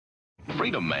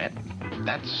Freedom, man.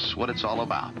 That's what it's all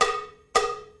about.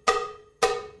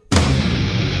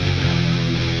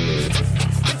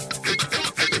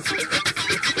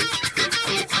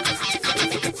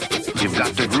 You've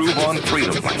got to groove on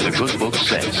freedom, like the good book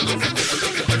says.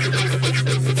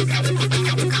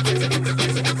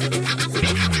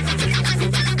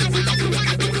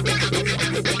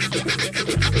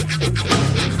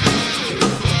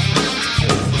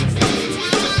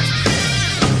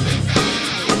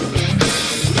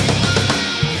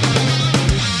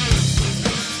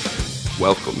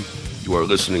 Welcome. You are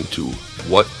listening to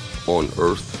What on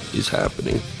Earth is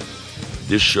Happening.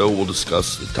 This show will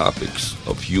discuss the topics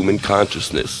of human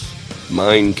consciousness,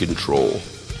 mind control,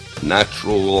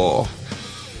 natural law,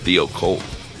 the occult,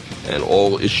 and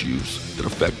all issues that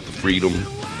affect the freedom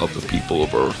of the people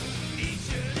of Earth.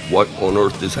 What on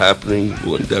Earth is Happening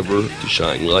will endeavor to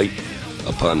shine light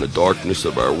upon the darkness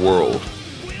of our world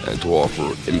and to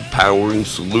offer empowering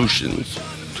solutions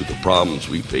to the problems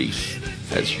we face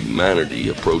as humanity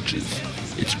approaches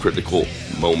its critical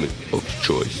moment of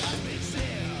choice.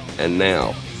 And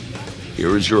now,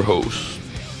 here is your host,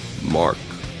 Mark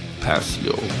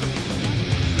Passio.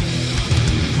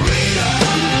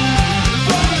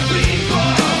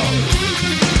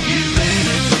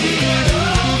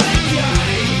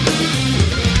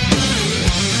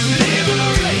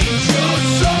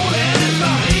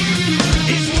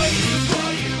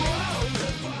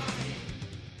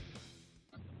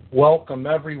 Welcome,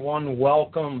 everyone.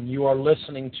 Welcome. You are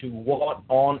listening to What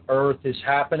on Earth is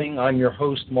Happening. I'm your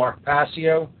host, Mark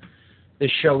Passio.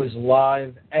 This show is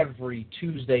live every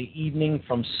Tuesday evening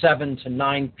from 7 to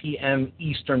 9 p.m.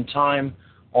 Eastern Time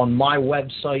on my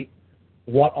website,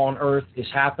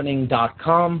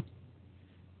 whatonearthishappening.com,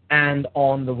 and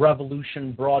on the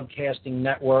Revolution Broadcasting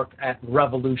Network at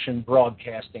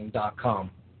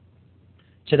revolutionbroadcasting.com.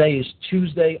 Today is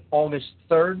Tuesday, August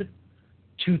 3rd,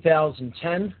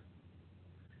 2010.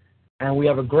 And we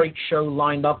have a great show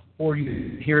lined up for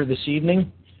you here this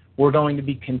evening. We're going to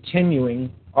be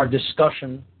continuing our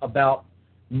discussion about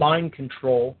mind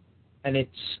control and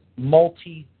its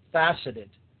multifaceted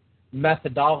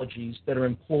methodologies that are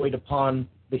employed upon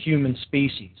the human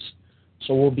species.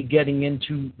 So we'll be getting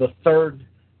into the third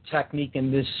technique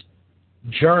in this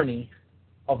journey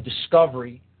of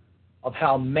discovery of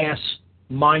how mass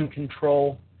mind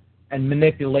control and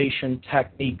manipulation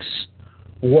techniques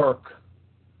work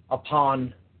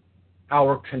upon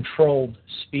our controlled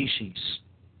species.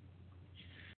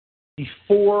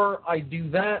 Before I do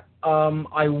that,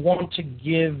 I want to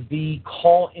give the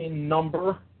call-in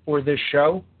number for this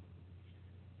show.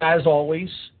 As always,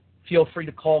 feel free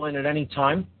to call in at any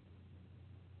time.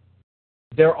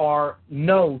 There are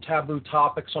no taboo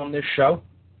topics on this show.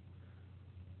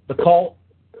 The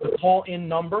call-in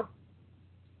number,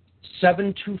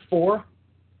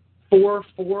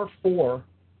 724-444-7444.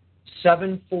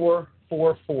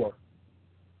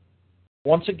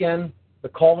 Once again, the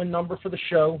call-in number for the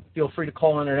show. Feel free to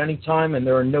call in at any time, and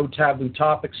there are no taboo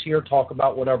topics here. Talk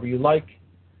about whatever you like.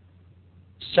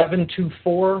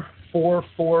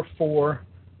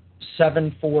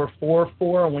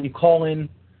 724-444-7444. And when you call in,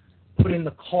 put in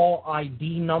the call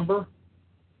ID number.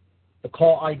 The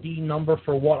call ID number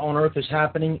for What on Earth is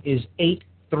Happening is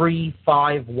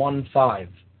 83515.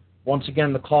 Once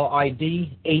again, the call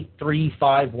ID,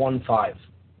 83515.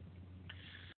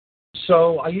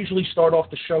 So I usually start off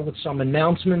the show with some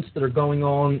announcements that are going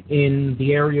on in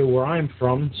the area where I'm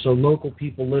from, so local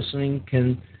people listening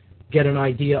can get an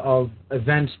idea of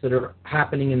events that are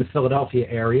happening in the Philadelphia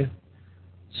area.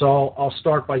 So I'll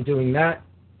start by doing that,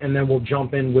 and then we'll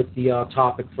jump in with the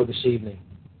topic for this evening.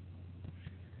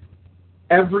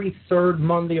 Every third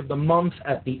Monday of the month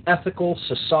at the Ethical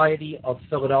Society of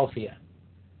Philadelphia,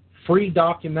 free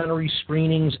documentary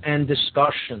screenings and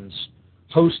discussions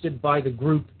hosted by the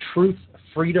group Truth,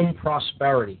 Freedom,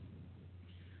 Prosperity.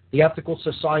 The Ethical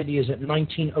Society is at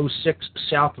 1906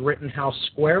 South Rittenhouse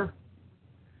Square.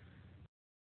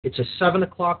 It's a 7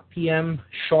 o'clock p.m.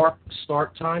 sharp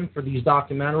start time for these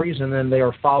documentaries, and then they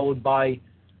are followed by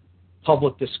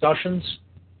public discussions.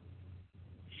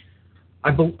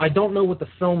 I don't know what the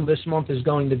film this month is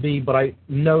going to be, but I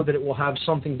know that it will have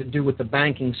something to do with the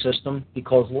banking system,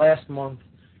 because last month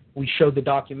we showed the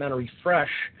documentary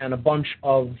Fresh, and a bunch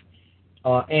of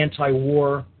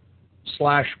anti-war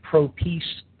 /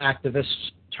 pro-peace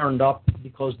activists turned up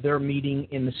because their meeting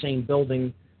in the same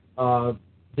building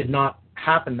did not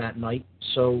happen that night.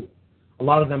 So a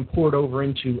lot of them poured over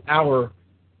into our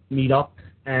meetup,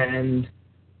 and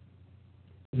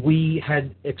we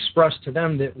had expressed to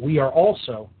them that we are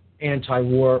also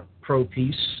anti-war,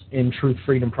 pro-peace in Truth,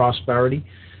 Freedom, Prosperity,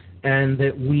 and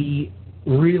that we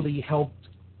really helped.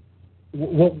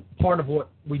 Part of what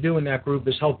we do in that group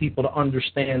is help people to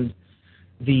understand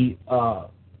the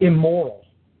immoral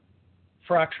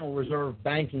fractional reserve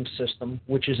banking system,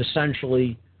 which is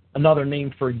essentially another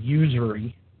name for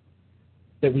usury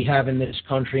that we have in this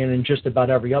country and in just about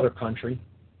every other country,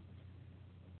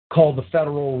 called the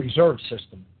Federal Reserve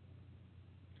System.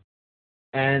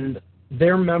 And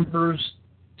their members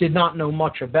did not know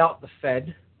much about the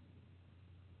Fed.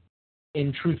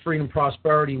 In Truth, Freedom,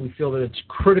 Prosperity, we feel that it's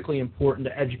critically important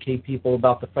to educate people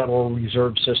about the Federal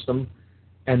Reserve System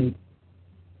and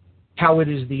how it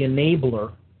is the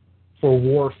enabler for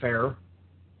warfare,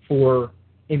 for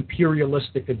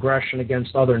imperialistic aggression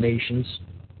against other nations.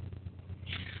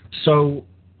 So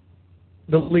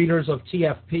the leaders of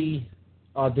TFP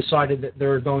decided that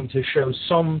they're going to show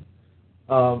some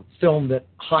film that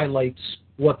highlights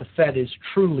what the Fed is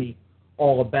truly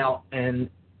all about and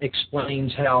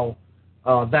explains how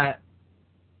that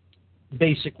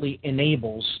basically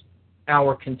enables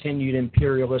our continued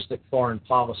imperialistic foreign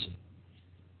policy.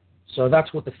 So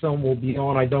that's what the film will be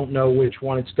on. I don't know which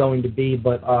one it's going to be,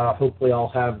 but hopefully I'll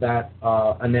have that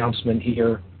announcement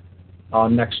here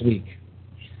next week.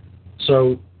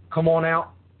 So come on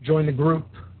out, join the group,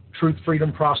 Truth,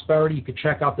 Freedom, Prosperity. You can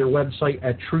check out their website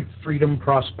at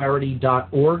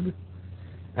truthfreedomprosperity.org.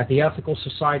 At the Ethical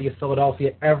Society of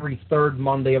Philadelphia every third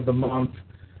Monday of the month.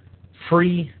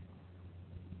 Free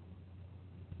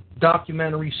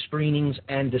documentary screenings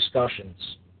and discussions.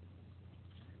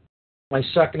 My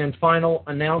second and final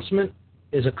announcement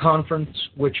is a conference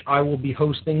which I will be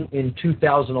hosting in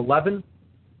 2011,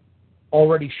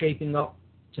 already shaping up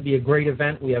to be a great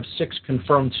event. We have 6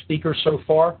 confirmed speakers so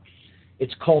far.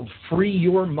 It's called Free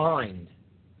Your Mind,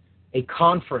 a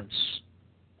conference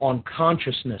on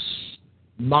consciousness,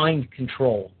 mind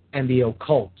control, and the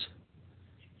occult.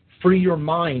 Free Your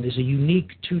Mind is a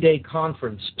unique 2-day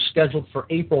conference scheduled for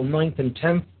April 9th and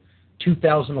 10th,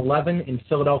 2011 in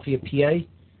Philadelphia, PA,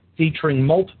 featuring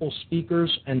multiple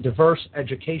speakers and diverse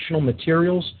educational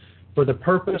materials for the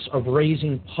purpose of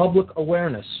raising public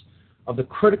awareness of the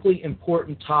critically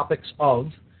important topics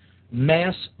of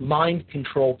mass mind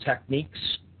control techniques,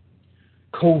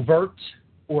 covert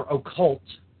or occult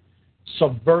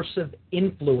subversive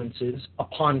influences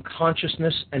upon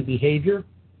consciousness and behavior,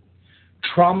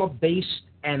 trauma-based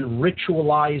and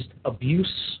ritualized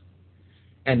abuse,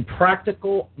 and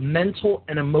practical mental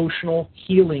and emotional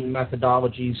healing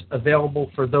methodologies available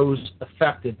for those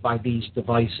affected by these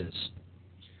devices.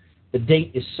 The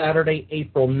date is Saturday,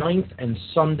 April 9th and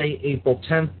Sunday, April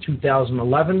 10th,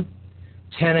 2011,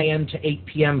 10 a.m. to 8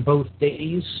 p.m. both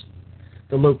days.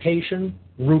 The location,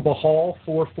 Ruba Hall,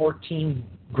 414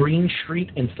 Green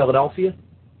Street in Philadelphia.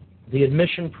 The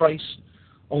admission price,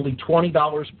 only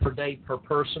 $20 per day per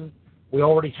person. We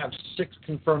already have 6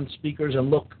 confirmed speakers and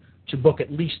look to book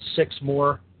at least 6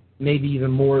 more, maybe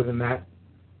even more than that.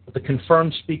 But the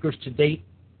confirmed speakers to date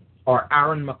are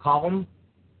Aaron McCollum,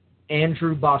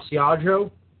 Andrew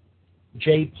Basiaggio,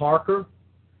 Jay Parker,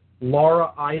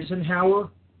 Laura Eisenhower,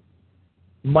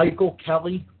 Michael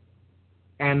Kelly,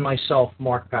 and myself,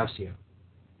 Mark Passio.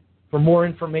 For more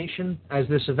information, as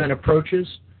this event approaches,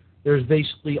 there's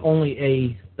basically only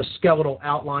a skeletal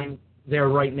outline there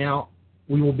right now.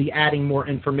 We will be adding more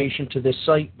information to this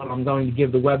site, but I'm going to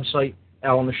give the website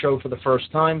out on the show for the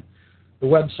first time. The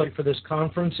website for this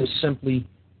conference is simply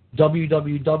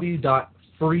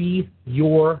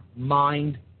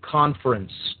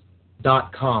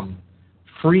www.freeyourmindconference.com.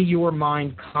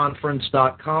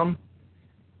 freeyourmindconference.com.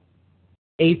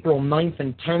 April 9th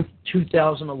and 10th,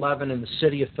 2011 in the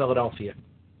city of Philadelphia.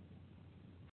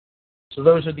 So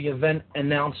those are the event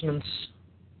announcements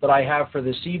that I have for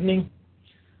this evening.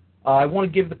 I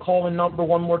want to give the call-in number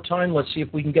one more time. Let's see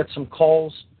if we can get some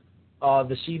calls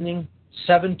this evening.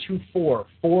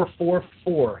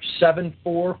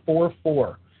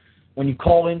 724-444-7444. When you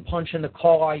call in, punch in the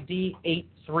call ID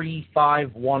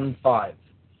 83515.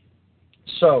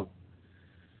 So,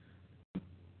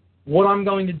 what I'm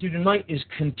going to do tonight is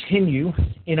continue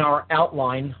in our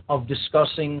outline of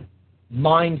discussing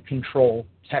mind control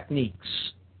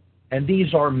techniques. And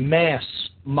these are mass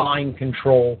mind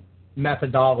control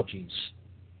methodologies.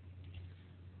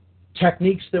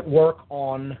 Techniques that work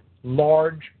on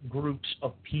large groups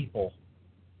of people,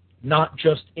 not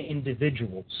just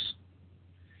individuals.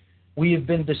 We have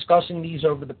been discussing these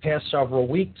over the past several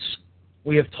weeks.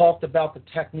 We have talked about the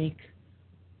technique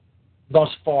thus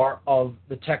far of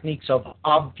the techniques of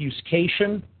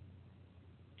obfuscation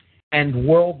and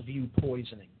worldview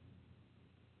poisoning.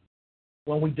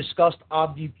 When we discussed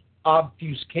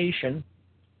obfuscation,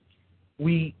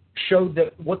 we showed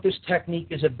that what this technique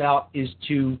is about is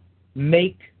to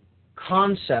make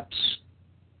concepts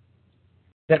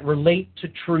that relate to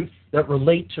truth, that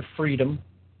relate to freedom,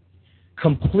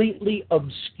 completely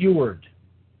obscured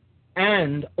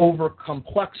and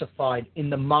over-complexified in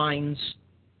the minds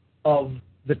of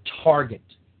the target.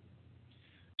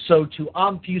 So to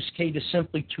obfuscate is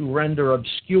simply to render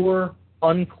obscure,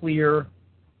 unclear,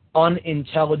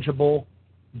 unintelligible,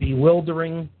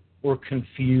 bewildering, or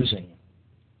confusing.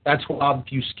 That's what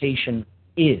obfuscation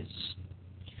is.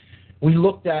 We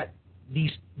looked at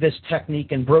this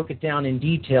technique and broke it down in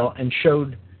detail and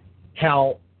showed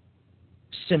how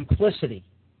simplicity,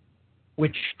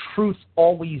 which truth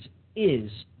always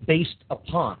is based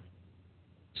upon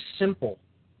simple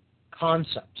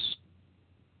concepts,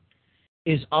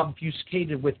 is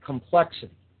obfuscated with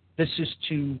complexity. This is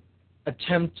to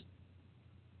attempt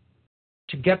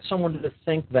to get someone to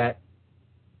think that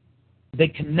they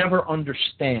can never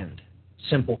understand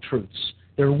simple truths.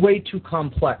 They're way too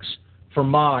complex for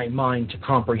my mind to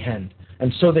comprehend.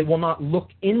 And so they will not look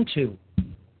into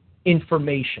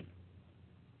information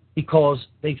because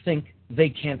they think they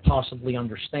can't possibly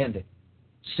understand it.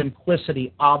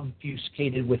 Simplicity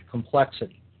obfuscated with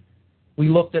complexity. We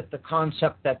looked at the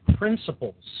concept that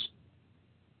principles,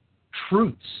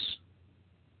 truths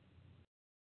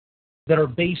that are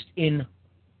based in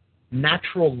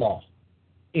natural law,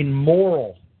 in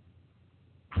moral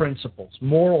principles,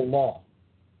 moral law,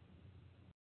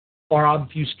 are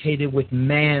obfuscated with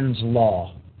man's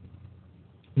law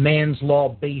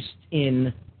based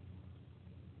in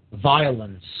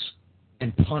violence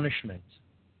and punishment,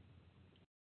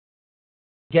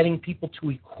 getting people to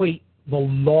equate the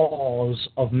laws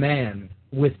of man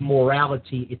with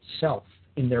morality itself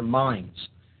in their minds.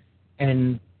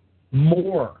 And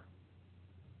more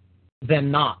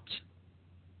than not,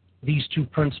 these two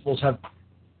principles have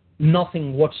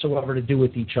nothing whatsoever to do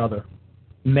with each other.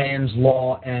 Man's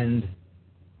law and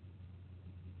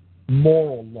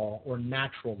moral law or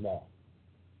natural law.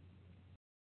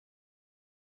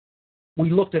 We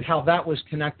looked at how that was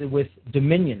connected with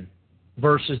dominion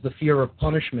versus the fear of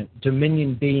punishment.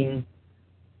 Dominion being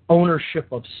ownership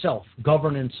of self,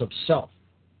 governance of self.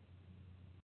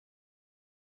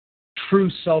 True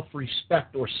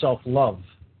self-respect or self-love.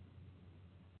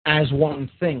 As one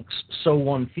thinks, so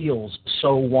one feels,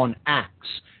 so one acts.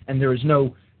 And there is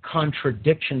no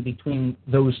contradiction between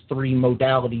those three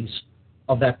modalities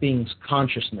of that being's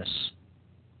consciousness.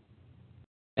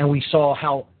 And we saw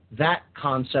how that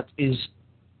concept is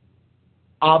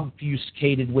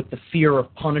obfuscated with the fear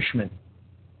of punishment,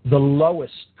 the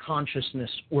lowest consciousness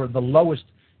or the lowest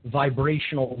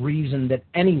vibrational reason that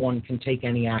anyone can take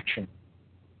any action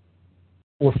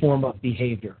or form of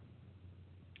behavior.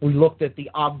 We looked at the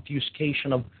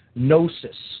obfuscation of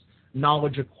gnosis,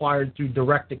 knowledge acquired through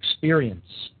direct experience,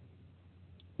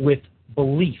 with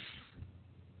belief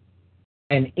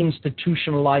and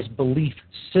institutionalized belief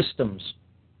systems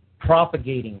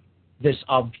propagating this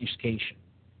obfuscation.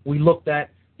 We looked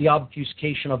at the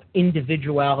obfuscation of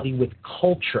individuality with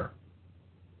culture,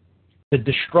 the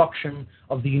destruction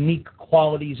of the unique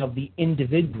qualities of the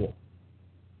individual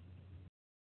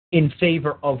in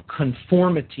favor of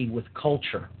conformity with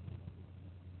culture,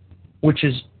 which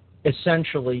is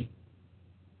essentially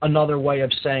another way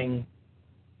of saying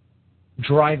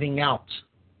driving out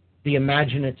the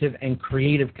imaginative and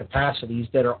creative capacities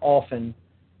that are often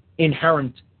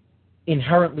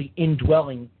inherently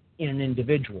indwelling in an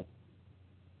individual.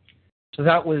 So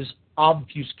that was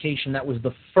obfuscation. That was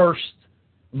the first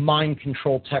mind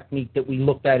control technique that we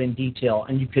looked at in detail.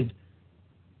 And you could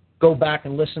go back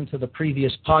and listen to the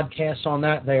previous podcasts on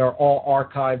that. They are all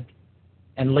archived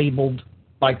and labeled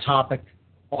by topic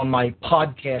on my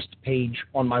podcast page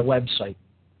on my website,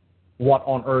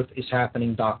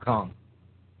 whatonearthishappening.com.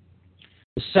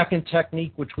 The second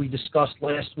technique, which we discussed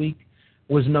last week,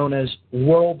 was known as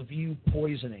worldview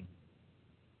poisoning.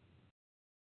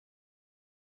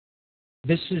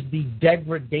 This is the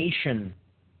degradation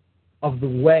of the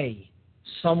way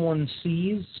someone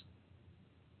sees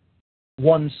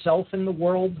oneself in the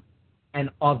world and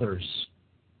others,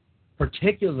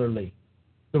 particularly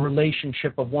the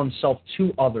relationship of oneself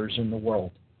to others in the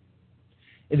world.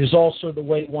 It is also the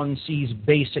way one sees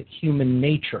basic human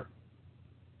nature.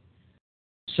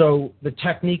 So the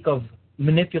technique of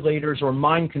manipulators or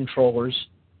mind controllers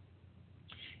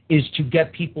is to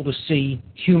get people to see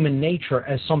human nature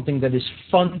as something that is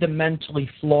fundamentally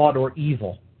flawed or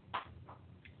evil.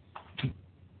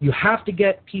 You have to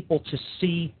get people to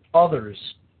see others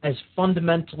as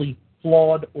fundamentally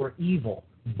flawed or evil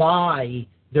by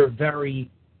their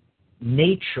very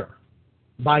nature,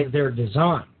 by their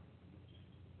design,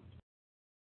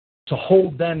 to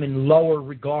hold them in lower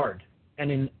regard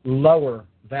and in lower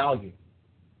value.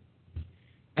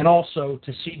 And also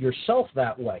to see yourself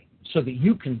that way so that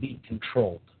you can be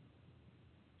controlled.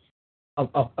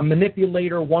 A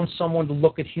manipulator wants someone to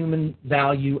look at human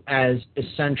value as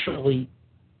essentially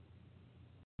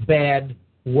bad,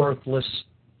 worthless,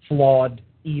 flawed,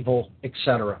 evil,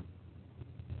 etc.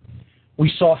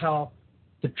 We saw how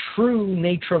the true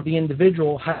nature of the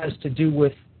individual has to do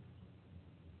with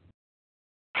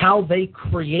how they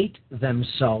create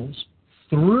themselves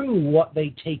through what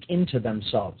they take into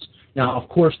themselves. Now, of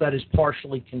course, that is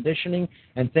partially conditioning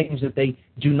and things that they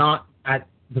do not, at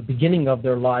the beginning of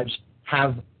their lives,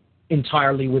 have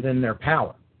entirely within their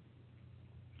power.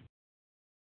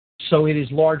 So it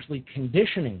is largely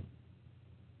conditioning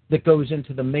that goes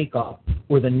into the makeup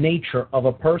or the nature of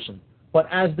a person. But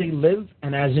as they live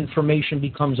and as information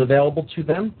becomes available to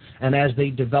them and as they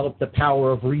develop the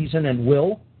power of reason and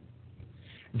will,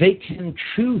 they can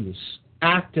choose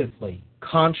actively,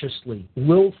 consciously,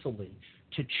 willfully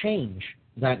to change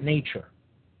that nature.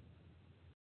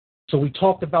 So we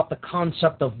talked about the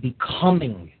concept of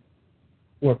becoming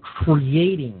or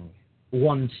creating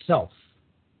oneself.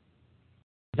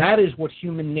 That is what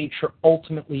human nature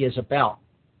ultimately is about.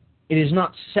 It is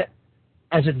not set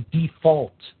as a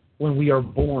default when we are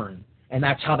born, and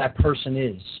that's how that person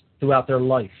is throughout their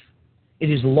life. It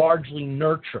is largely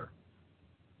nurture,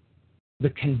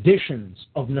 the conditions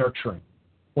of nurturing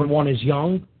when one is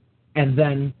young, and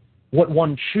then what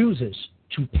one chooses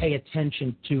to pay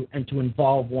attention to and to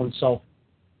involve oneself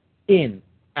in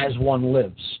as one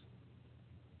lives.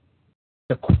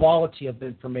 The quality of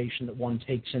information that one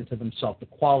takes into themselves, the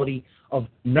quality of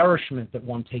nourishment that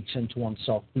one takes into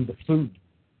oneself through the food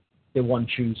that one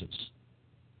chooses.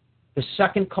 The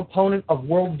second component of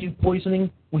worldview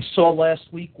poisoning we saw last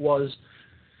week was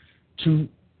to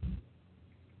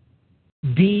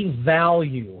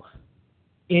devalue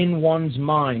in one's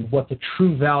mind what the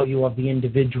true value of the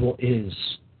individual is.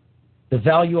 The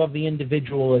value of the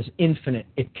individual is infinite.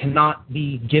 It cannot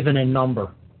be given a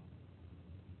number.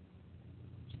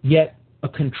 Yet a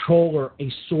controller,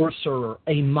 a sorcerer,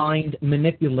 a mind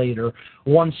manipulator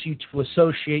wants you to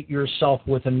associate yourself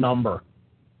with a number.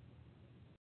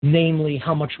 Namely,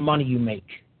 how much money you make,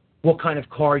 what kind of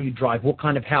car you drive, what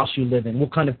kind of house you live in,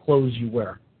 what kind of clothes you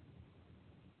wear,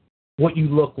 what you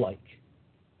look like.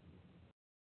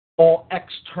 All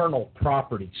external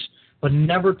properties, but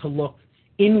never to look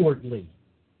inwardly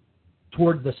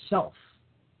toward the self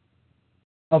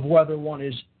of whether one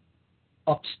is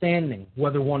upstanding,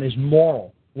 whether one is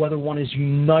moral, whether one is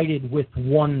united with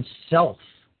oneself,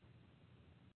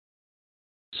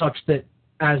 such that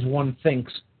as one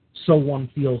thinks, so one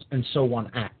feels, and so one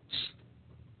acts.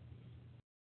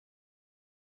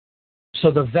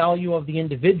 So the value of the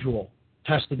individual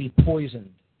has to be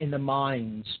poisoned in the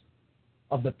minds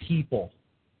of the people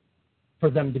for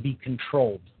them to be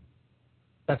controlled.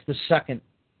 That's the second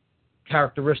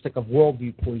characteristic of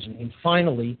worldview poisoning. And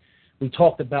finally, we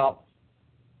talked about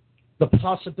the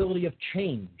possibility of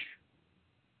change,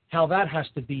 how that has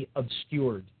to be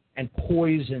obscured and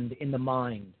poisoned in the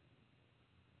mind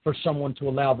for someone to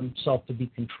allow themselves to be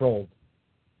controlled.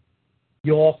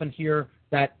 You'll often hear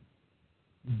that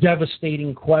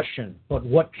devastating question, but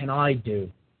what can I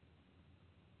do?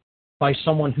 By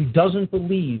someone who doesn't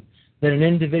believe that an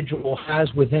individual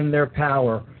has within their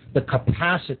power the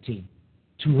capacity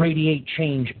to radiate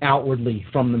change outwardly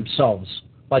from themselves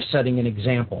by setting an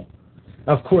example.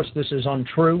 Of course, this is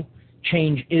untrue.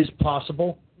 Change is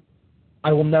possible.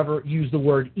 I will never use the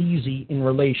word easy in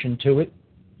relation to it.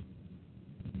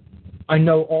 I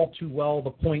know all too well the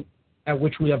point at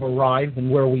which we have arrived and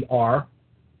where we are,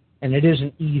 and it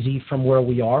isn't easy from where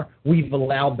we are. We've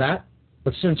allowed that,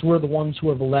 but since we're the ones who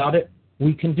have allowed it,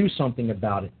 we can do something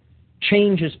about it.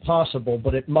 Change is possible,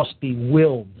 but it must be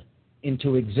willed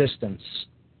into existence.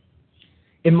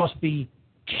 It must be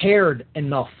cared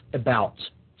enough about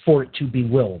for it to be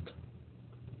willed.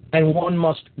 And one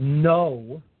must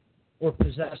know or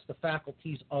possess the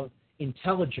faculties of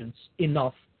intelligence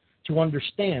enough to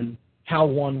understand how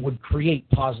one would create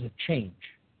positive change.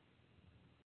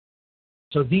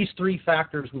 So these three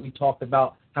factors we talked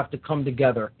about have to come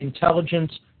together: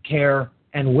 intelligence, care,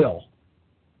 and will.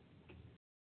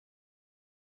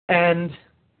 And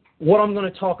what I'm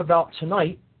going to talk about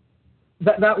tonight,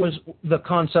 that was the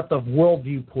concept of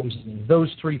worldview poisoning, those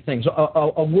three things. A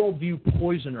worldview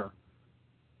poisoner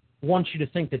wants you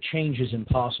to think that change is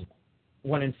impossible,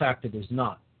 when in fact it is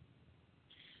not.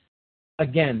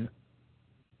 Again,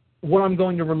 what I'm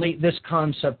going to relate this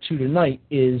concept to tonight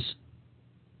is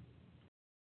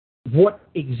what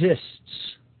exists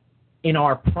in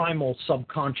our primal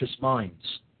subconscious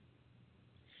minds.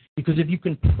 Because if you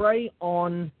can prey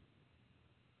on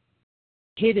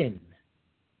hidden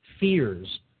fears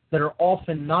that are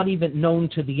often not even known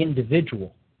to the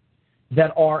individual,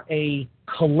 that are a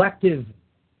collective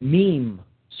meme,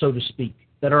 so to speak,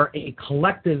 that are a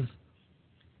collective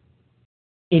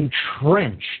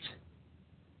entrenched,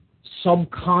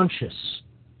 subconscious,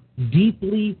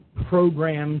 deeply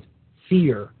programmed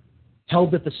fear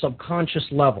held at the subconscious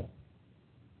level.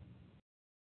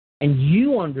 And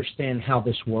you understand how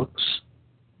this works,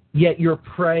 yet your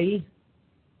prey,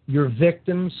 your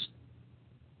victims,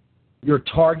 your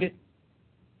target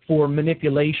for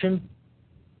manipulation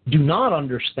do not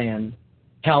understand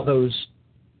how those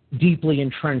deeply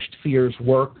entrenched fears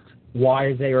work,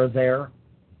 why they are there,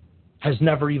 has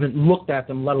never even looked at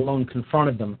them, let alone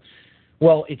confronted them.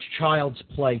 Well, it's child's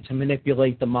play to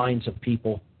manipulate the minds of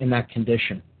people in that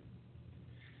condition.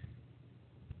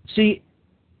 See,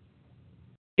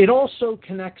 it also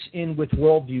connects in with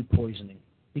worldview poisoning,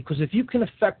 because if you can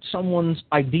affect someone's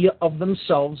idea of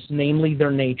themselves, namely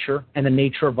their nature and the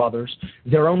nature of others,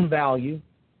 their own value,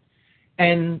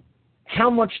 and how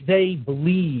much they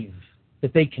believe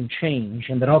that they can change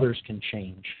and that others can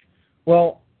change,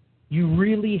 well, you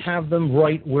really have them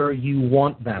right where you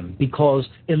want them, because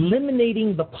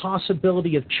eliminating the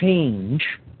possibility of change,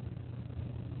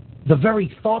 the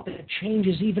very thought that change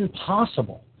is even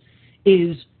possible,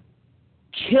 is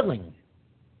killing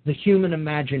the human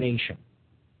imagination.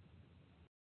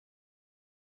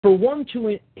 For one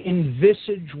to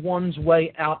envisage one's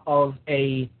way out of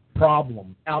a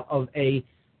problem, out of a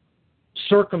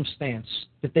circumstance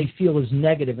that they feel is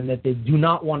negative and that they do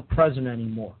not want present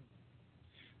anymore,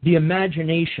 the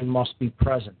imagination must be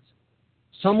present.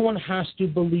 Someone has to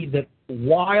believe that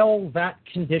while that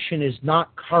condition is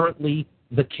not currently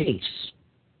the case,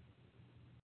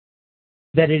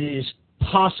 that it is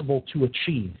possible to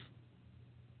achieve.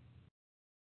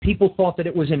 People thought that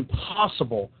it was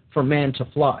impossible for man to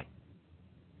fly.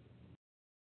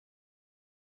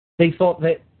 They thought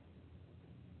that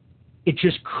it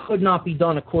just could not be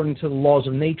done according to the laws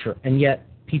of nature, and yet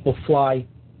people fly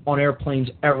on airplanes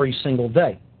every single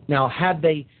day. Now,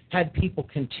 had people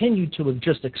continued to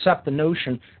just accept the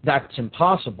notion that it's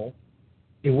impossible,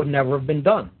 it would never have been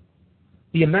done.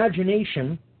 The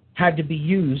imagination had to be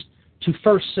used to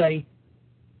first say,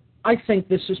 I think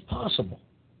this is possible.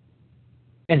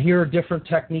 And here are different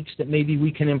techniques that maybe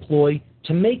we can employ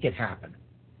to make it happen.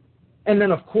 And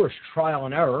then, of course, trial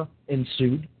and error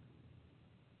ensued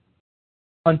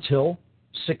until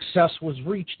success was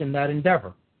reached in that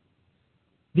endeavor.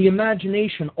 The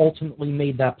imagination ultimately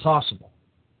made that possible.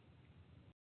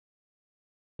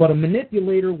 But a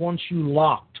manipulator wants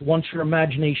your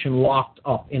imagination locked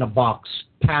up in a box,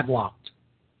 padlocked.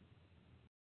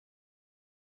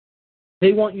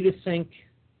 They want you to think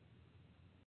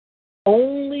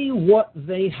only what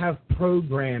they have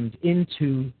programmed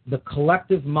into the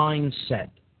collective mindset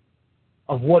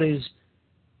of what is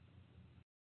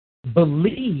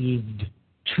believed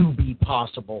to be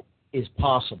possible is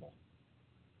possible.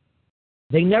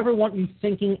 They never want you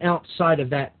thinking outside of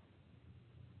that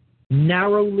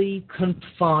narrowly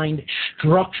confined,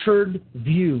 structured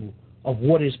view of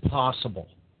what is possible.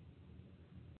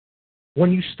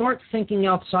 When you start thinking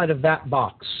outside of that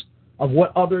box of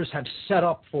what others have set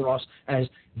up for us as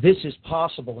this is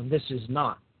possible and this is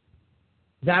not,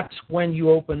 that's when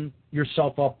you open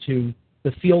yourself up to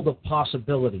the field of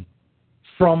possibility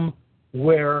from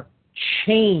where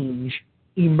change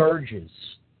emerges.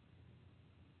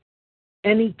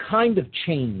 Any kind of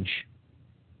change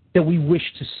that we wish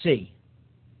to see.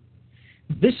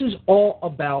 This is all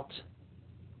about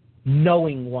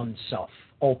knowing oneself,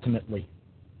 ultimately.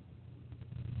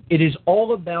 It is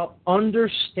all about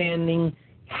understanding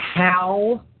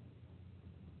how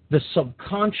the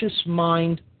subconscious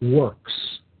mind works.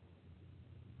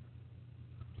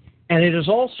 And it is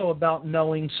also about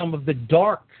knowing some of the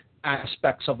dark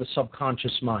aspects of the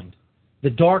subconscious mind, the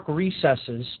dark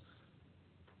recesses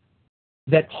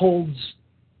that holds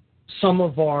some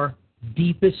of our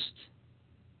deepest,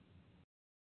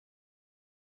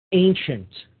 ancient,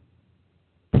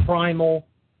 primal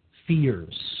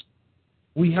fears.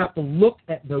 We have to look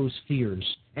at those fears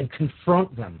and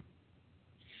confront them,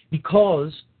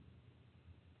 because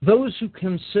those who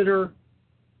consider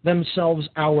themselves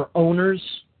our owners,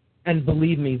 and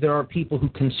believe me, there are people who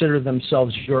consider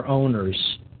themselves your owners,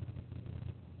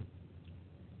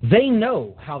 they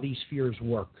know how these fears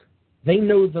work. They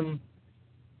know them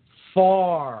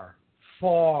far,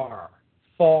 far,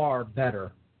 far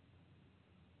better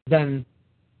than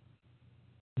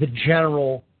the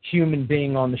general human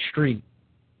being on the street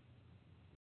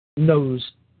knows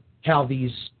how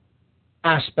these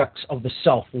aspects of the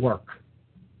self work.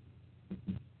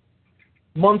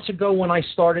 Months ago when I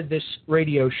started this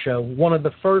radio show, one of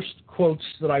the first quotes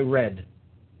that I read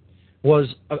was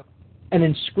an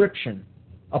inscription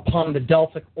upon the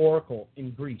Delphic Oracle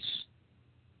in Greece,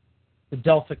 the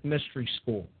Delphic Mystery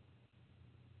School.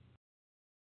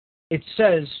 It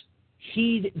says,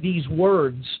 "Heed these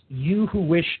words, you who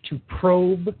wish to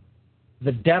probe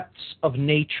the depths of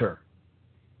nature.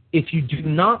 If you do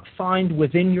not find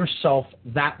within yourself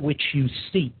that which you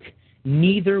seek,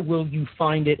 neither will you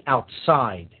find it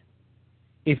outside.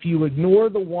 If you ignore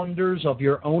the wonders of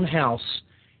your own house,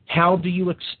 how do you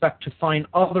expect to find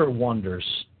other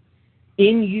wonders?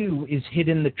 In you is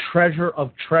hidden the treasure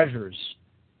of treasures.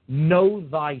 Know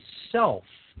thyself,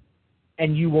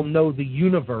 and you will know the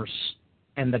universe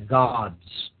and the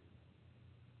gods."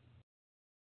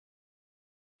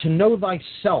 To know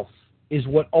thyself is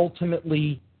what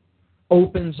ultimately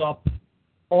opens up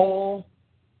all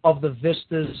of the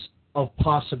vistas of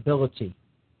possibility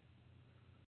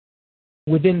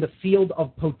within the field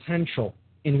of potential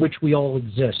in which we all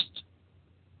exist.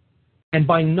 And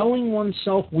by knowing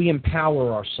oneself, we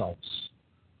empower ourselves.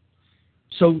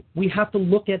 So we have to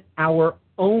look at our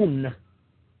own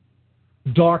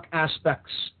dark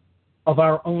aspects of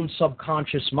our own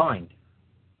subconscious mind,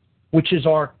 which is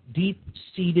our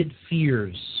deep-seated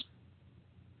fears.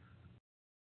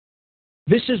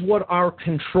 This is what our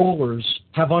controllers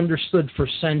have understood for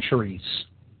centuries.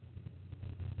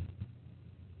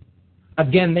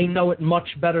 Again, they know it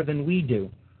much better than we do.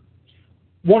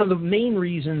 One of the main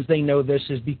reasons they know this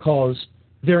is because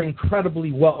they're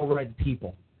incredibly well-read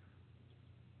people.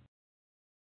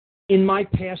 In my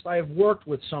past, I have worked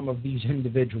with some of these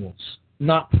individuals.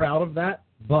 Not proud of that,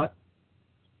 but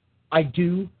I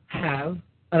do have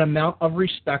an amount of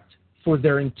respect for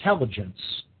their intelligence.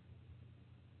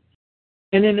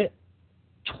 And in a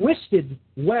twisted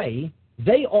way,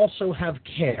 they also have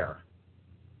care.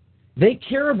 They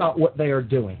care about what they are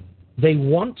doing. They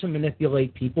want to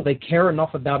manipulate people. They care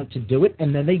enough about it to do it,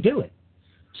 and then they do it.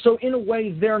 So in a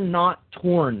way, they're not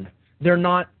torn. They're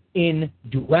not in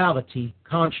duality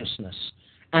consciousness.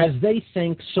 As they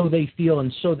think, so they feel,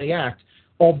 and so they act,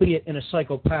 albeit in a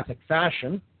psychopathic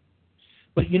fashion.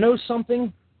 But you know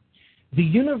something? The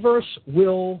universe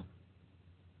will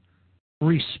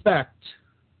respect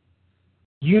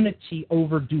unity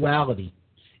over duality.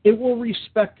 It will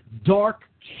respect dark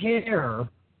care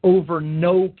over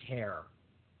no care.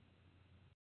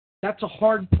 That's a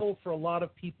hard pill for a lot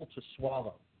of people to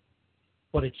swallow,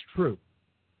 but it's true.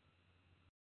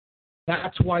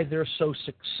 That's why they're so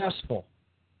successful.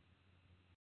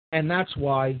 And that's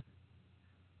why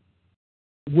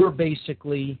we're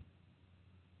basically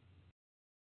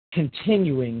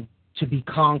continuing to be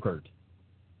conquered.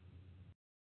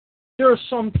 There are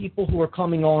some people who are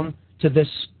coming on to this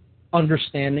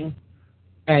understanding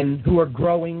and who are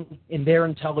growing in their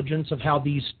intelligence of how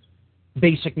these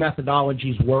basic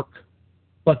methodologies work,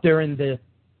 but they're in the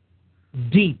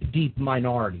deep, deep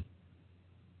minority.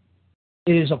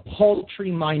 It is a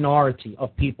paltry minority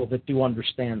of people that do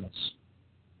understand this,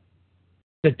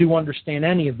 that do understand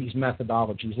any of these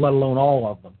methodologies, let alone all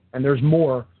of them. And there's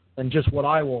more than just what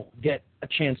I will get a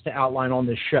chance to outline on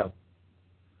this show.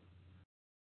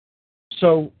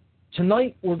 So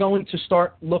tonight we're going to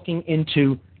start looking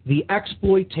into the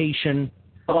exploitation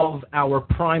of our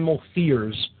primal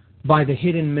fears by the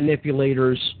hidden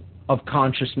manipulators of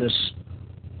consciousness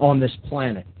on this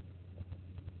planet.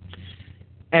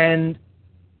 And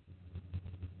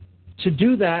to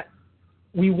do that,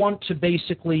 we want to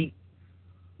basically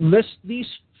list these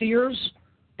fears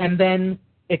and then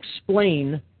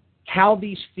explain how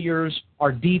these fears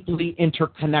are deeply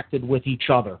interconnected with each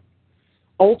other.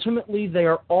 Ultimately, they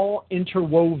are all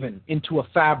interwoven into a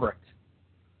fabric.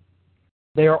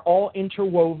 They are all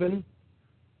interwoven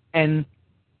and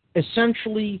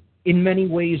essentially, in many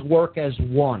ways, work as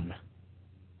one.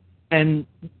 And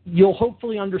you'll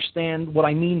hopefully understand what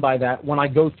I mean by that when I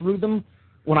go through them,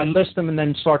 when I list them and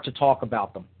then start to talk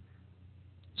about them.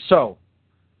 So,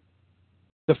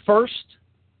 the first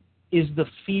is the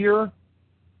fear,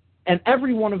 and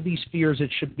every one of these fears, it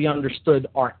should be understood,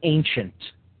 are ancient.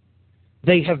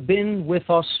 They have been with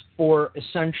us for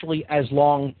essentially as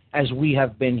long as we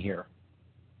have been here.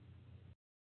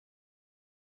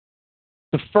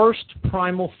 The first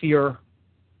primal fear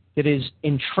that is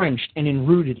entrenched and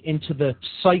enrooted into the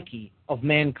psyche of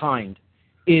mankind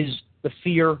is the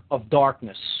fear of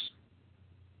darkness.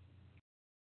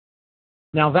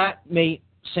 Now that may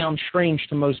sound strange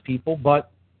to most people,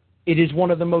 but it is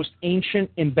one of the most ancient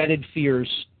embedded fears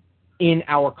in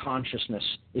our consciousness,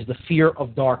 is the fear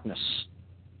of darkness.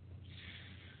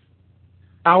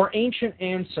 Our ancient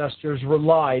ancestors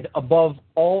relied above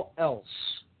all else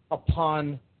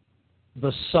upon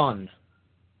the sun,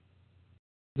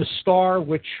 the star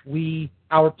which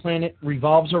our planet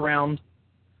revolves around,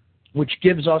 which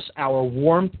gives us our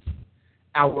warmth,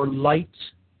 our light,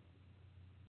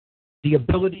 the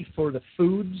ability for the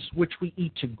foods which we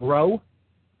eat to grow,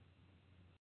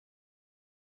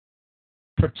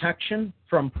 protection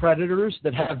from predators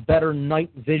that have better night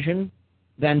vision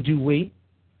than do we.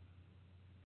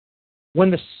 When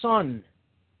the sun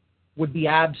would be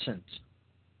absent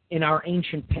in our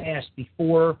ancient past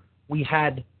before we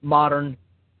had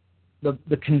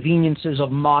the conveniences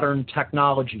of modern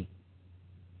technology,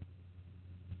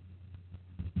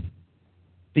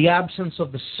 the absence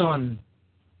of the sun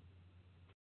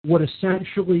would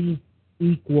essentially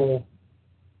equal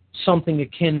something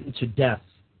akin to death.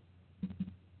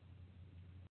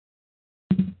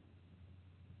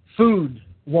 Food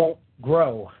won't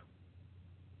grow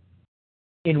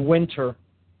in winter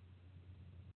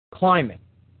climate.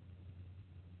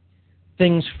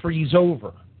 Things freeze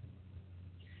over.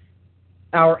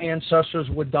 Our ancestors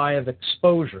would die of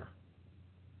exposure.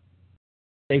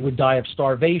 They would die of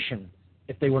starvation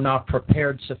if they were not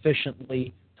prepared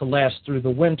sufficiently to last through the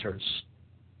winters,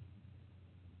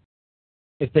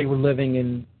 if they were living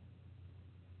in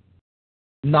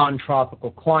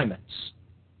non-tropical climates.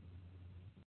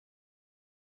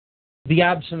 The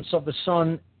absence of the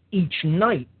sun each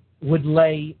night would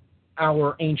lay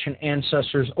our ancient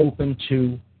ancestors open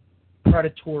to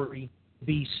predatory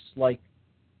beasts like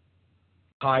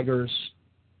tigers,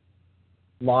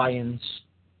 lions,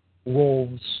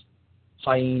 wolves,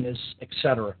 hyenas,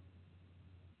 etc.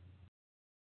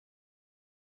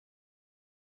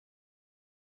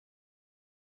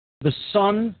 The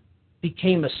sun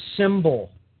became a symbol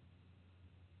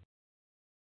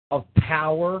of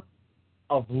power,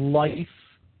 of life,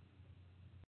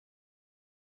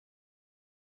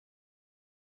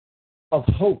 of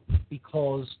hope,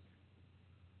 because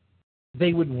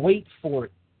they would wait for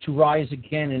it to rise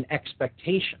again in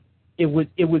expectation. It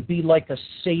would be like a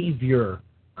savior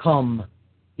come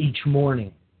each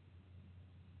morning.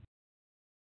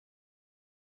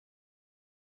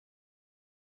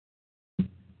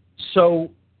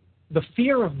 So the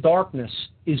fear of darkness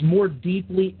is more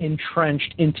deeply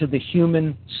entrenched into the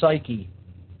human psyche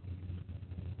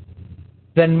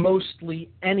than mostly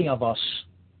any of us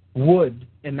would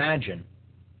imagine.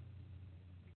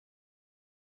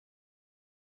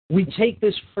 We take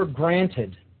this for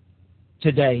granted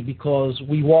today because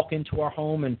we walk into our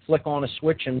home and flick on a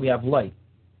switch and we have light.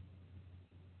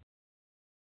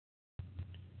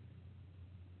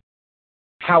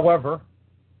 However,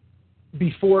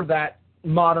 before that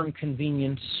modern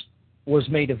convenience was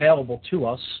made available to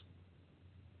us,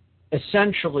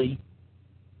 essentially,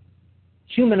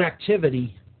 human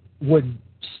activity would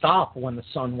stop when the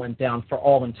sun went down for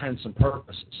all intents and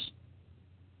purposes.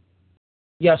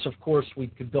 Yes, of course, we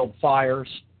could build fires,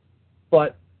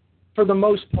 but for the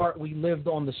most part, we lived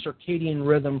on the circadian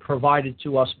rhythm provided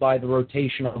to us by the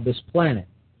rotation of this planet,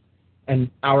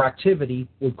 and our activity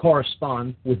would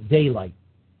correspond with daylight,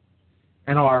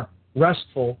 and our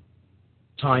restful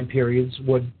time periods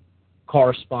would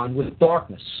correspond with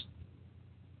darkness.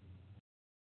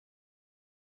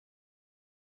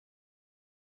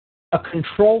 A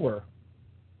controller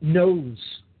knows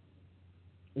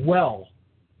well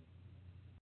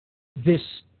this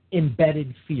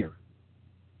embedded fear.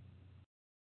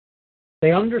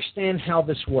 They understand how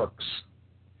this works.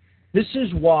 This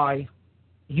is why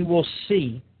you will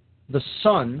see the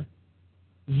sun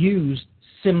used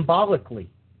symbolically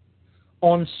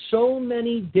on so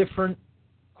many different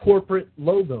corporate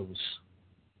logos,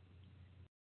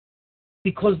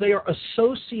 because they are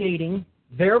associating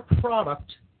their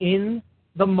product in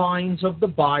the minds of the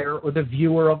buyer or the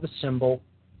viewer of the symbol,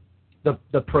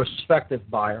 the prospective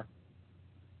buyer,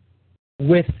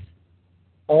 with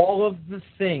all of the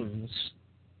things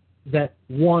that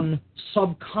one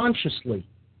subconsciously,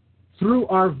 through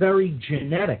our very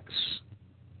genetics,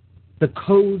 the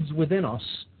codes within us,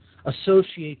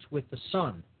 associates with the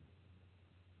sun.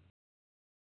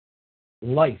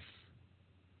 Life,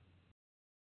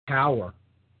 power,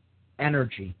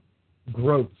 energy,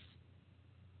 growth,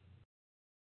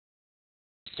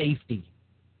 safety,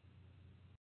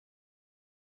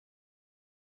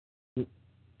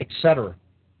 etc.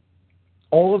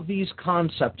 All of these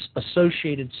concepts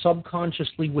associated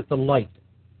subconsciously with the light,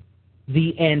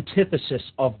 the antithesis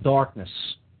of darkness,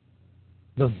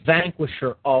 the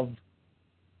vanquisher of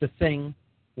the thing,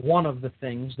 one of the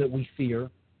things that we fear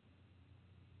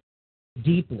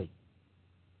deeply,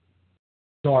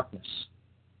 darkness.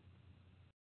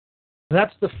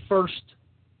 That's the first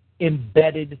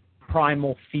embedded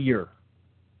primal fear.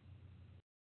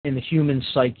 in the human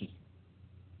psyche.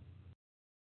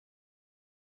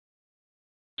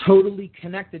 Totally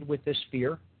connected with this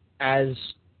fear, as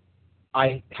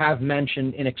I have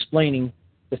mentioned in explaining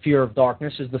the fear of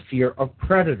darkness, is the fear of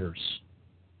predators.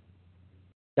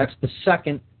 That's the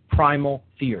second primal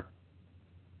fear.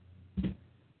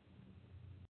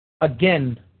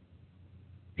 Again,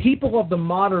 people of the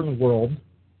modern world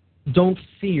don't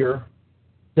fear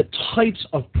the types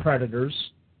of predators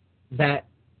that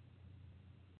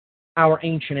our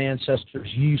ancient ancestors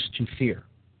used to fear,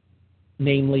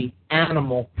 namely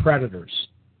animal predators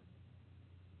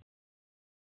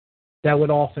that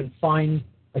would often find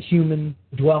a human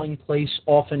dwelling place,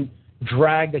 often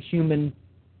drag a human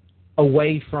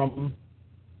away from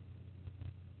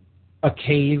a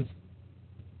cave,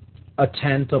 a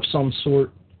tent of some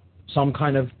sort, some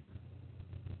kind of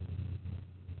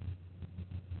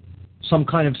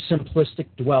simplistic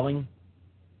dwelling.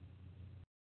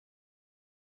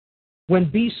 When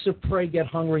beasts of prey get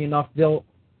hungry enough, they'll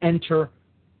enter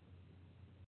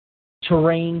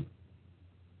terrain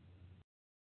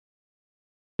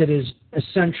that is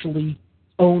essentially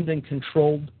owned and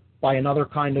controlled by another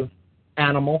kind of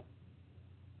animal,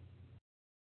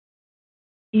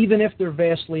 even if they're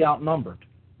vastly outnumbered.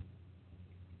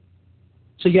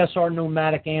 So yes, our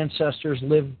nomadic ancestors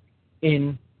lived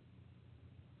in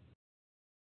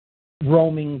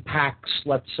roaming packs,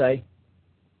 let's say.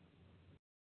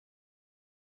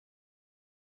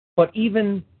 But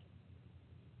even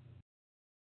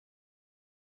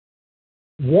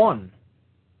one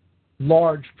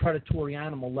large predatory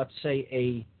animal, let's say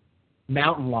a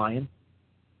mountain lion,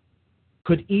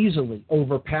 could easily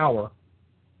overpower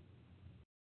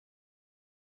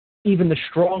even the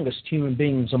strongest human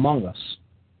beings among us.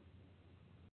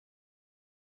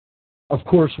 Of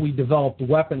course, we developed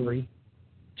weaponry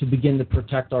to begin to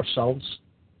protect ourselves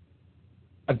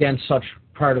against such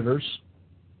predators.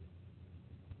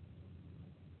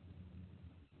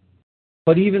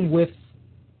 But even with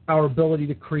our ability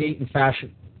to create and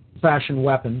fashion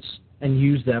weapons and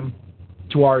use them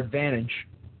to our advantage,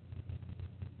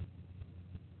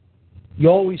 you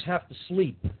always have to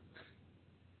sleep.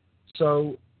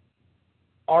 So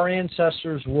our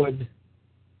ancestors would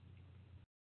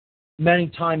many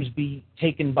times be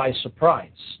taken by surprise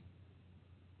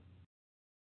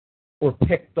or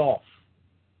picked off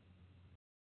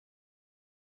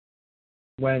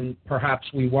when perhaps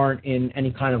we weren't in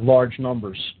any kind of large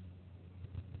numbers.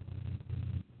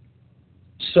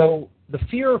 So the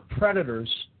fear of predators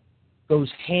goes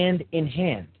hand in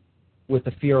hand with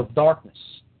the fear of darkness.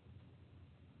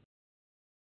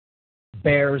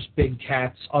 Bears, big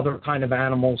cats, other kind of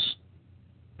animals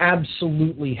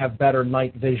absolutely have better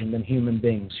night vision than human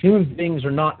beings. Human beings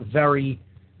are not very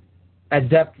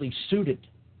adeptly suited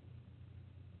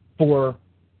for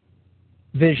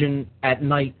vision at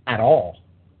night at all.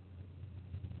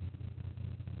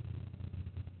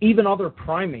 Even other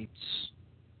primates,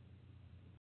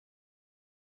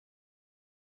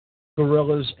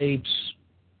 gorillas, apes,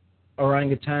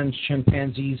 orangutans,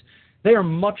 chimpanzees, they are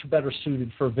much better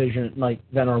suited for vision at night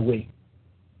than are we.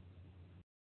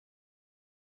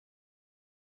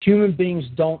 Human beings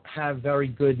don't have very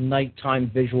good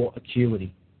nighttime visual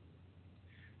acuity.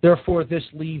 Therefore, this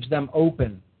leaves them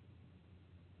open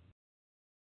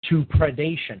to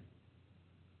predation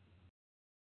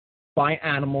by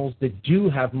animals that do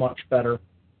have much better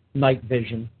night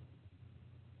vision.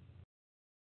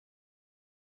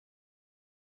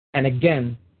 And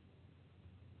again,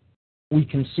 we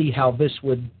can see how this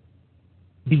would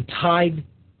be tied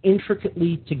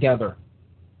intricately together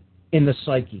in the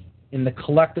psyche, in the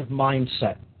collective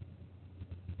mindset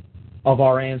of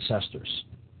our ancestors.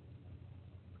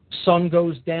 Sun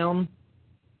goes down,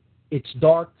 it's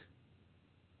dark,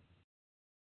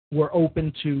 we're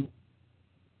open to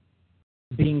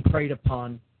being preyed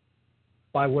upon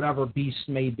by whatever beast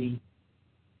may be,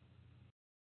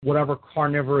 whatever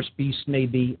carnivorous beast may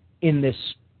be in this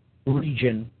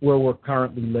region where we're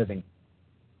currently living.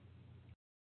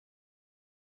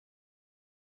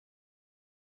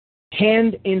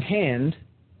 Hand in hand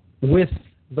with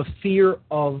the fear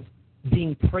of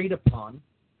being preyed upon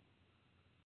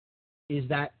is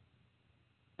that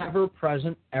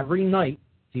ever-present, every night,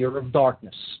 fear of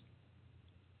darkness.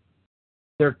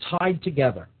 They're tied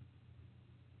together.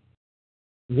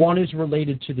 One is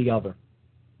related to the other.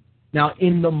 Now,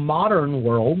 in the modern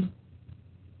world,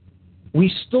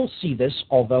 we still see this,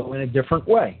 although in a different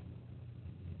way.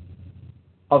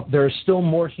 There is still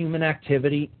more human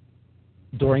activity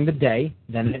during the day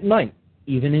than at night,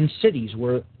 even in cities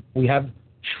where we have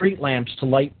street lamps to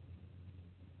light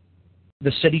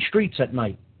the city streets at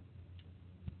night.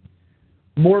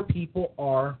 more people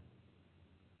are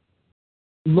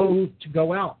loath to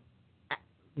go out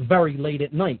very late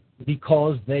at night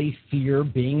because they fear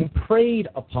being preyed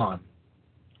upon,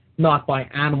 not by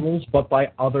animals, but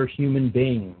by other human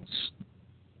beings.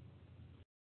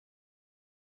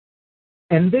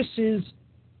 And this is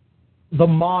the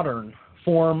modern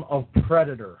form of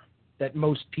predator that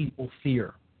most people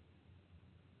fear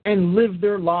and live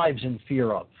their lives in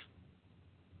fear of.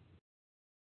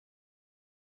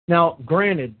 Now,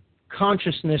 granted,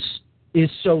 consciousness is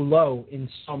so low in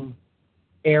some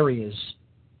areas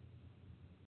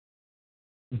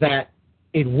that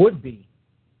it would be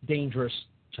dangerous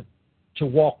to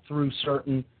walk through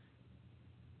certain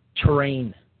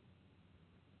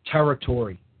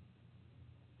territory.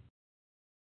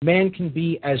 Man can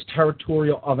be as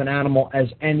territorial of an animal as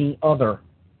any other.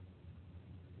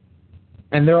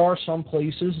 And there are some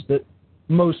places that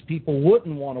most people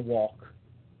wouldn't want to walk.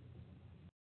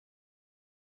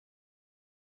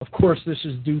 Of course, this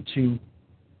is due to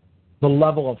the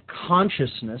level of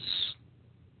consciousness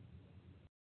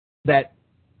that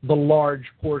the large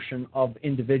portion of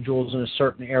individuals in a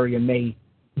certain area may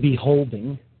be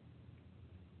holding.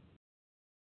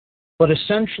 But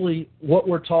essentially, what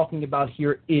we're talking about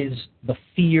here is the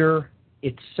fear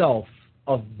itself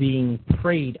of being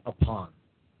preyed upon,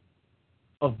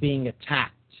 of being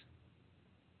attacked,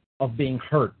 of being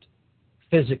hurt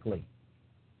physically.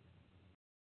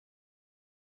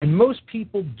 And most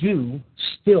people do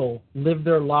still live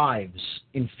their lives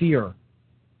in fear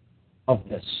of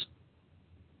this.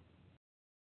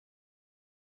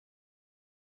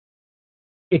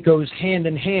 It goes hand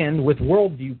in hand with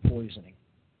worldview poisoning.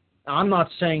 Now, I'm not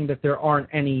saying that there aren't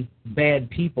any bad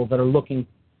people that are looking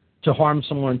to harm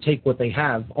someone and take what they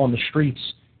have on the streets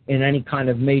in any kind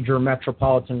of major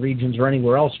metropolitan regions or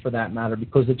anywhere else for that matter,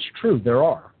 because it's true, there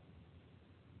are.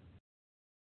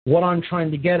 What I'm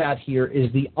trying to get at here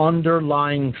is the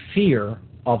underlying fear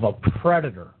of a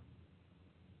predator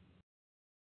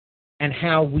and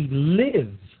how we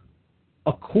live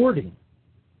according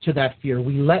to that fear.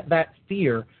 We let that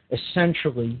fear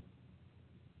essentially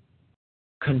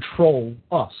control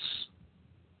us.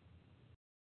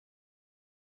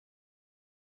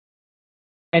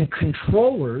 And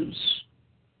controllers,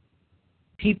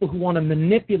 people who want to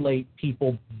manipulate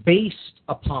people based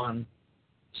upon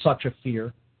such a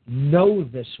fear, know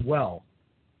this well.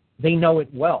 They know it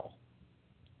well.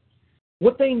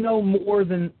 What they know more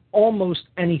than almost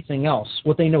anything else,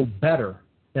 what they know better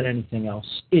than anything else,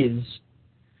 is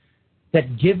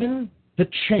that given the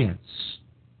chance,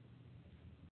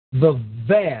 the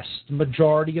vast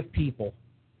majority of people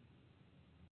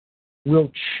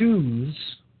will choose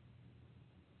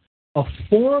a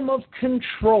form of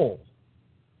control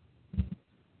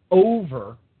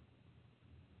over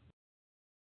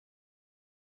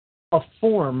a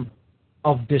form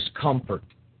of discomfort.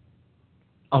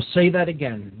 I'll say that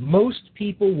again. Most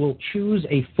people will choose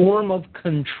a form of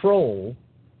control,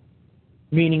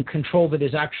 meaning control that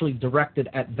is actually directed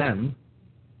at them,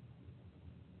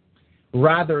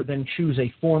 rather than choose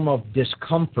a form of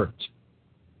discomfort.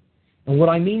 And what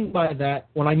I mean by that,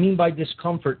 what I mean by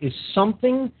discomfort, is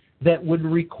something that would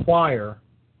require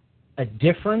a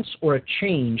difference or a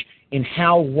change in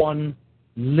how one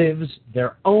lives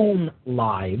their own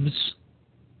lives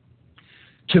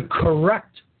to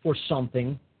correct for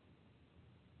something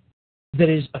that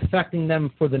is affecting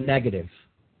them for the negative.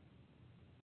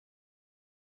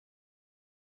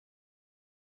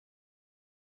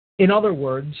 In other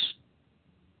words,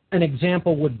 an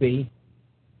example would be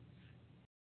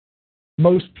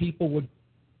most people would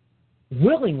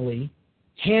willingly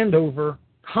hand over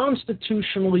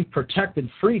constitutionally protected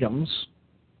freedoms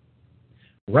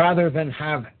rather than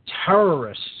have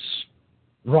terrorists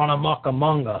run amok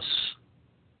among us.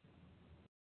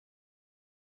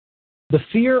 The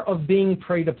fear of being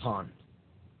preyed upon,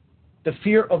 the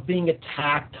fear of being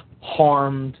attacked,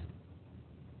 harmed,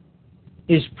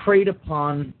 is preyed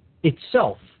upon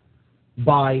itself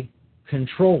by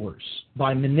controllers,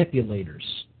 by manipulators.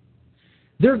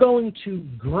 They're going to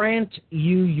grant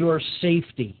you your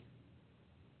safety,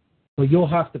 but you'll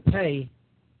have to pay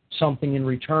something in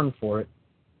return for it.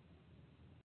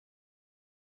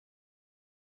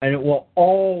 And it will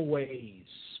always,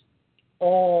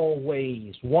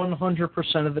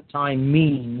 100% of the time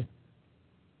mean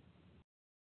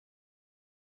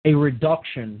a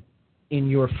reduction in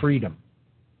your freedom.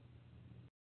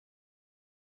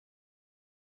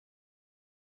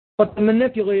 But the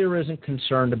manipulator isn't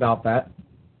concerned about that.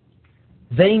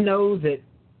 They know that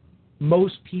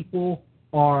most people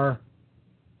are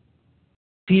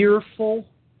fearful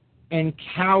and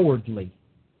cowardly.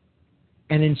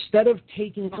 And instead of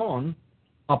taking on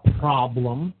a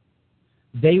problem,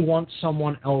 they want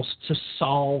someone else to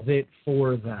solve it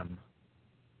for them.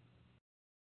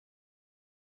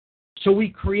 So we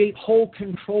create whole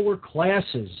controller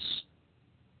classes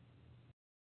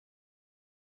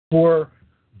for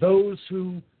those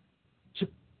who,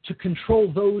 to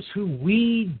control those who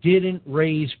we didn't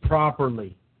raise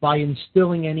properly by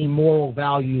instilling any moral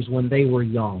values when they were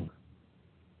young.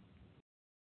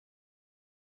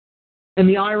 And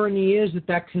the irony is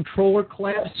that controller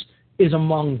class is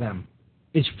among them,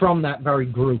 is from that very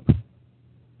group.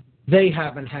 They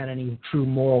haven't had any true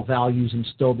moral values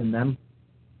instilled in them.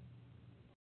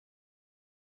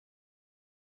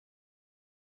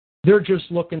 They're just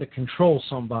looking to control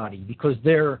somebody because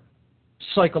they're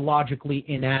psychologically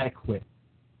inadequate.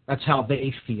 That's how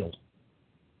they feel.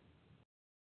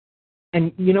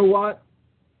 And you know what?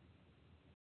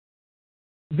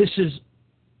 This is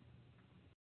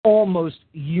almost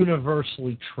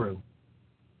universally true.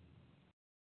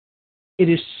 It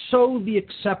is so the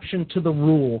exception to the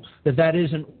rule that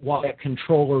isn't why a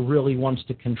controller really wants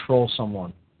to control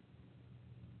someone.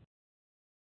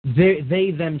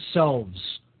 They themselves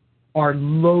are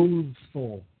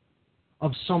loathful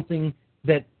of something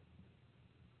that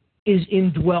is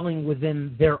indwelling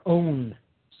within their own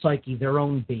psyche, their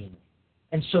own being.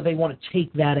 And so they want to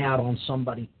take that out on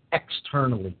somebody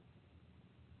externally.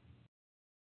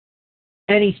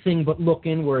 Anything but look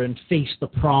inward and face the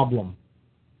problem.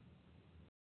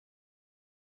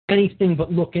 Anything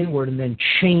but look inward and then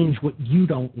change what you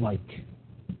don't like.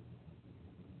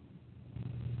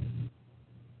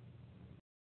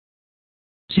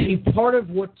 See, part of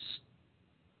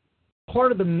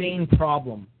the main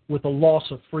problem with the loss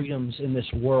of freedoms in this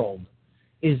world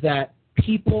is that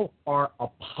people are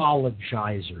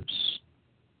apologizers,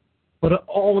 but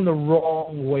all in the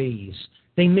wrong ways.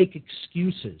 They make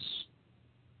excuses.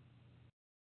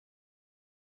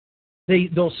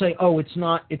 They'll say, "Oh, it's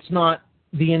not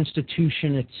the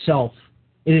institution itself.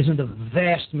 It isn't the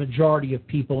vast majority of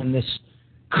people in this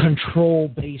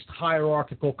control-based,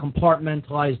 hierarchical,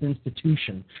 compartmentalized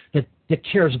institution that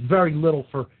cares very little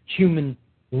for human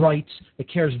rights, that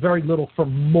cares very little for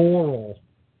moral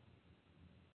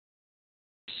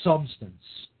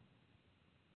substance."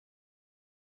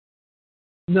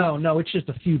 No, it's just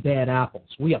a few bad apples.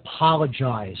 We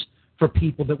apologize for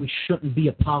people that we shouldn't be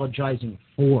apologizing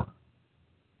for.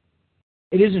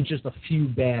 It isn't just a few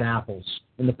bad apples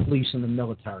in the police and the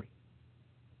military.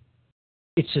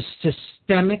 It's a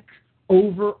systemic,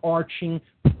 overarching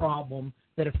problem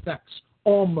that affects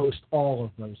almost all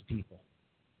of those people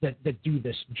that do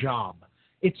this job.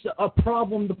 It's a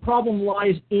problem. The problem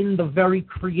lies in the very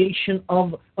creation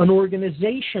of an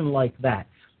organization like that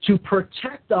to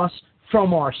protect us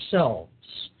from ourselves,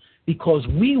 because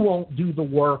we won't do the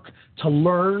work to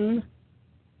learn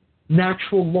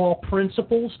natural law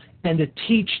principles and to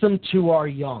teach them to our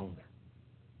young.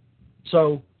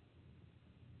 So,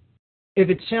 if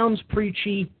it sounds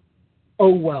preachy,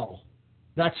 oh well,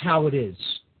 that's how it is.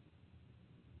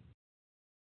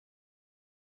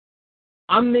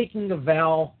 I'm making a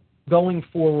vow going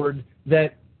forward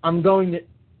that I'm going to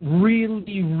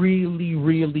really, really,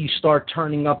 really start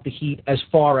turning up the heat as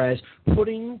far as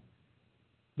putting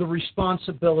the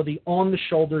responsibility on the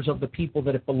shoulders of the people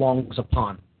that it belongs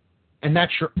upon. And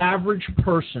that's your average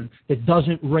person that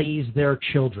doesn't raise their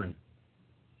children.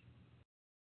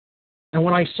 And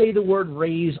when I say the word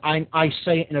raise, I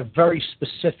say it in a very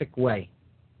specific way.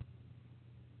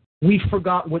 We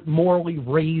forgot what morally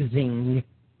raising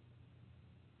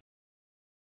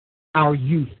our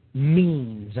youth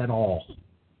means at all.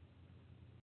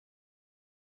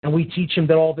 And we teach them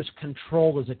that all this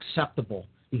control is acceptable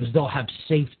because they'll have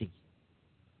safety.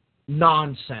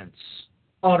 Nonsense.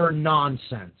 Utter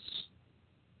nonsense.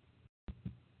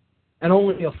 And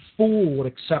only a fool would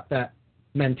accept that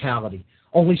mentality.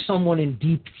 Only someone in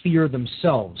deep fear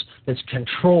themselves, that's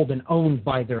controlled and owned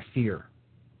by their fear,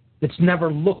 that's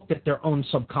never looked at their own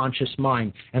subconscious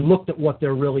mind and looked at what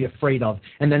they're really afraid of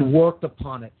and then worked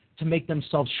upon it to make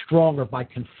themselves stronger by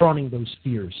confronting those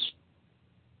fears.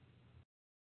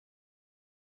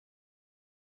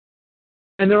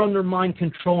 And they're under mind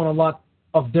control in a lot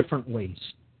of different ways.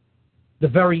 The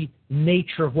very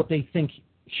nature of what they think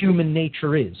human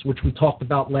nature is, which we talked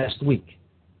about last week.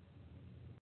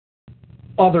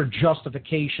 Other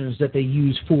justifications that they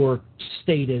use for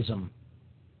statism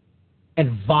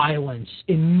and violence,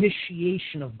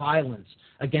 initiation of violence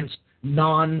against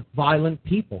non-violent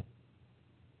people,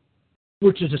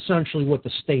 which is essentially what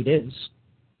the state is.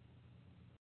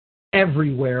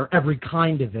 Everywhere, every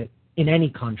kind of it, in any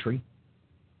country,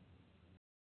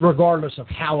 regardless of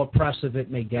how oppressive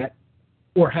it may get.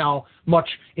 or how much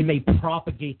it may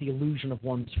propagate the illusion of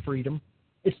one's freedom.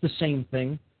 It's the same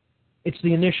thing. It's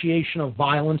the initiation of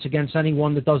violence against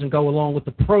anyone that doesn't go along with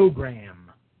the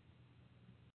program.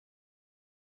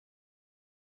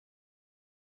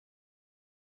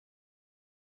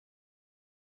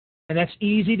 And that's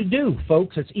easy to do,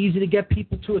 folks. It's easy to get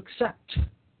people to accept.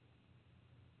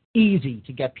 Easy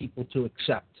to get people to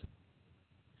accept.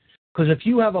 Because if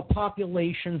you have a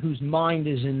population whose mind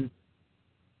is in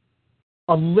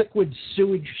a liquid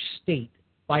sewage state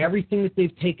by everything that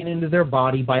they've taken into their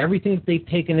body, by everything that they've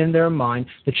taken in their mind,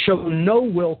 that show no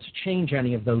will to change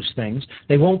any of those things,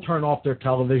 they won't turn off their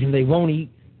television, they won't eat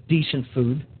decent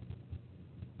food,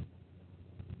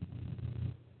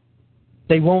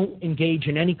 they won't engage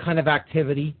in any kind of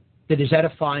activity that is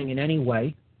edifying in any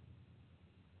way.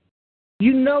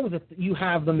 You know that you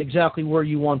have them exactly where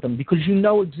you want them because you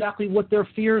know exactly what their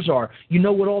fears are. You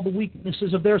know what all the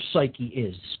weaknesses of their psyche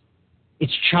is.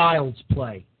 It's child's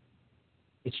play.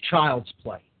 It's child's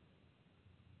play.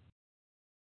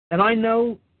 And I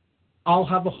know I'll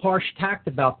have a harsh tact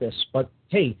about this, but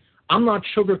hey, I'm not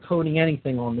sugarcoating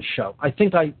anything on the show. I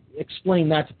think I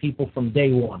explained that to people from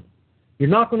day one. You're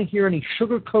not going to hear any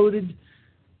sugar-coated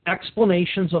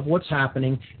explanations of what's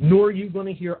happening, nor are you going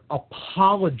to hear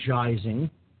apologizing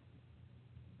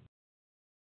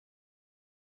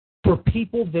for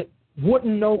people that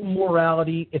wouldn't know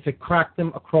morality if it cracked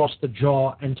them across the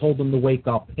jaw and told them to wake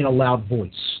up in a loud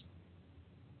voice.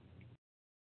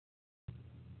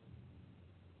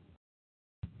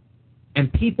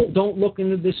 And people don't look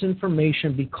into this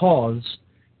information because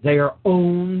they are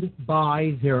owned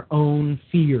by their own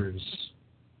fears.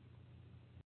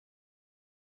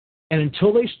 And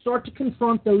until they start to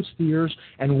confront those fears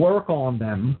and work on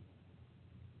them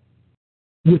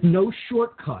with no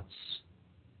shortcuts,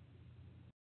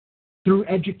 through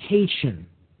education,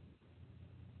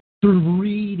 through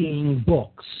reading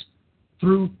books,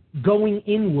 through going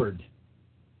inward,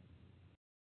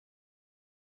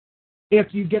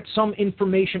 if you get some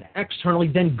information externally,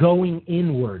 then going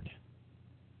inward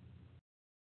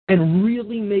and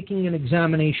really making an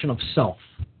examination of self.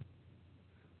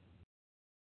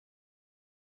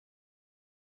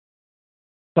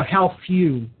 But how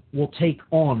few will take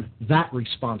on that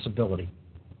responsibility?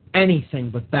 Anything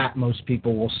but that, most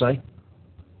people will say.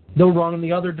 They'll run in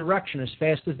the other direction as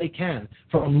fast as they can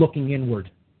from looking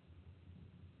inward.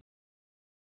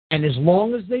 And as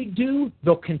long as they do,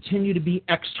 they'll continue to be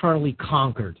externally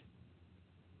conquered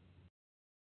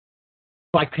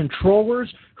by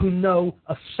controllers who know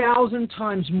 1,000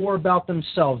 times more about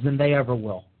themselves than they ever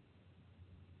will.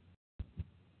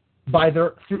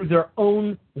 Through their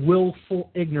own willful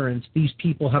ignorance, these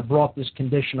people have brought this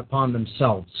condition upon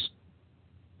themselves.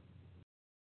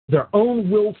 Their own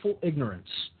willful ignorance.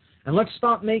 And let's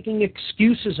stop making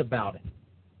excuses about it.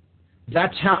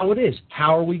 That's how it is.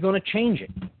 How are we going to change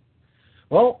it?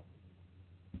 Well,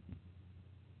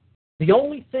 the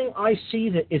only thing I see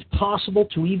that is possible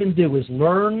to even do is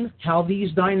learn how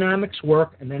these dynamics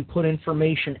work and then put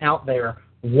information out there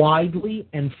widely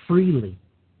and freely.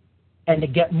 And to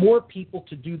get more people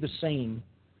to do the same,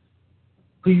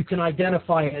 who you can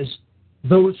identify as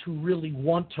those who really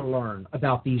want to learn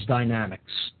about these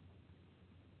dynamics.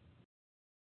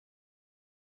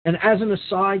 And as an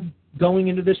aside, going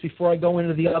into this, before I go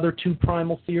into the other two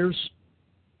primal fears,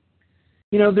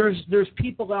 you know, there's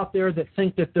people out there that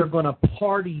think that they're going to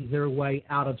party their way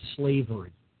out of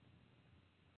slavery.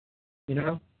 You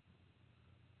know?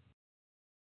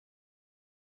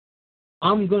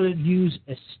 I'm going to use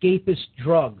escapist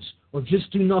drugs or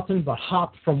just do nothing but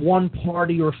hop from one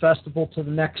party or festival to the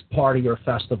next party or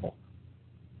festival.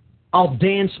 I'll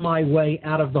dance my way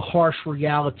out of the harsh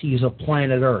realities of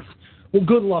planet Earth. Well,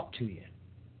 good luck to you.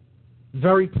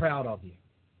 Very proud of you.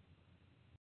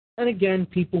 And again,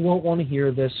 people won't want to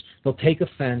hear this. They'll take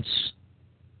offense,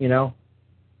 you know.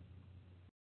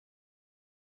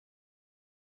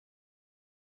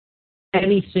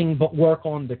 Anything but work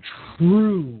on the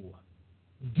true,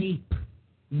 deep,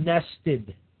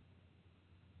 nested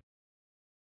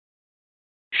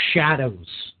shadows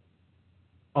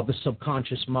of the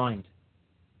subconscious mind.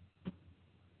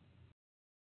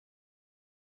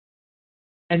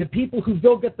 And the people who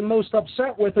they'll get the most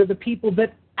upset with are the people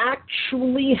that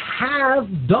actually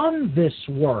have done this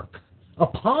work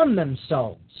upon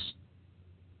themselves.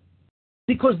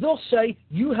 Because they'll say,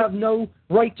 you have no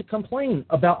right to complain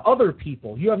about other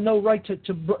people. You have no right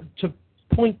to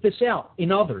point this out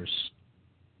in others.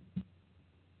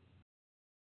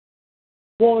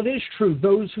 Well, it is true.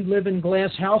 Those who live in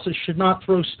glass houses should not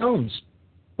throw stones.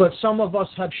 But some of us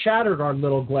have shattered our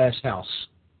little glass house.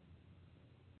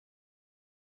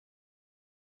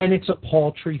 and it's a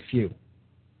paltry few.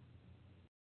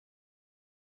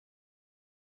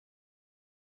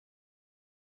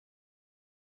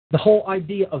 The whole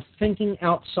idea of thinking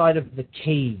outside of the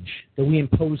cage that we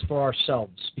impose for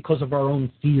ourselves because of our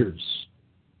own fears.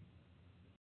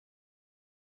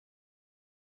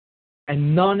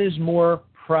 And none is more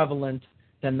prevalent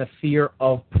than the fear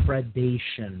of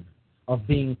predation, of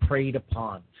being preyed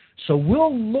upon. So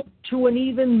we'll look to an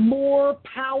even more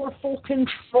powerful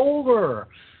controller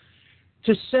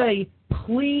to say,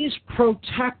 please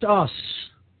protect us.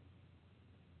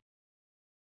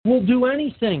 We'll do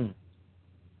anything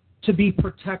to be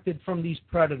protected from these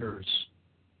predators,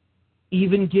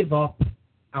 even give up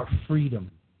our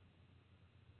freedom,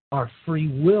 our free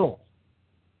will,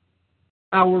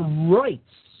 our rights,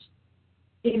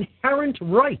 inherent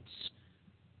rights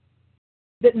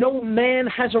that no man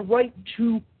has a right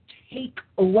to take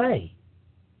away.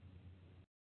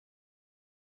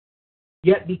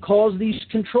 Yet because these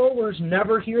controllers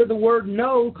never hear the word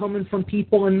no coming from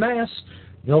people en masse,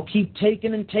 they'll keep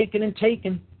taking and taking and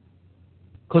taking.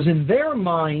 Because in their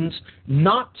minds,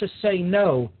 not to say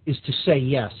no is to say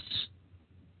yes.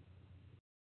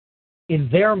 In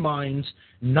their minds,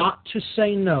 not to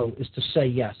say no is to say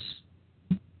yes.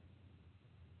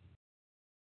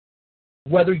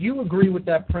 Whether you agree with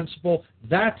that principle,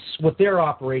 that's what they're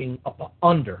operating up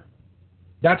under.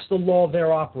 That's the law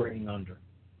they're operating under.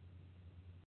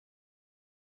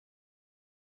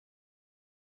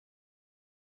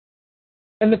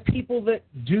 And the people that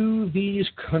do these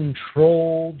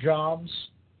control jobs,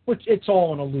 which it's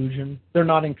all an illusion. They're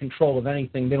not in control of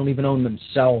anything. They don't even own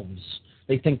themselves.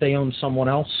 They think they own someone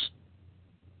else.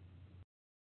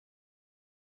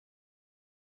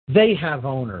 They have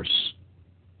owners.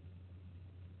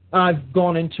 I've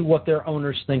gone into what their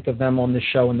owners think of them on this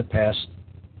show in the past,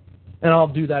 and I'll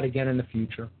do that again in the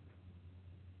future.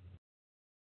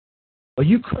 But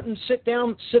you couldn't sit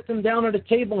them down at a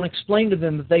table and explain to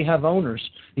them that they have owners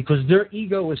because their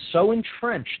ego is so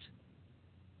entrenched.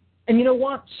 And you know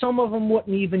what? Some of them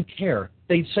wouldn't even care.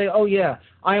 They'd say, oh yeah,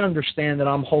 I understand that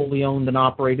I'm wholly owned and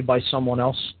operated by someone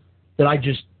else, that I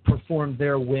just performed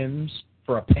their whims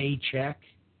for a paycheck.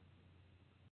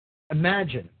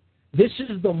 Imagine, this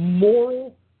is the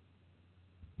moral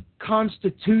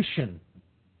constitution,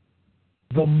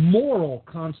 the moral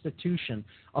constitution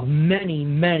of many,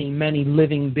 many, many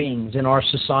living beings in our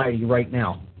society right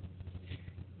now.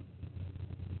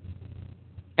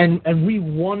 And we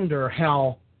wonder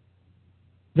how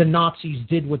the Nazis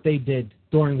did what they did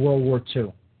during World War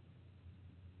II.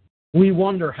 We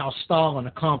wonder how Stalin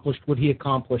accomplished what he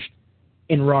accomplished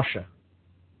in Russia.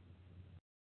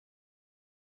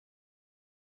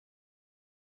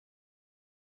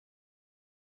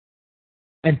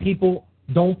 And people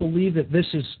don't believe that this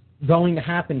is going to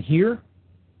happen here.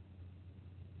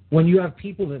 When you have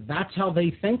people that's how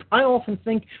they think, I often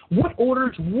think, what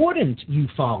orders wouldn't you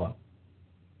follow?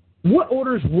 What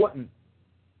orders wouldn't,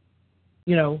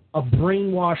 a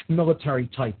brainwashed military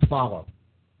type follow?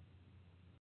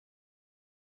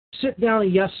 Sit down a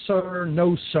yes sir,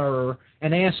 no sir,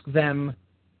 and ask them,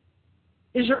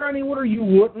 is there any order you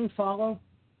wouldn't follow?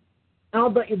 And I'll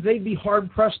bet you they'd be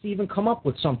hard-pressed to even come up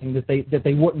with something that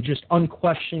they wouldn't just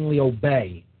unquestioningly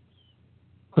obey.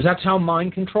 Because that's how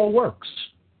mind control works.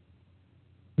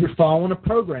 You're following a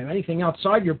program. Anything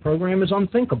outside your program is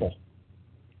unthinkable.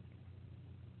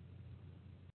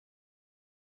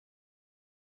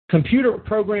 Computer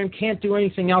program can't do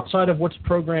anything outside of what's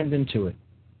programmed into it.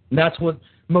 And that's what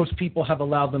most people have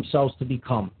allowed themselves to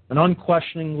become, an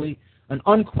unquestioning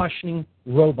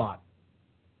robot.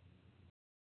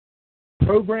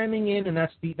 Programming in, and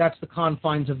that's the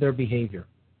confines of their behavior.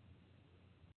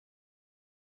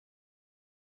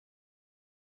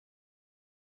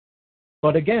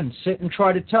 But again, sit and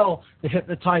try to tell the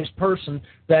hypnotized person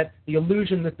that the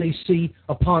illusion that they see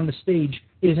upon the stage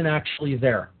isn't actually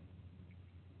there.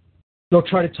 They'll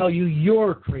try to tell you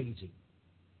you're crazy.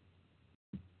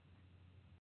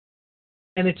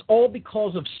 And it's all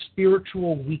because of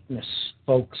spiritual weakness,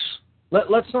 folks.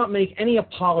 Let's not make any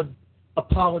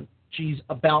apologies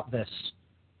about this.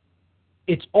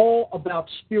 It's all about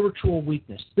spiritual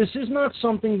weakness. This is not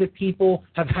something that people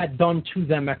have had done to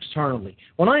them externally.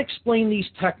 When I explain these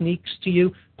techniques to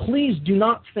you, please do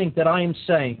not think that I am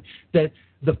saying that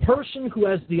the person who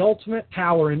has the ultimate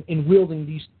power in wielding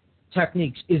these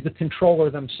techniques is the controller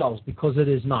themselves, because it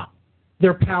is not.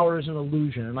 Their power is an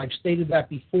illusion, and I've stated that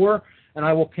before, and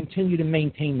I will continue to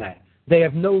maintain that. They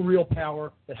have no real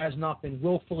power that has not been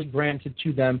willfully granted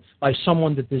to them by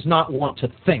someone that does not want to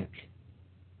think.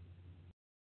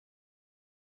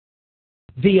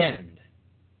 The end.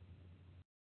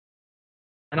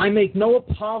 And I make no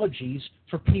apologies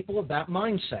for people of that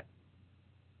mindset.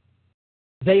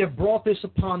 They have brought this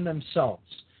upon themselves.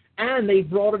 And they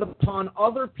brought it upon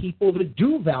other people that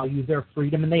do value their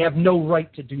freedom, and they have no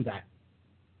right to do that.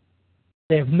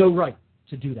 They have no right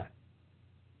to do that.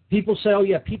 People say, oh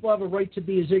yeah, people have a right to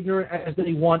be as ignorant as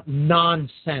they want.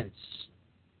 Nonsense.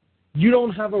 You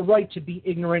don't have a right to be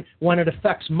ignorant when it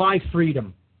affects my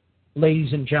freedom,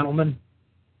 ladies and gentlemen.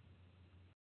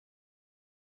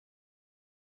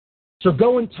 So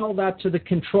go and tell that to the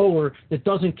controller that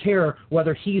doesn't care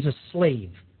whether he's a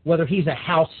slave, whether he's a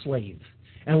house slave,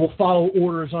 and will follow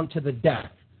orders unto the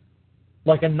death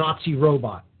like a Nazi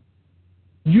robot.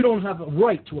 You don't have a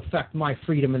right to affect my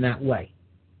freedom in that way.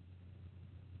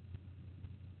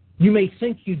 You may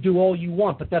think you do all you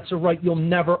want, but that's a right you'll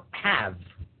never have.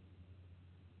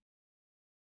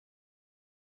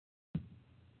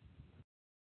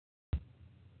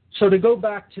 So to go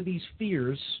back to these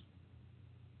fears,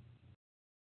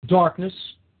 darkness,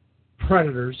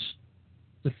 predators,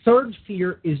 the third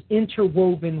fear is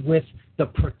interwoven with the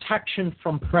protection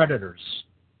from predators.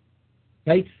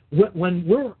 Okay? When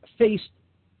we're faced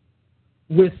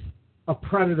with a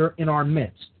predator in our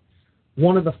midst,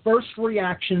 one of the first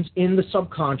reactions in the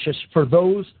subconscious for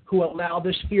those who allow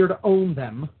this fear to own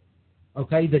them,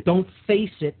 okay, that don't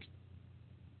face it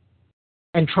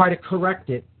and try to correct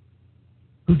it,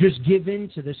 who just give in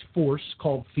to this force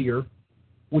called fear,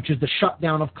 which is the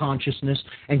shutdown of consciousness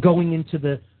and going into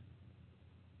the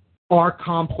R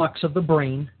complex of the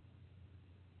brain,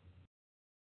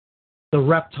 the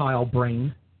reptile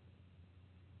brain.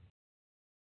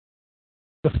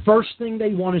 The first thing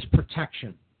they want is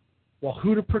protection. Well,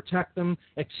 who to protect them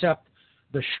except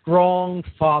the strong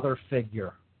father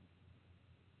figure?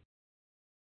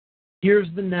 Here's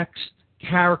the next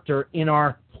character in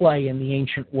our play in the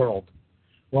ancient world.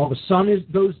 Well, the sun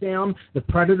goes down, the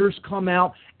predators come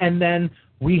out, and then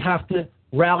we have to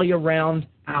rally around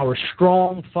our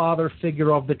strong father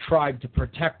figure of the tribe to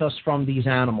protect us from these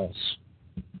animals.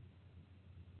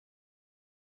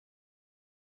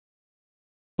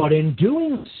 But in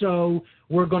doing so,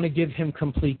 we're going to give him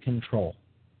complete control.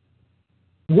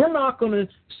 We're not going to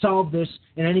solve this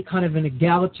in any kind of an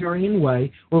egalitarian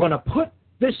way. We're going to put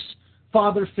this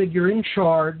father figure in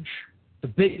charge, the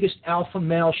biggest alpha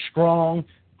male, strong,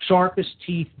 sharpest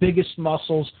teeth, biggest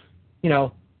muscles,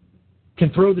 can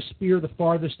throw the spear the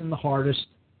farthest and the hardest,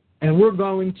 and we're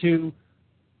going to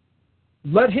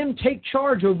let him take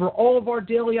charge over all of our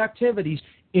daily activities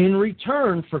in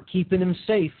return for keeping him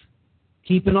safe,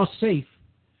 keeping us safe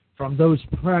from those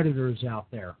predators out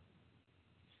there.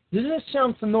 Does this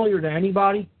sound familiar to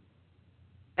anybody?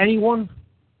 Anyone?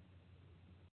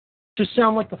 Just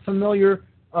sound like a familiar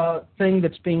thing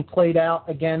that's being played out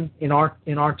again in our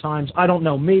times? I don't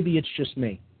know. Maybe it's just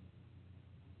me.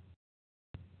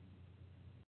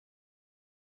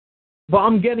 But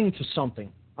I'm getting to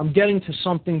something. I'm getting to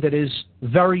something that is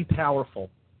very powerful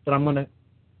that I'm going to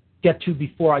get to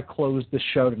before I close this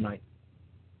show tonight.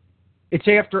 It's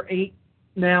after 8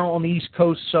 now on the East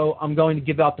Coast, so I'm going to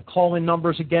give out the call-in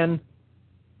numbers again.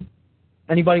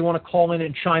 Anybody want to call in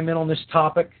and chime in on this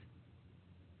topic?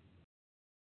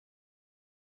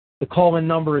 The call-in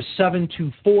number is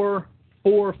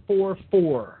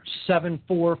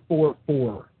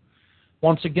 724-444-7444.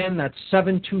 Once again, that's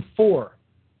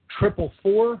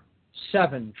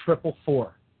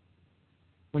 724-444-7444.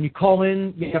 When you call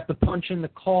in, you have to punch in the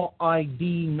call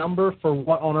ID number for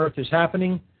what on earth is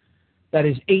happening. That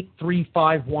is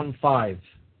 83515.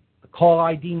 The call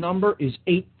ID number is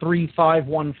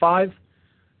 83515.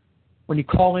 When you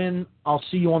call in, I'll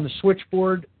see you on the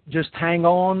switchboard. Just hang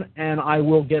on, and I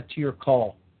will get to your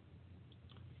call.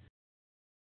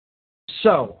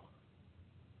 So,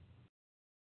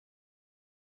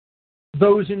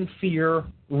 those in fear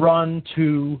run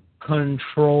to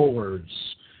controllers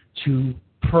to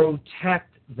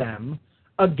protect them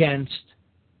against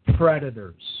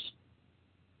predators.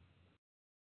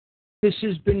 This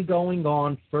has been going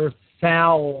on for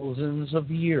thousands of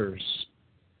years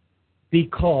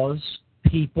because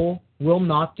people will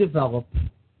not develop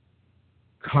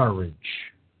courage.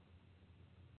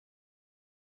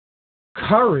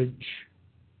 Courage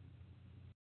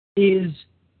is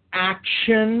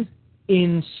action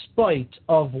in spite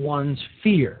of one's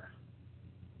fear.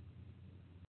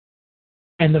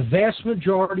 And the vast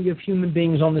majority of human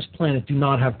beings on this planet do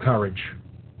not have courage.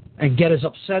 And get as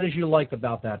upset as you like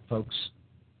about that, folks.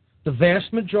 The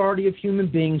vast majority of human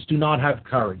beings do not have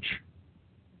courage.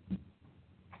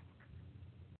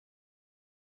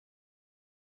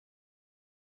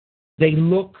 They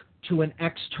look to an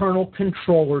external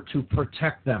controller to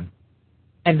protect them.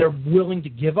 And they're willing to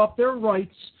give up their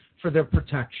rights for their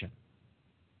protection.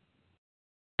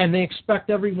 And they expect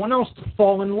everyone else to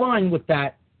fall in line with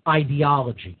that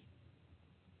ideology.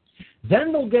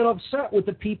 Then they'll get upset with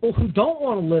the people who don't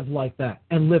want to live like that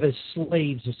and live as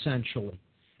slaves, essentially,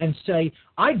 and say,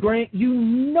 I grant you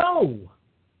no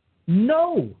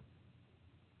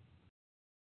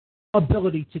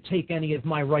ability to take any of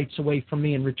my rights away from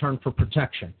me in return for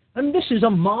protection. And this is a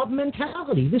mob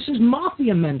mentality. This is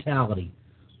mafia mentality.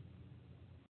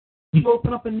 You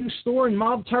open up a new store in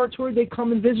mob territory, they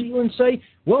come and visit you and say,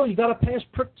 well, you got to pass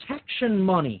protection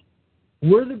money.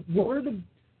 We're the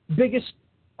biggest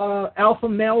alpha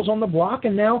males on the block,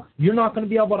 and now you're not going to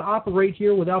be able to operate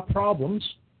here without problems,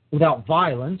 without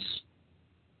violence,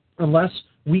 unless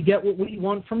we get what we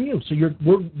want from you. So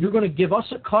you're going to give us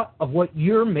a cut of what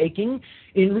you're making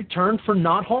in return for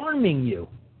not harming you.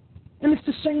 And it's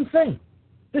the same thing.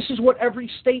 This is what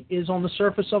every state is on the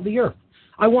surface of the earth.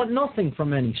 I want nothing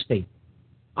from any state.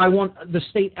 I want the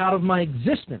state out of my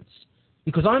existence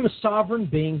because I'm a sovereign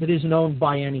being that isn't owned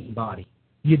by anybody.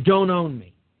 You don't own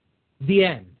me. The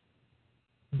end.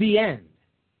 The end.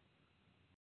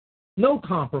 No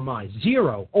compromise.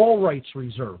 Zero. All rights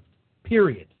reserved.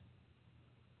 Period.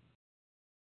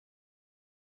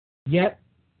 Yet,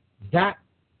 that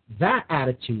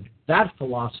attitude, that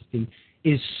philosophy,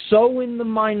 is so in the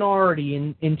minority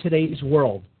in today's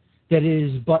world that it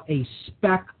is but a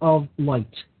speck of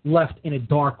light left in a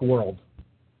dark world.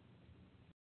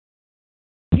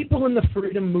 People in the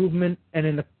freedom movement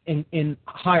and in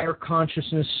higher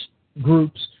consciousness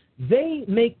groups, they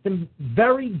make the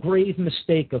very grave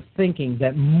mistake of thinking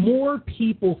that more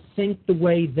people think the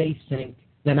way they think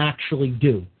than actually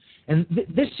do. And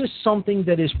this is something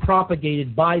that is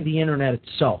propagated by the Internet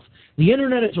itself. The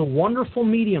Internet is a wonderful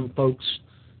medium, folks.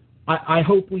 I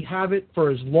hope we have it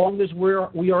for as long as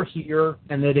we are here,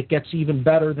 and that it gets even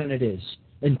better than it is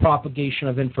in propagation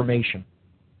of information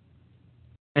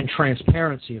and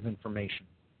transparency of information.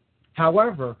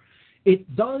 However,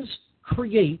 it does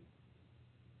create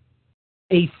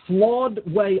a flawed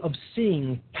way of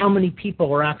seeing how many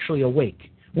people are actually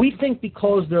awake. We think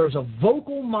because there's a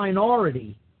vocal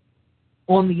minority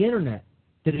on the Internet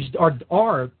that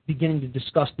are beginning to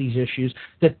discuss these issues,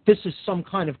 that this is some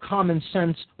kind of common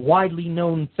sense, widely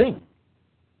known thing.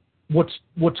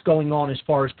 What's going on as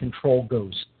far as control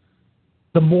goes,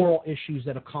 the moral issues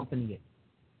that accompany it,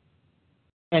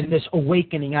 and this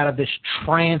awakening out of this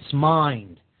trance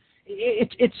mind.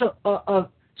 It's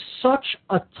such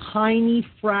a tiny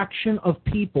fraction of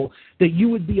people that you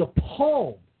would be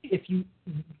appalled if you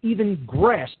even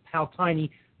grasped how tiny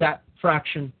that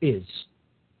fraction is.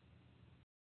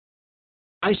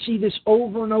 I see this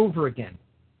over and over again.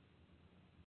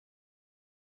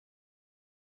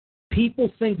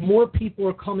 People think more people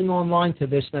are coming online to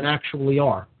this than actually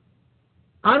are.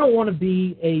 I don't want to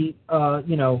be a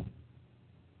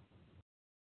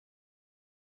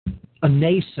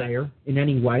naysayer in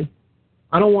any way.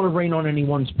 I don't want to rain on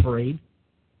anyone's parade.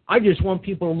 I just want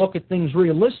people to look at things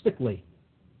realistically.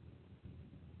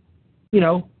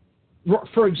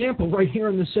 For example, right here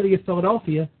in the city of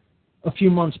Philadelphia, a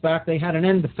few months back, they had an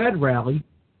End the Fed rally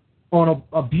on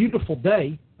a beautiful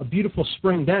day, a beautiful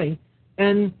spring day,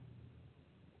 and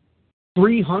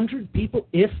 300 people,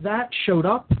 if that, showed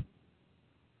up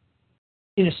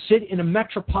in a city, in a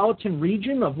metropolitan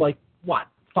region of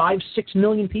 5-6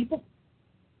 million people.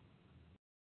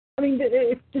 I mean,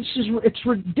 it's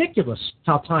ridiculous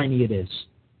how tiny it is.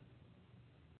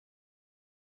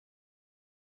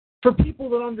 For people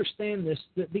that understand this,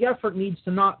 the effort needs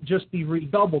to not just be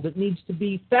redoubled. It needs to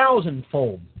be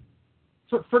thousandfold.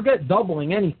 Forget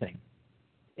doubling anything.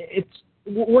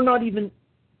 We're not even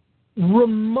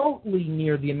remotely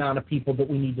near the amount of people that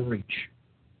we need to reach.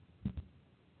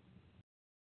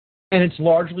 And it's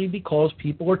largely because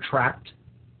people are trapped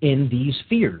in these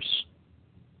fears.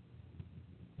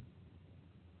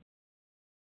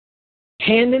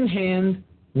 Hand in hand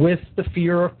with the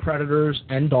fear of predators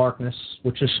and darkness,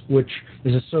 which is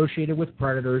associated with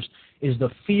predators, is the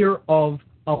fear of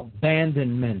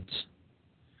abandonment.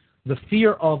 The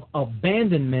fear of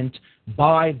abandonment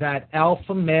by that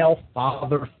alpha male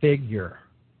father figure.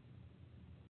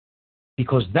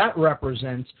 Because that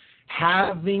represents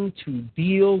having to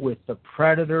deal with the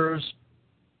predators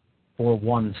for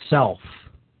oneself.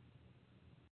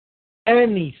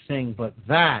 Anything but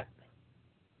that.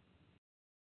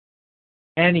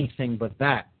 Anything but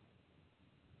that.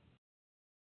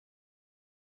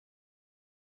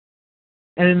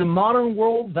 And in the modern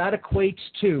world, that equates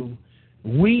to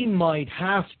we might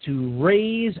have to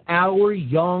raise our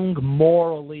young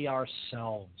morally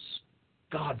ourselves.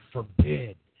 God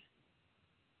forbid.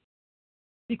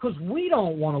 because we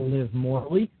don't want to live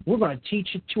morally. We're going to teach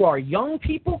it to our young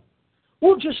people.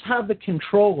 We'll just have the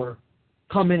controller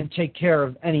come in and take care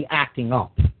of any acting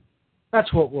up.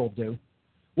 That's what we'll do.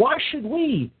 Why should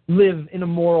we live in a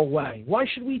moral way? Why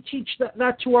should we teach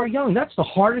that to our young? That's the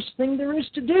hardest thing there is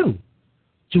to do.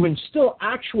 To instill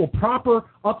actual, proper,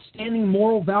 upstanding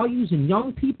moral values in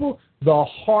young people, the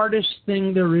hardest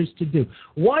thing there is to do.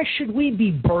 Why should we be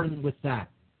burdened with that?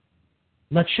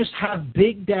 Let's just have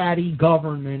Big Daddy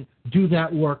government do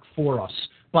that work for us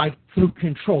through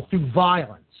control, through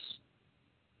violence.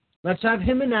 Let's have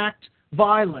him enact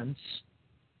violence,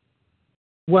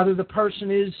 whether the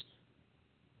person is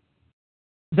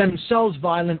themselves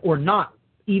violent or not,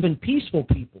 even peaceful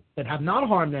people that have not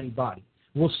harmed anybody.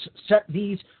 We'll set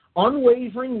these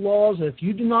unwavering laws that if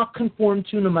you do not conform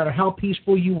to, no matter how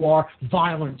peaceful you are,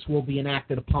 violence will be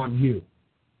enacted upon you.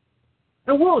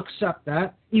 And we'll accept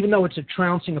that, even though it's a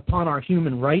trouncing upon our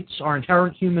human rights, our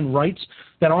inherent human rights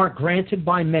that aren't granted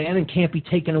by man and can't be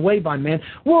taken away by man.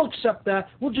 We'll accept that.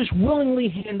 We'll just willingly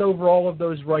hand over all of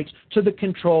those rights to the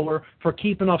controller for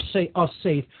keeping us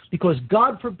safe, because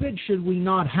God forbid should we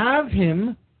not have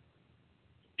him,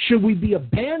 should we be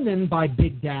abandoned by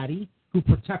Big Daddy, who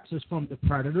protects us from the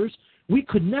predators. We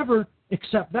could never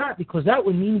accept that, because that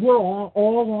would mean we're all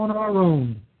on our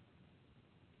own.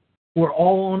 We're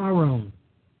all on our own.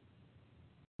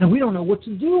 And we don't know what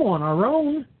to do on our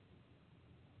own.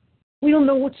 We don't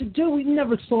know what to do. We've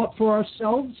never thought for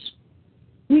ourselves.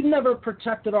 We've never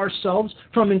protected ourselves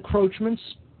from encroachments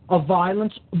of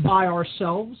violence by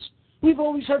ourselves. We've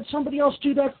always had somebody else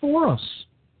do that for us.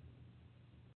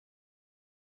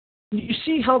 You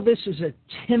see how this is a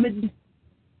timid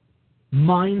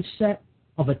mindset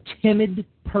of a timid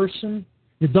person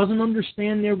that doesn't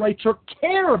understand their rights or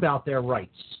care about their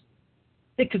rights.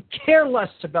 They could care less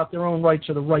about their own rights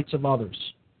or the rights of others.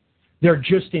 They're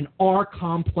just in our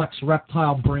complex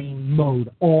reptile brain mode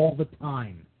all the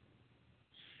time.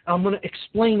 I'm going to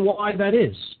explain why that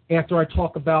is after I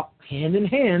talk about hand in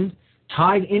hand,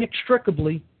 tied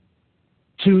inextricably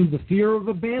to the fear of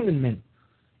abandonment,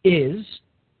 is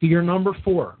fear number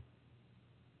 4.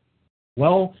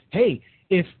 Well, hey,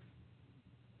 if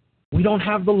we don't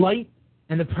have the light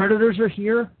and the predators are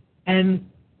here and,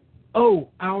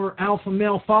 our alpha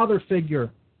male father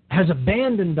figure has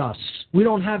abandoned us, we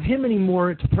don't have him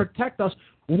anymore to protect us,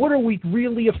 what are we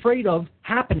really afraid of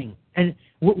happening? And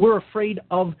we're afraid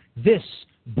of this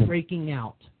breaking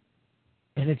out.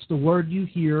 And it's the word you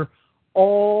hear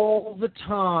all the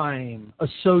time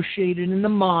associated in the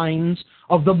minds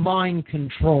of the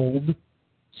mind-controlled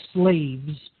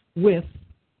slaves with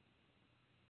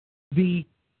the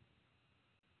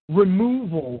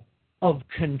removal of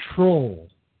control.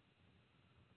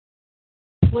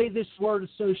 Play this word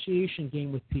association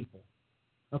game with people.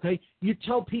 Okay? You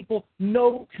tell people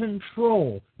no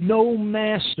control, no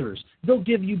masters. They'll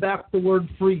give you back the word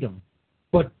freedom.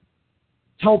 But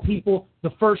tell people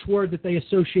the first word that they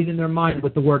associate in their mind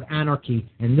with the word anarchy,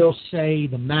 and they'll say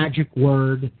the magic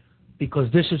word, because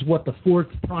this is what the 4th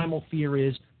primal fear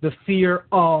is, the fear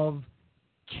of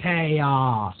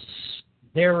chaos.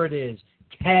 There it is,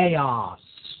 chaos.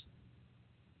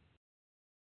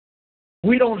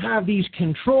 We don't have these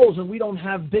controls, and we don't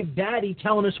have Big Daddy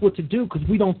telling us what to do because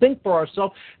we don't think for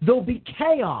ourselves. There'll be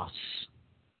chaos.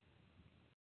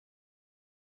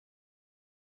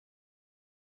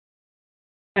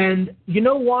 And you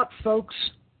know what, folks?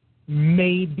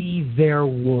 Maybe there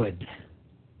would.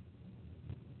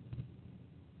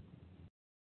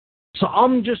 So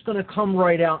I'm just going to come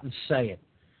right out and say it.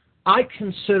 I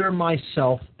consider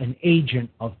myself an agent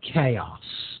of chaos.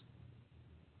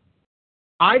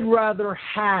 I'd rather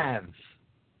have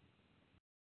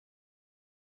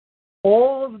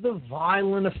all of the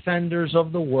violent offenders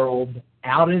of the world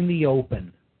out in the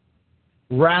open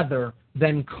rather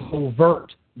than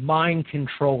covert mind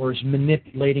controllers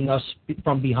manipulating us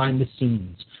from behind the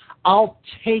scenes. I'll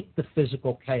take the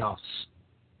physical chaos.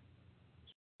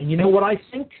 And you know what I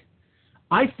think?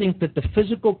 I think that the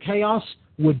physical chaos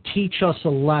would teach us a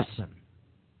lesson.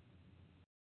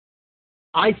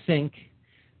 I think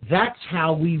that's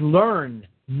how we learn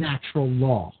natural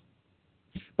law,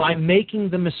 by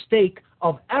making the mistake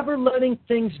of ever letting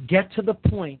things get to the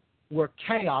point where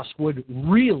chaos would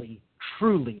really,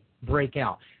 truly break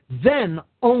out. Then,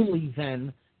 only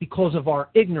then, because of our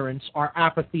ignorance, our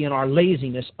apathy, and our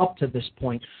laziness up to this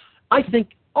point, I think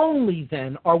only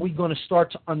then are we going to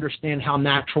start to understand how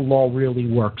natural law really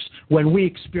works, when we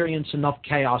experience enough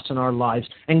chaos in our lives.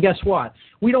 And guess what?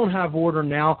 We don't have order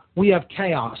now. We have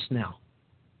chaos now.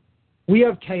 We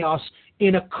have chaos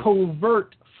in a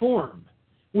covert form,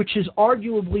 which is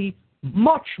arguably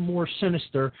much more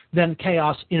sinister than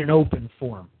chaos in an open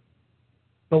form.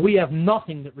 But we have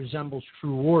nothing that resembles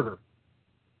true order.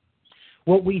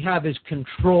 What we have is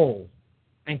control,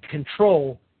 and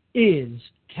control is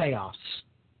chaos.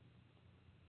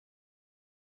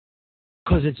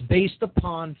 Because it's based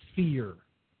upon fear.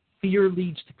 Fear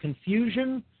leads to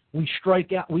confusion. We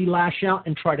strike out, we lash out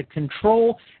and try to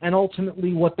control, and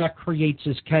ultimately what that creates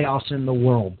is chaos in the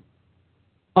world.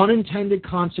 Unintended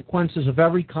consequences of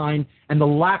every kind and the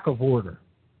lack of order.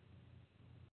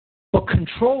 But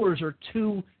controllers are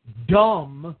too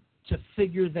dumb to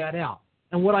figure that out.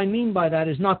 And what I mean by that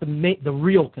is not the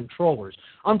real controllers.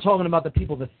 I'm talking about the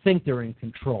people that think they're in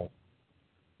control.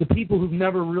 The people who've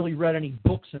never really read any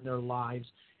books in their lives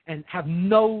and have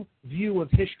no view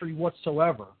of history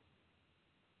whatsoever,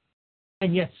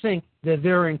 and yet think that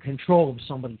they're in control of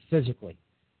somebody physically.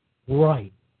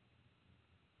 Right.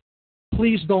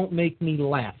 Please don't make me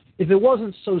laugh. If it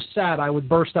wasn't so sad, I would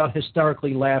burst out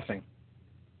hysterically laughing.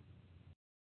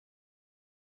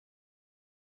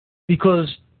 Because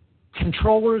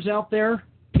controllers out there,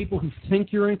 people who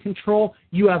think you're in control,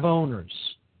 you have owners.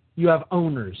 You have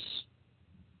owners.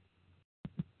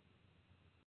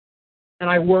 And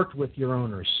I worked with your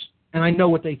owners, and I know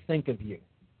what they think of you.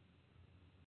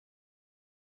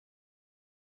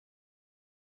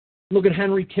 Look at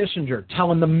Henry Kissinger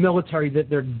telling the military that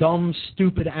they're dumb,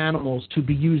 stupid animals to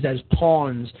be used as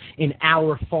pawns in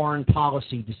our foreign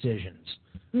policy decisions.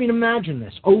 I mean, imagine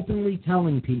this, openly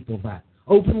telling people that,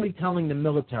 openly telling the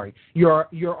military, you're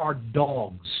our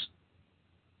dogs.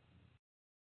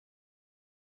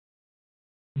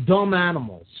 Dumb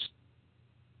animals.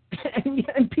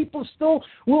 And people still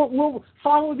will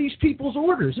follow these people's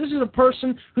orders. This is a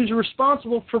person who's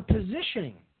responsible for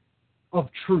positioning of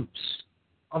troops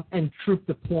and troop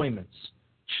deployments,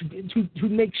 to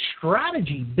make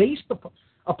strategy based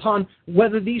upon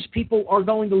whether these people are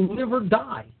going to live or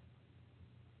die,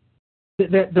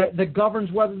 that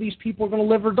governs whether these people are going to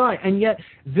live or die, and yet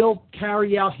they'll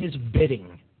carry out his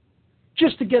bidding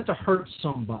just to get to hurt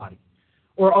somebody.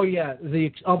 Or, oh yeah,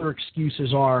 the other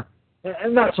excuses are,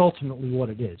 and that's ultimately what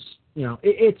it is. You know,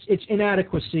 it's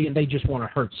inadequacy, and they just want to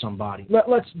hurt somebody.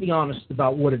 Let's be honest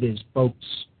about what it is, folks.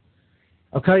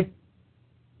 Okay?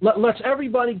 Let's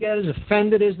everybody get as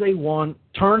offended as they want.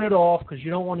 Turn it off because you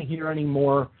don't want to hear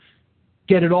anymore.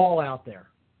 Get it all out there.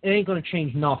 It ain't going to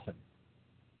change nothing.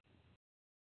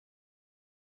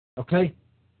 Okay?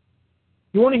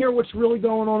 You want to hear what's really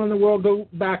going on in the world? Go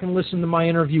back and listen to my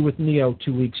interview with Neo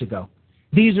 2 weeks ago.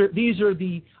 These are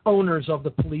the owners of the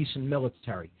police and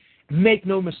military. Make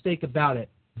no mistake about it.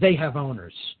 They have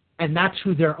owners. And that's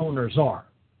who their owners are.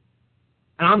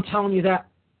 And I'm telling you that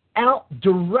out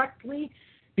directly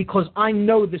because I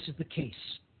know this is the case.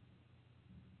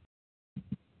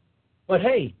 But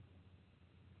hey,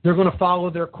 they're going to follow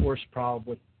their course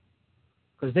probably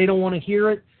because they don't want to hear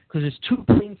it because it's too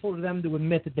painful to them to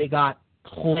admit that they got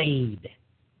played.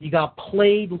 You got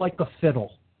played like a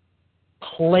fiddle.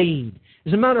 Played.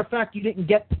 As a matter of fact, you didn't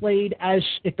get played as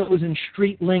it goes in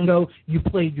street lingo. You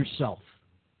played yourself.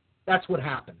 That's what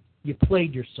happened. You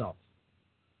played yourself.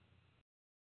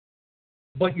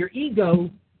 But your ego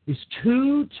is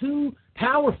too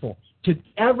powerful to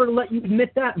ever let you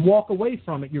admit that and walk away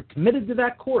from it. You're committed to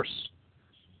that course.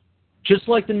 Just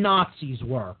like the Nazis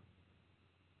were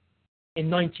in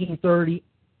 1930s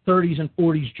and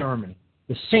 40s Germany.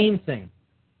 The same thing.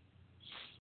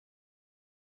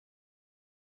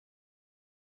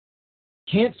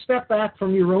 Can't step back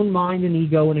from your own mind and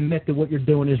ego and admit that what you're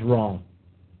doing is wrong.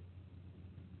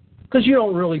 Because you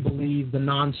don't really believe the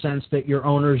nonsense that your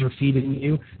owners are feeding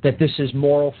you, that this is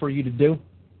moral for you to do.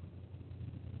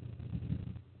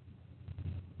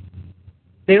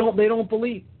 They don't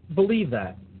believe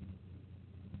that.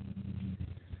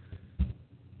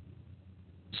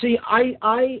 See,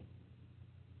 I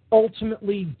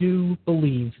ultimately do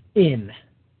believe in,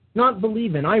 not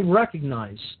believe in, I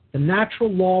recognize the natural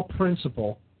law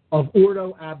principle of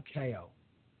ordo ab chaos.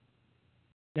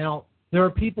 Now, there are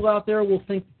people out there who will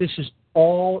think this is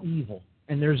all evil,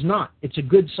 and there's not. It's a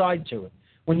good side to it.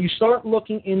 When you start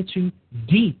looking into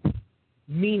deep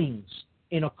meanings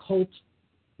in occult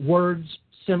words,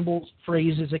 symbols,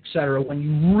 phrases, etc., when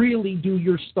you really do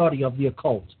your study of the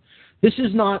occult, this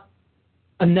is not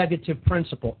a negative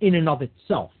principle in and of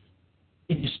itself.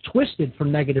 It is twisted for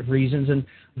negative reasons, and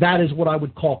that is what I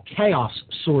would call chaos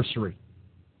sorcery,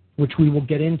 which we will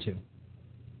get into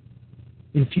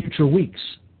in future weeks.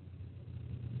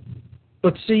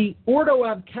 But see, ordo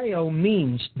ab chaos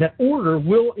means that order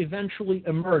will eventually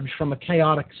emerge from a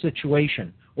chaotic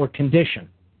situation or condition.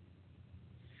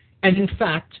 And in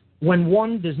fact, when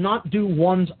one does not do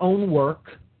one's own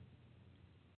work,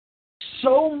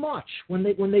 so much when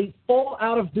they fall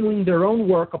out of doing their own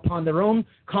work upon their own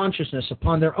consciousness,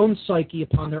 upon their own psyche,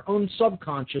 upon their own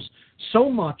subconscious, so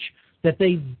much that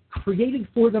they've created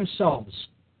for themselves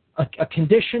a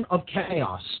condition of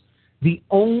chaos. The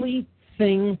only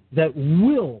thing that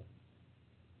will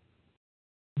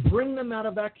bring them out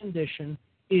of that condition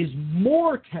is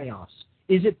more chaos.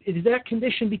 Is that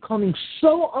condition becoming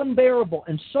so unbearable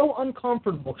and so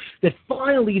uncomfortable that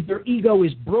finally their ego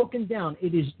is broken down.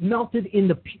 It is melted in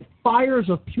the fires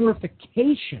of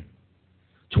purification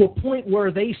to a point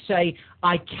where they say,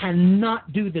 I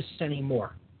cannot do this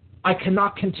anymore. I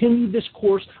cannot continue this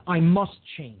course. I must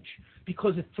change,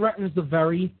 because it threatens the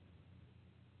very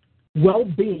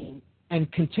well-being and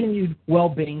continued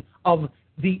well-being of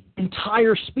the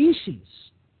entire species.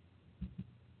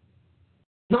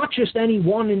 Not just any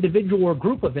one individual or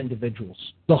group of individuals.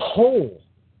 The whole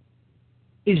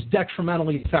is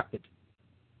detrimentally affected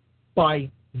by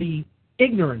the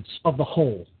ignorance of the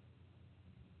whole.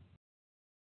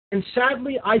 And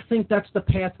sadly, I think that's the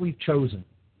path we've chosen.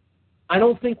 I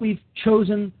don't think we've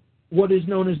chosen what is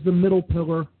known as the middle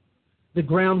pillar, the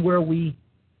ground where we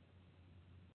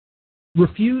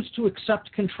refuse to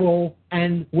accept control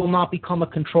and will not become a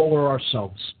controller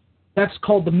ourselves. That's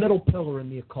called the middle pillar in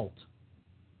the occult.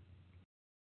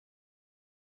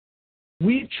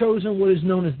 We've chosen what is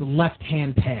known as the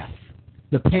left-hand path,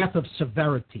 the path of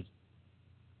severity.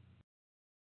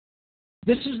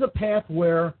 This is the path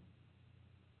where,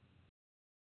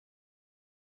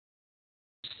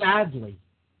 sadly,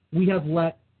 we have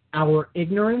let our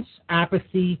ignorance,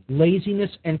 apathy,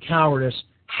 laziness, and cowardice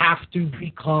have to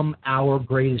become our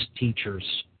greatest teachers.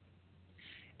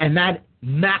 And that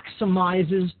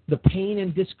maximizes the pain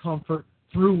and discomfort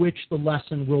through which the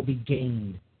lesson will be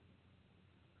gained.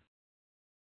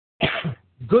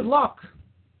 Good luck,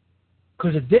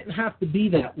 because it didn't have to be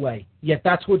that way, yet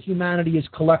that's what humanity is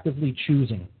collectively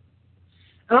choosing.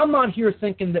 And I'm not here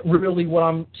thinking that really what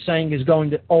I'm saying is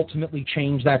going to ultimately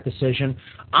change that decision.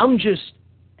 I'm just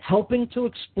helping to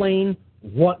explain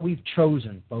what we've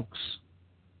chosen, folks.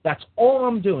 That's all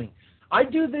I'm doing. I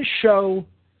do this show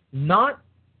not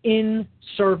in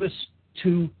service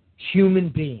to human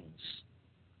beings.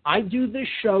 I do this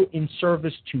show in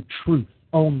service to truth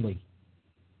only.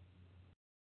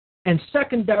 And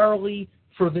secondarily,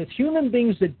 for the human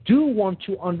beings that do want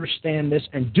to understand this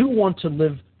and do want to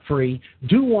live free,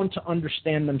 do want to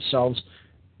understand themselves,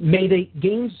 may they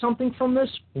gain something from this?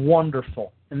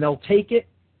 Wonderful. And they'll take it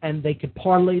and they could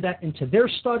parlay that into their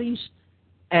studies.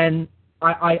 And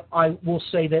I will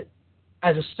say that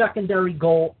as a secondary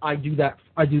goal, I do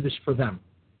this for them.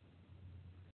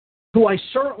 Who I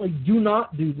certainly do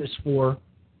not do this for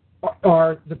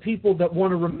are the people that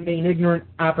want to remain ignorant,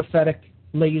 apathetic,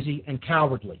 lazy, and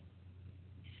cowardly.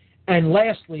 And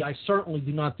lastly, I certainly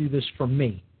do not do this for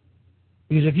me.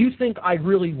 Because if you think I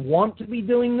really want to be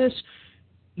doing this,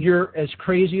 you're as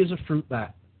crazy as a fruit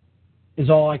bat, is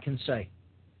all I can say.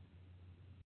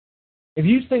 If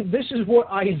you think this is what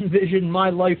I envision my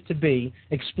life to be,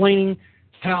 explaining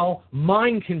how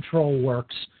mind control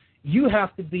works, you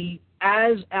have to be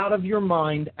as out of your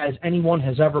mind as anyone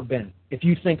has ever been. If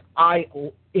you think I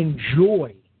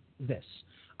enjoy this.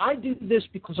 I do this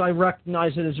because I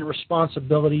recognize it as a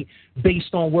responsibility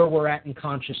based on where we're at in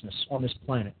consciousness on this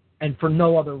planet, and for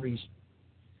no other reason.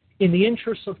 In the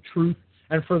interests of truth,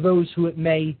 and for those who it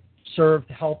may serve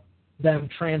to help them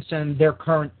transcend their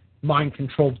current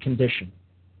mind-controlled condition.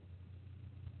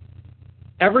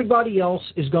 Everybody else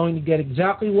is going to get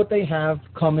exactly what they have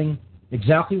coming,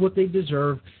 exactly what they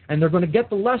deserve, and they're going to get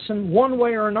the lesson one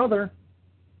way or another,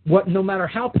 no matter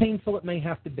how painful it may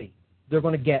have to be. They're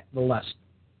going to get the lesson.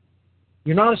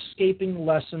 You're not escaping the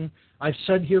lesson. I've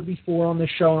said here before on this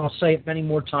show, and I'll say it many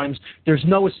more times, there's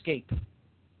no escape.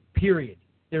 Period.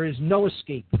 There is no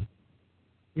escape.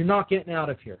 You're not getting out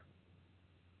of here.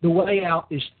 The way out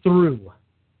is through.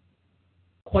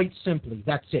 Quite simply,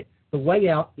 that's it. The way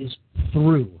out is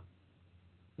through.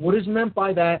 What is meant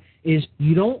by that is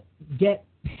you don't get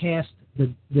past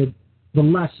the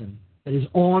lesson that is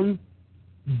on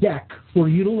deck for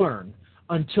you to learn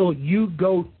until you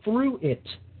go through it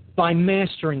by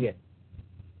mastering it,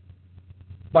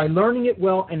 by learning it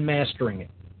well and mastering it.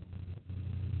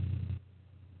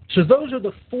 So those are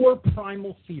the four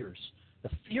primal fears. The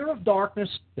fear of darkness,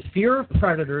 the fear of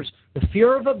predators, the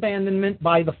fear of abandonment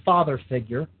by the father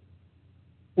figure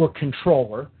or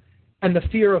controller, and the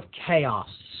fear of chaos.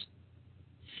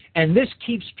 And this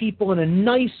keeps people in a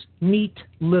nice, neat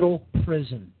little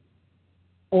prison,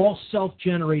 all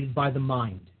self-generated by the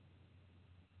mind.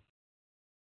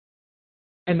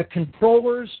 And the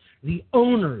controllers, the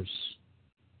owners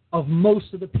of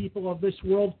most of the people of this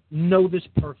world know this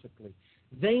perfectly.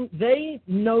 They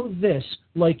know this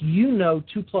like you know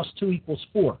 2 + 2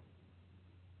 = 4.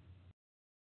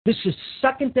 This is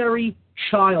secondary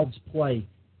child's play.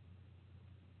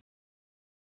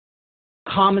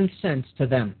 Common sense to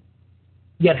them.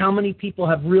 Yet how many people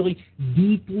have really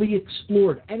deeply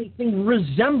explored anything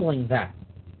resembling that,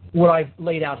 what I've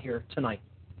laid out here tonight?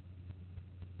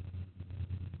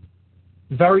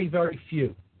 Very, very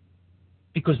few.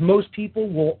 Because most people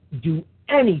will do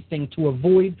anything to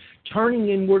avoid turning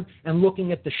inward and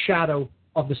looking at the shadow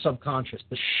of the subconscious.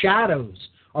 The shadows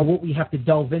are what we have to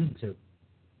delve into.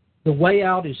 The way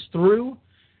out is through.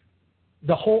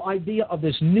 The whole idea of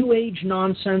this new age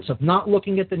nonsense of not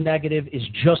looking at the negative is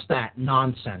just that,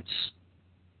 nonsense.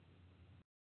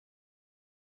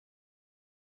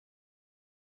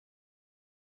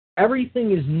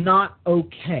 Everything is not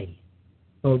okay,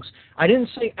 folks. I didn't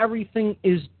say anything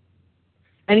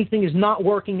is not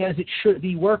working as it should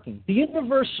be working. The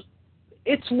universe,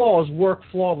 its laws work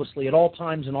flawlessly at all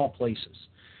times and all places.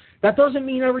 That doesn't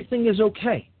mean everything is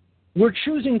okay. We're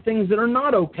choosing things that are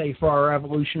not okay for our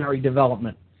evolutionary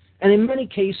development. And in many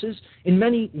cases, in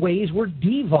many ways, we're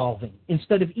devolving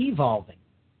instead of evolving.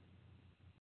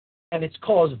 And it's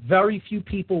caused very few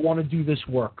people want to do this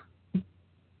work.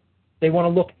 They want to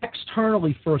look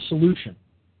externally for a solution.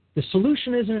 The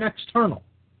solution isn't external.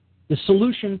 The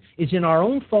solution is in our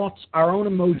own thoughts, our own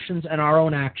emotions, and our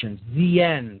own actions. The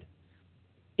end.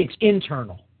 It's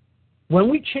internal. When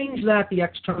we change that, the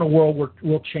external world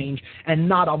will change, and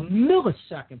not a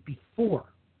millisecond before.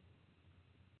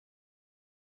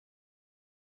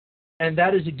 And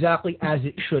that is exactly as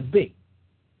it should be.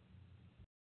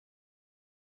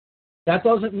 That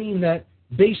doesn't mean that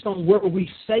based on where we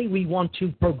say we want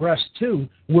to progress to,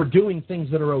 we're doing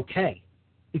things that are okay,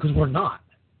 because we're not,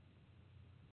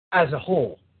 as a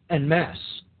whole, en masse.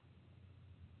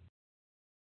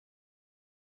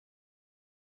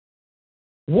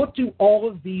 What do all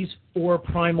of these 4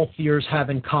 primal fears have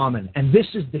in common? And this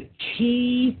is the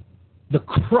key, the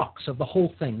crux of the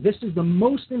whole thing. This is the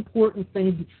most important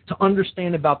thing to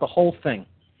understand about the whole thing,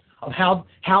 of how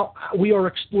we are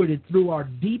exploited through our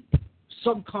deep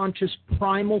subconscious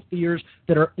primal fears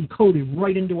that are encoded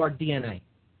right into our DNA,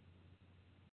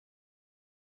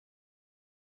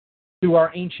 through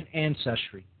our ancient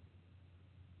ancestry.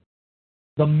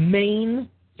 The main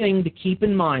thing to keep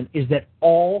in mind is that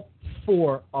all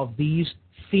 4 of these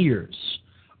fears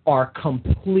are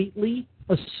completely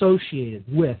associated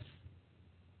with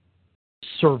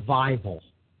survival.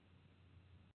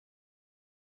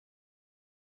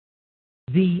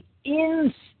 The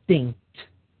instinct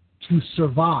to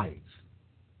survive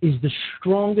is the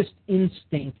strongest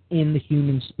instinct in the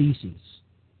human species.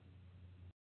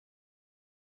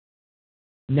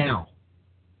 Now,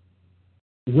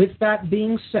 with that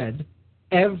being said,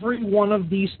 every one of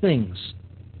these things,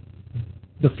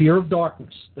 the fear of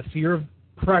darkness, the fear of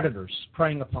predators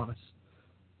preying upon us,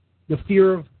 the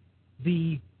fear of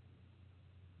the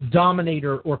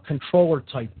dominator or controller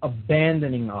type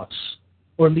abandoning us,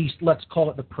 or at least let's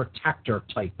call it the protector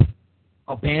type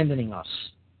abandoning us,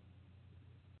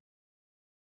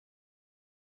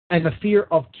 and the fear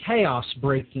of chaos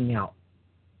breaking out.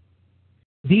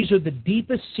 These are the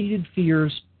deepest seated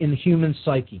fears in the human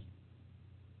psyche.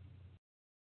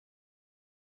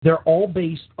 They're all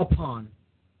based upon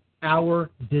our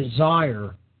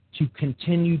desire to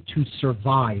continue to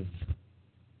survive.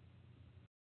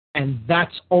 And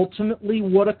that's ultimately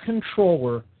what a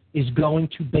controller is going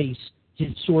to base his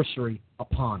sorcery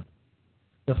upon.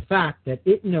 The fact that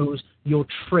it knows you'll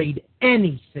trade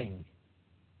anything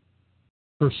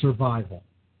for survival.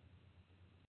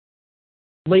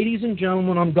 Ladies and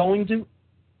gentlemen, I'm going to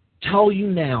tell you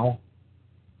now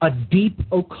a deep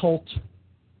occult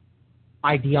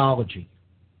ideology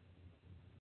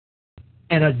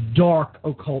and a dark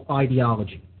occult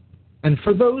ideology. And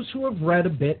for those who have read a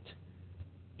bit,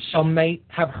 some may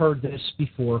have heard this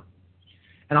before,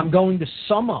 and I'm going to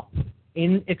sum up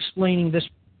in explaining this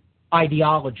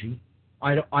ideology.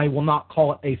 I will not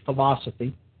call it a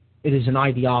philosophy. It is an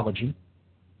ideology.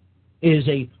 It is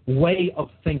a way of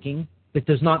thinking that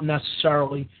does not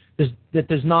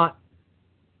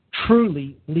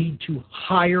truly lead to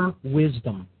higher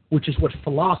wisdom, which is what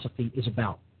philosophy is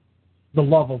about. The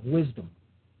love of wisdom,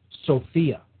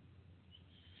 Sophia.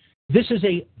 This is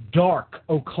a dark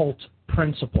occult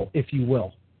principle, if you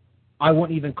will. I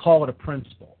wouldn't even call it a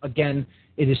principle. Again,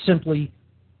 it is simply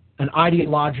an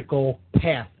ideological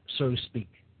path, so to speak.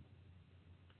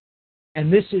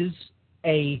 And this is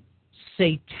a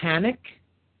satanic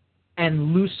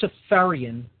and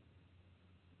Luciferian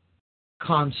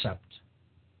concept.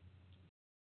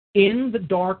 In the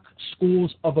dark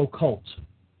schools of occult,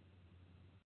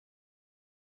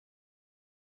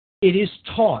 it is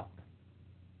taught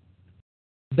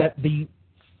that the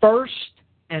first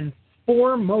and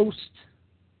foremost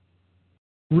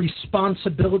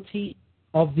responsibility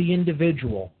of the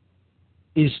individual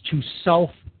is to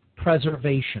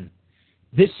self-preservation.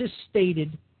 This is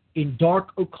stated in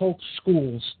dark occult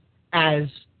schools as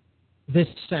this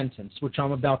sentence, which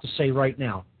I'm about to say right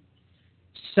now.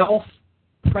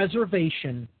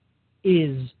 Self-preservation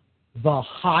is the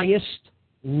highest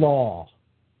law.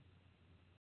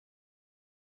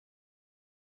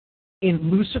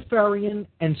 In Luciferian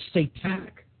and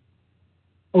satanic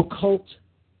occult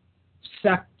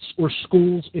sects or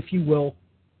schools, if you will,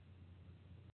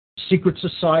 secret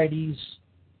societies,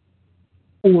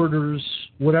 orders,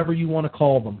 whatever you want to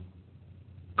call them,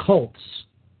 cults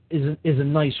is a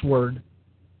nice word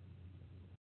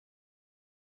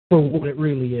for what it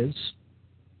really is.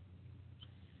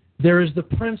 There is the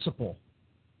principle,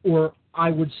 or I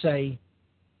would say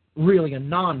really a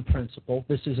non-principle.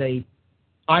 This is a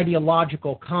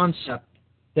ideological concept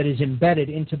that is embedded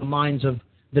into the minds of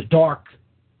the dark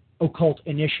occult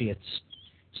initiates.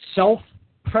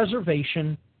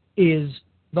 Self-preservation is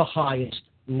the highest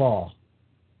law.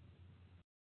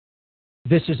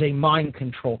 This is a mind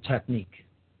control technique,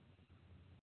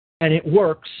 and it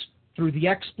works through the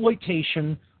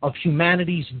exploitation of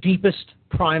humanity's deepest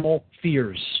primal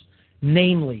fears,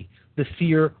 namely the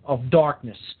fear of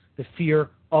darkness, the fear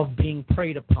of being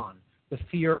preyed upon, the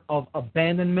fear of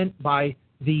abandonment by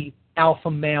the alpha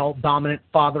male dominant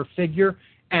father figure,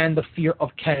 and the fear of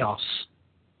chaos.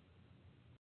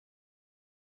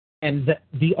 And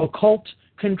the occult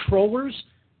controllers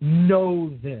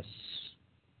know this.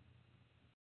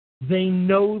 They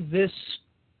know this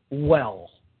well.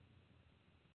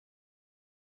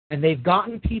 And they've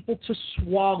gotten people to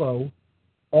swallow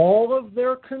all of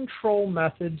their control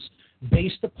methods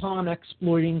based upon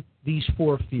exploiting these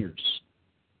four fears.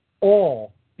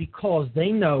 All because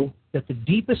they know that the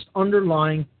deepest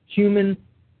underlying human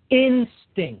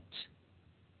instinct,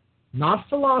 not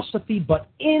philosophy, but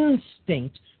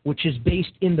instinct, which is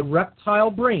based in the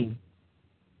reptile brain,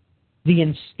 the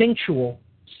instinctual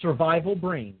survival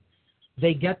brain,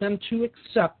 they get them to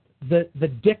accept the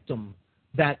dictum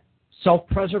that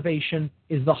self-preservation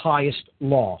is the highest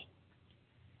law.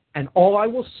 And all I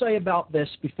will say about this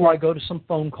before I go to some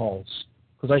phone calls,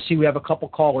 because I see we have a couple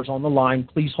callers on the line.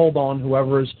 Please hold on,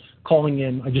 whoever is calling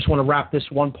in. I just want to wrap this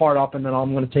one part up, and then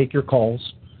I'm going to take your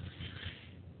calls.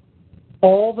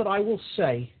 All that I will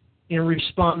say in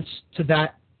response to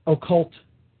that occult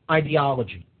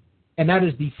ideology, and that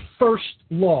is the first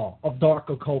law of dark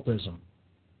occultism,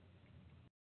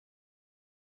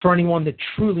 for anyone that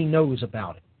truly knows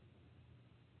about it.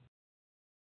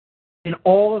 In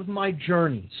all of my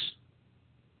journeys,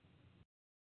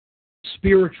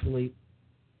 spiritually,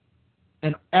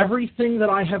 and everything that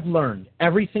I have learned,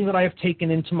 everything that I have taken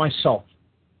into myself,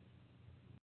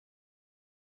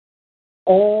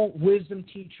 all wisdom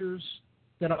teachers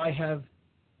that I have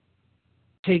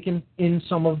taken in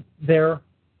some of their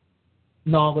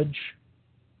knowledge,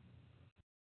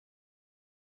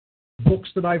 books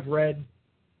that I've read,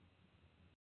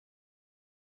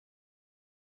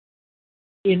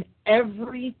 in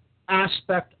every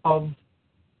aspect of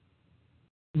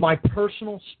my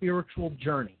personal spiritual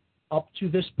journey up to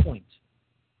this point,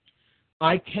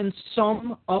 I can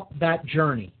sum up that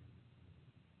journey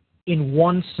in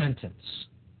one sentence.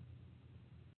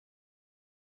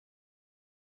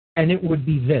 And it would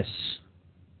be this: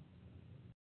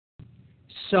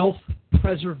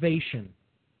 self-preservation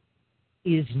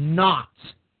is not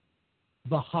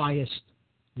the highest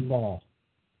law.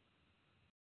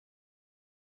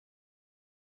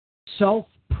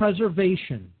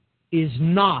 Self-preservation is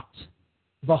not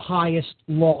the highest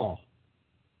law.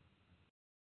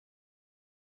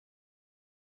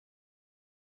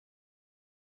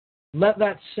 Let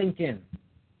that sink in.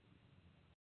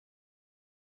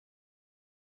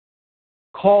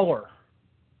 Caller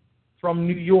from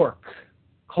New York.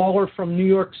 Caller from New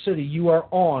York City. You are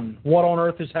on. What on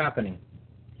earth is happening?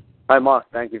 Hi, Mark.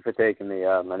 Thank you for taking me.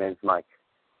 My name's Mike.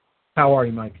 How are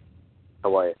you, Mike?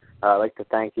 How are you? I'd like to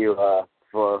thank you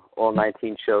for all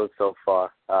 19 shows so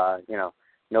far.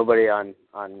 Nobody on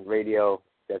radio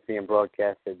that's being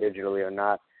broadcasted digitally or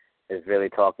not is really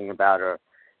talking about or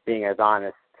being as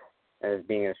honest and as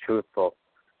being as truthful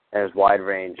and as wide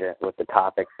range with the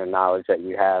topics and knowledge that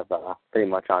you have pretty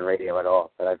much on radio at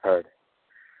all that I'd heard.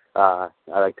 I'd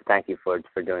like to thank you for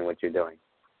doing what you're doing.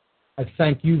 I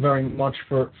thank you very much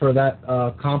for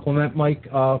that compliment, Mike.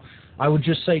 I would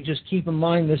just say, just keep in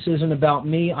mind, this isn't about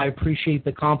me. I appreciate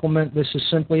the compliment. This is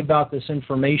simply about this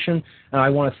information, and I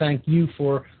want to thank you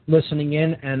for listening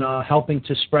in and helping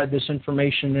to spread this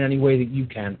information in any way that you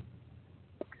can.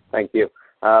 Thank you.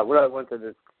 What I wanted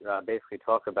to basically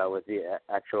talk about was the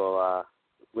actual,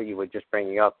 what you were just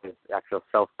bringing up, is actual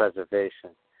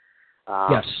self-preservation.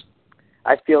 Yes.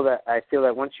 I feel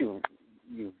that once you've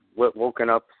woken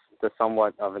up to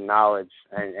somewhat of a knowledge,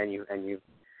 and you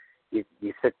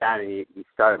sit down and you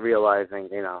start realizing,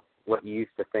 what you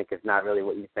used to think is not really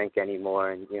what you think anymore,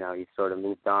 and you sort of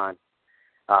moved on.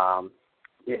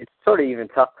 It's sort of even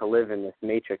tough to live in this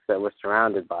matrix that we're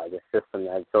surrounded by, this system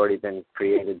that's already been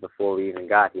created before we even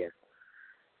got here.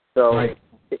 So, right.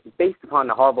 Based upon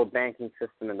the horrible banking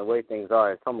system and the way things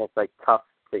are, it's almost like tough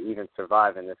to even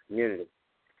survive in this community.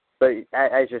 But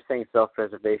as you're saying,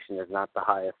 self-preservation is not the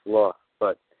highest law,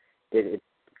 but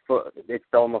it's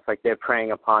almost like they're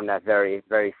preying upon that very,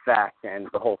 very fact, and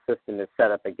the whole system is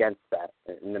set up against that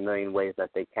in the million ways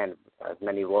that they can, as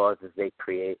many laws as they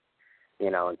create,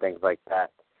 and things like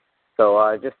that.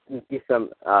 So just give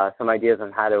some ideas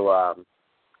on how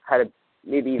to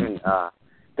maybe even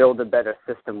build a better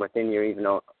system within your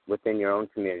own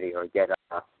community, or get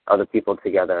other people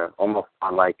together, almost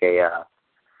on like a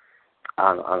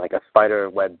spider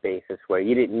web basis, where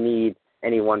you didn't need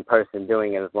any one person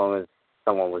doing it as long as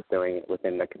someone was doing it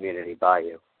within the community by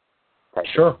you.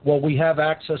 Sure. Well, we have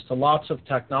access to lots of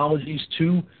technologies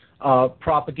to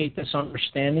propagate this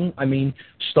understanding. I mean,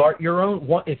 start your own.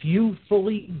 If you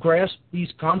fully grasp these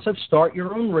concepts, start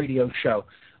your own radio show.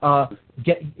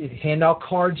 Hand out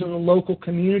cards in the local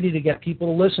community to get people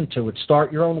to listen to it.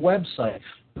 Start your own website.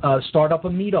 Start up a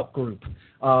meetup group.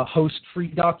 Host free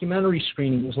documentary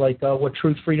screenings like what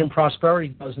Truth, Freedom,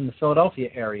 Prosperity does in the Philadelphia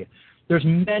area. There's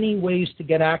many ways to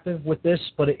get active with this,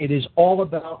 but it is all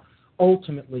about,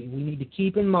 ultimately, we need to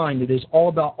keep in mind, it is all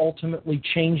about ultimately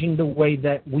changing the way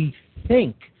that we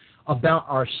think about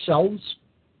ourselves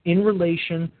in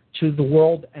relation to the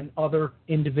world and other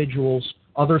individuals,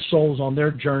 other souls on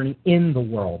their journey in the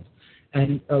world.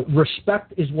 And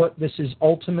respect is what this is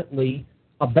ultimately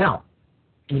about.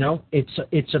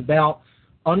 It's about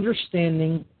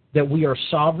understanding that we are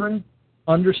sovereign,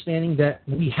 understanding that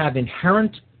we have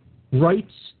inherent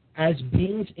rights as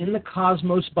beings in the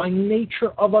cosmos by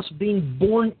nature of us being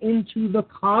born into the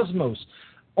cosmos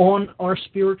on our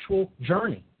spiritual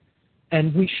journey.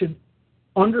 And we should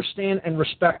understand and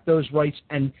respect those rights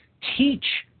and teach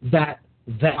that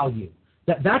value.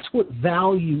 That's what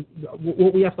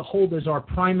we have to hold as our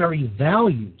primary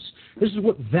values. This is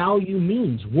what value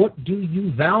means. What do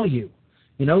you value?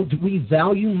 Do we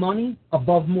value money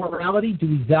above morality? Do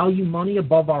we value money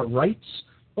above our rights?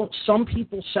 Well, some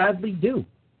people sadly do.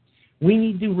 We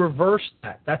need to reverse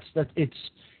that.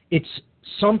 It's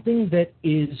something that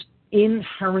is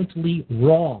inherently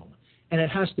wrong, and it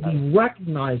has to be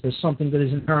recognized as something that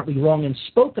is inherently wrong and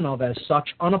spoken of as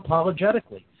such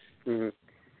unapologetically. Mm-hmm.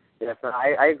 Yes,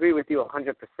 I agree with you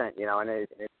 100%. And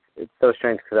it's so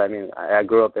strange because I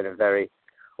grew up in a very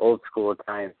old school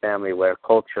Italian family where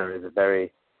culture is a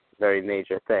very, very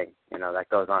major thing. That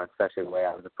goes on, especially the way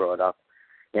I was brought up.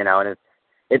 And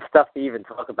it's tough to even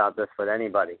talk about this with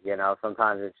anybody.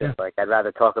 Sometimes it's just like I'd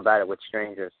rather talk about it with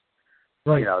strangers,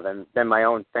 right, than my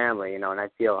own family. And I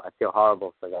feel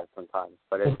horrible for that sometimes.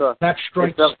 But that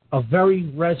strikes a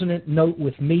very resonant note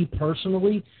with me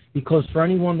personally, because for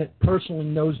anyone that personally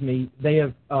knows me, they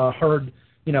have heard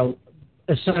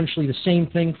essentially the same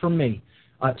thing from me.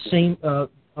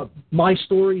 My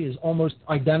story is almost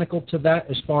identical to that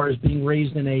as far as being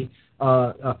raised in a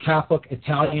Catholic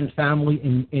Italian family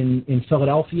in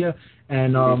Philadelphia,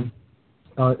 and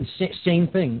same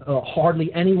thing.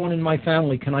 Hardly anyone in my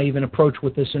family can I even approach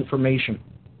with this information.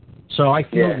 So I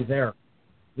feel you there.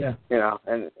 Yeah.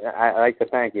 And I like to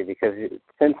thank you because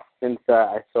since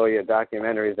I saw your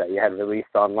documentaries that you had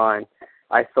released online,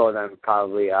 I saw them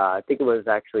probably I think it was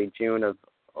actually June of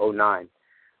 2009.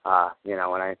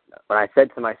 When I said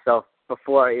to myself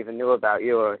before I even knew about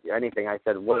you or anything, I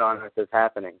said, "What on earth is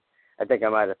happening?" I think I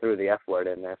might have threw the F word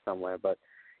in there somewhere, but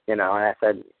and I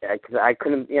said, because I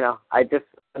couldn't, I just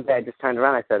turned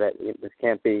around. I said, this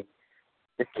can't be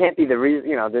the reason.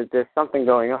 There's something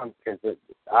going on, because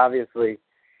obviously,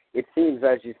 it seems,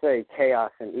 as you say,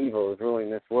 chaos and evil is ruling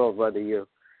this world, whether you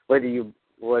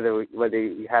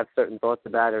have certain thoughts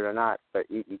about it or not. But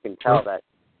you can tell that,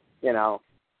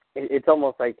 it's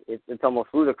almost like it's almost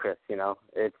ludicrous.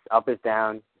 It's up is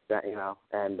down,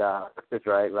 and left is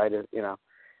right is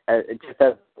It just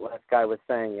as the last guy was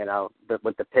saying,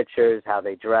 with the pictures, how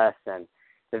they dress, and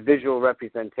the visual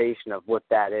representation of what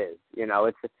that is. You know,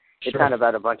 it's not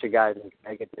about a bunch of guys.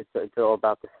 It's all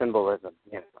about the symbolism.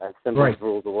 You know, as symbols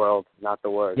rule the world, not the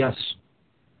words. Yes.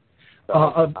 So,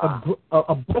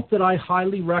 a book that I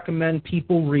highly recommend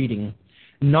people reading,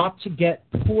 not to get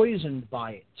poisoned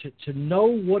by it, to know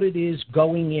what it is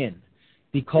going in,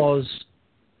 because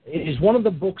it is one of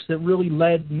the books that really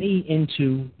led me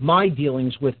into my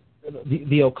dealings with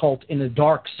the occult in a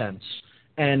dark sense.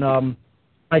 And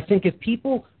I think if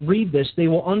people read this, they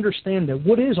will understand that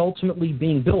what is ultimately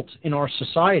being built in our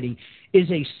society is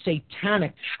a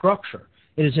satanic structure.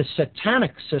 It is a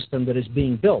satanic system that is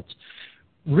being built.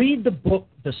 Read the book,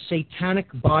 The Satanic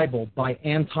Bible by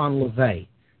Anton LaVey.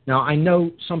 Now, I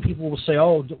know some people will say,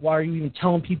 oh, why are you even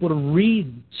telling people to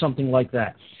read something like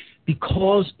that?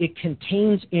 Because it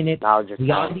contains in it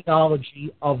the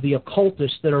ideology of the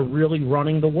occultists that are really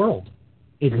running the world.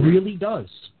 It really does.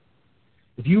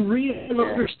 If you read and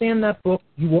understand that book,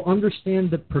 you will understand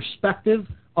the perspective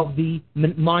of the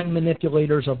mind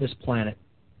manipulators of this planet.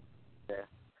 Yeah.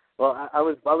 Well, I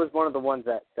was one of the ones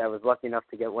that was lucky enough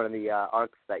to get one of the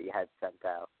ARCs that you had sent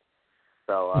out.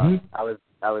 So I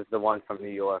was the one from New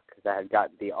York that had got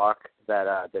the ARC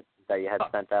that you had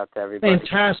sent out to everybody.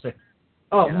 Fantastic.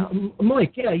 Oh, yeah.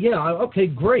 Mike, okay,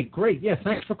 great, yeah,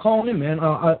 thanks for calling in, man.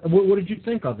 What did you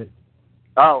think of it?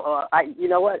 You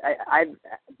know what?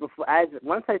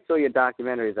 Once I saw your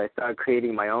documentaries, I started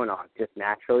creating my own ARC just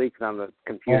naturally because I'm a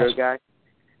computer guy.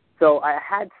 So I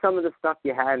had some of the stuff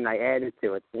you had, and I added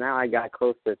to it. So now I got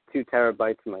close to 2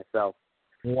 terabytes myself.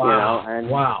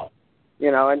 Wow!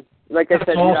 You know, and like I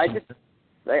said, awesome.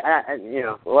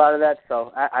 A lot of that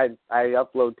stuff I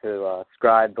upload to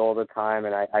Scribe all the time,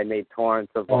 and I made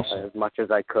torrents of as much as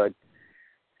I could.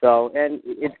 So, and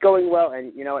it's going well,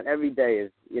 and you know, and every day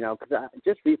is, you know, because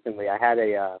just recently I had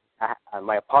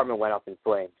my apartment went up in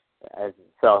flames, and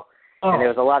there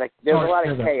was a lot of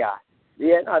chaos.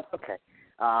 Yeah, no, it's okay.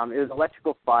 It was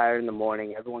electrical fire in the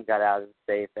morning. Everyone got out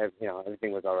safe.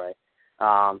 Everything was all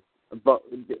right. But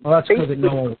that's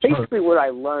basically what I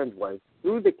learned was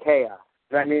through the chaos.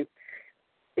 I mean,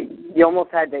 you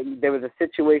almost had there was a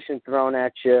situation thrown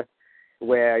at you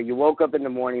where you woke up in the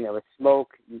morning, there was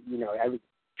smoke.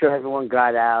 Everyone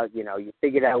got out. You know, you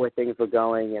figured out where things were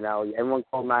going. You know, everyone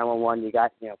called 911. You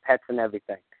got pets and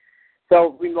everything.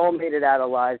 So we all made it out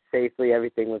alive safely.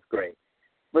 Everything was great.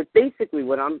 But basically,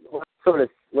 what I'm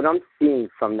seeing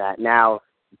from that now,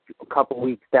 a couple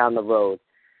weeks down the road,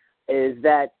 is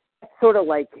that sort of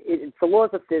like it's the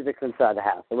laws of physics inside the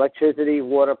house. Electricity,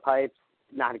 water pipes,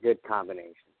 not a good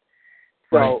combination.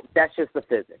 So That's just the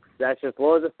physics. That's just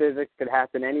laws of physics. Could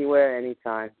happen anywhere,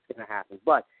 anytime. It's going to happen.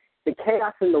 But the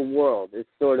chaos in the world is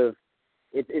sort of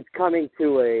it's coming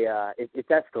to it's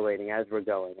escalating as we're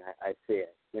going. I see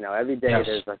it. You know, every day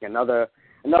there's like another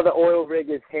oil rig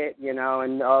is hit. You know,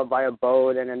 and by a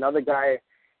boat, and another guy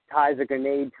ties a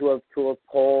grenade to a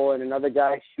pole, and another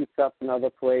guy shoots up another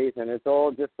place, and it's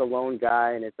all just a lone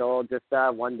guy, and it's all just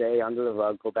one day under the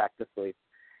rug, go back to sleep.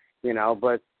 You know,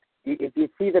 but if you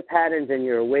see the patterns and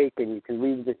you're awake and you can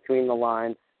read between the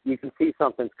lines, you can see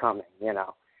something's coming. You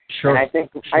know. Sure. And I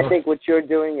think what you're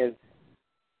doing is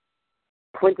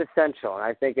quintessential, and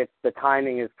I think the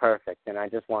timing is perfect. And I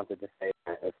just wanted to say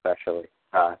that especially.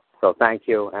 So thank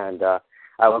you, and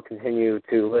I will continue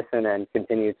to listen and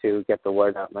continue to get the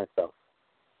word out myself.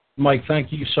 Mike,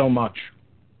 thank you so much.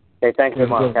 Okay, thank you,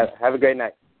 Mark. Have a great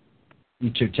night. You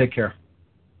too. Take care.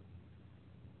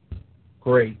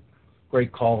 Great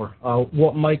caller.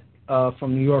 What Mike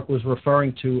from New York was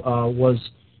referring to was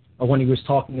when he was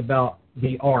talking about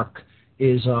the ARC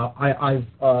is I've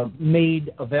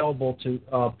made available to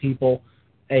people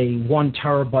a 1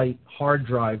 terabyte hard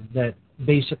drive that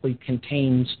basically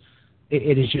contains,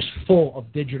 it is just full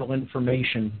of digital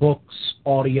information, books,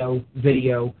 audio,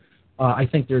 video. I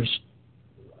think there's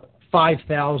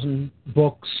 5,000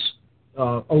 books,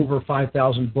 over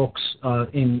 5,000 books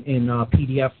in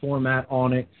PDF format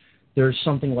on it. There's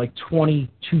something like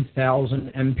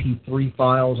 22,000 MP3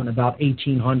 files and about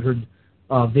 1,800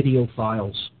 video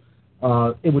files.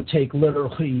 It would take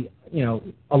literally,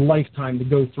 a lifetime to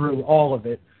go through all of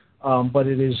it, but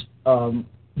it is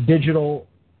digital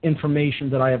information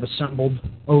that I have assembled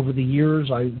over the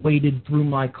years. I waded through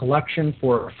my collection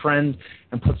for a friend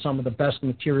and put some of the best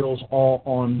materials all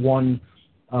on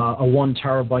a 1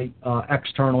 terabyte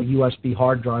external USB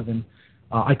hard drive, and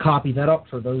I copy that up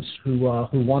for those who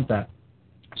want that.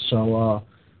 So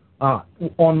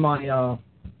on my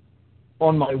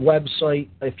website,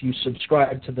 if you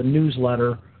subscribe to the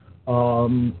newsletter,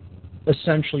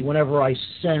 essentially whenever I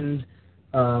send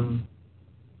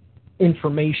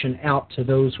information out to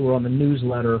those who are on the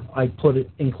newsletter, I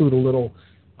include a little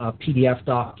PDF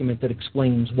document that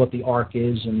explains what the ARC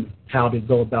is and how to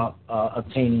go about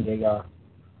obtaining a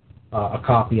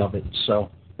copy of it. So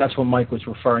that's what Mike was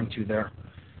referring to there.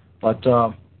 But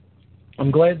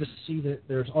I'm glad to see that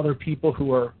there's other people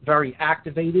who are very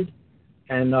activated,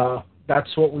 and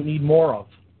that's what we need more of.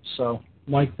 So,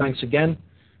 Mike, thanks again.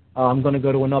 I'm going to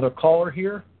go to another caller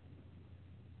here.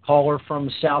 Caller from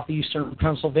southeastern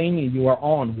Pennsylvania, you are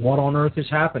on. What on earth is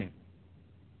happening?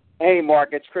 Hey, Mark,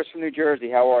 it's Chris from New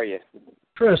Jersey. How are you?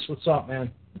 Chris, what's up,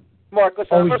 man? Mark,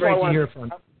 listen, always great to hear from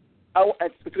you.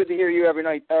 It's good to hear you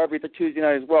every Tuesday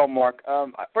night as well, Mark.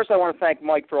 First, I want to thank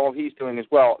Mike for all he's doing as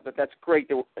well. That's great.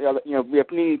 That, we have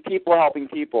people helping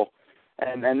people,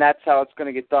 and that's how it's going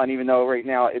to get done. Even though right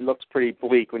now it looks pretty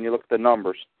bleak when you look at the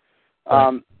numbers.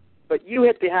 But you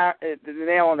hit the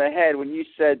nail on the head when you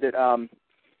said that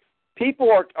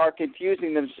people are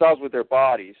confusing themselves with their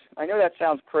bodies. I know that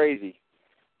sounds crazy,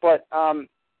 but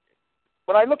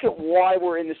when I look at why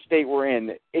we're in the state we're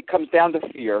in, it comes down to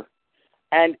fear.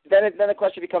 And then the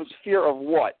question becomes fear of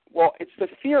what? Well, it's the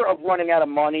fear of running out of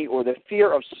money or the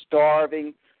fear of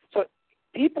starving. So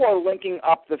people are linking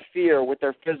up the fear with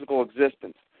their physical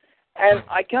existence. And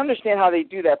I can understand how they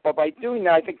do that, but by doing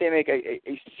that, I think they make a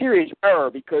serious error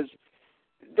because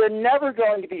they're never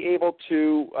going to be able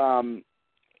to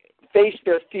face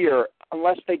their fear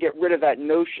unless they get rid of that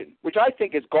notion, which I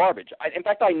think is garbage. In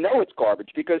fact, I know it's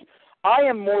garbage because I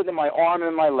am more than my arm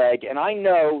and my leg, and I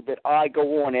know that I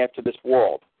go on after this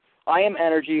world. I am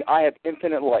energy. I have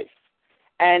infinite life.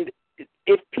 And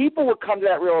if people would come to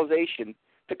that realization,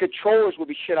 the controllers would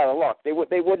be shit out of luck. They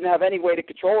wouldn't have any way to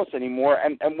control us anymore,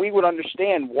 and we would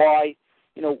understand why,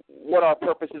 what our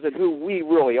purpose is and who we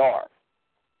really are.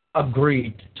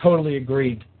 Agreed. Totally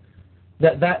agreed.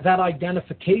 That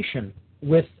identification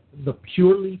with the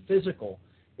purely physical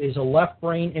is a left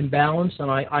brain imbalance, and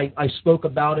I spoke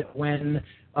about it when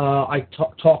I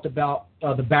talked about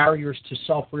the barriers to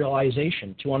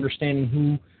self-realization, to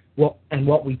understanding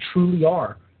what we truly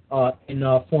are in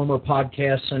former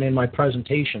podcasts and in my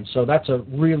presentation. So that's a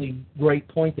really great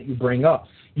point that you bring up.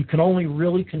 You can only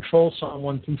really control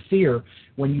someone through fear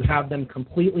when you have them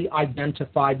completely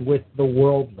identified with the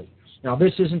worldly. Now,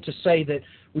 this isn't to say that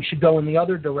we should go in the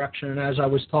other direction, and as I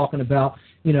was talking about,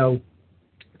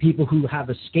 people who have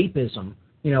escapism,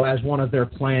 as one of their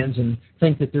plans and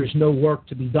think that there's no work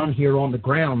to be done here on the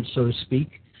ground, so to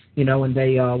speak, and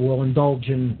they will indulge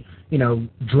in,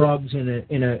 drugs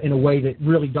in a way that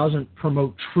really doesn't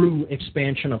promote true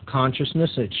expansion of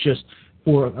consciousness. It's just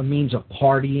for a means of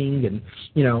partying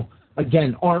and,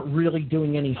 again, aren't really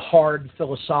doing any hard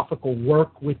philosophical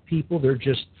work with people. They're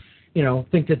just,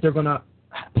 think that they're going to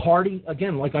party,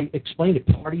 again, like I explained it,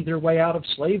 party their way out of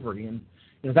slavery. And,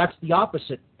 that's the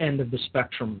opposite end of the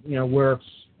spectrum, where,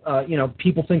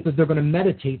 people think that they're going to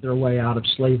meditate their way out of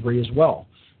slavery as well.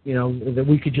 That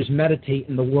we could just meditate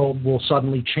and the world will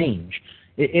suddenly change.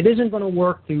 It isn't going to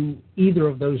work through either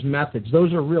of those methods.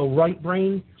 Those are real right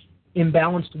brain,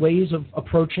 imbalanced ways of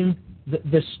approaching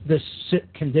this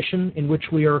condition in which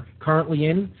we are currently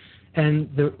in.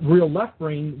 And the real left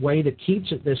brain way that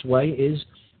keeps it this way is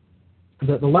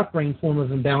the left brain form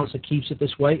of imbalance that keeps it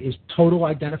this way is total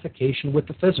identification with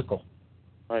the physical.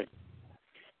 Right.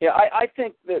 Yeah, I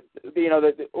think that,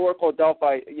 the Oracle of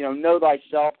Delphi, know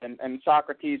thyself, and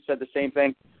Socrates said the same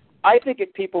thing. I think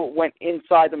if people went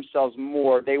inside themselves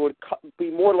more, they would be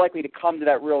more likely to come to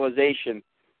that realization,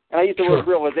 and I use the word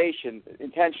realization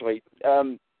intentionally,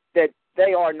 that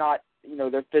they are not,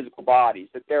 their physical bodies,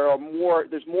 that there's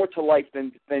more to life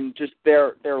than just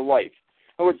their life.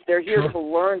 In other words, they're here to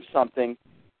learn something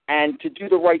and to do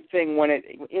the right thing when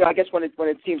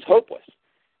it seems hopeless.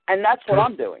 And that's what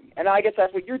I'm doing. And I guess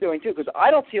that's what you're doing, too, because I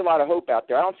don't see a lot of hope out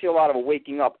there. I don't see a lot of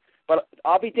waking up. But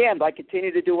I'll be damned. I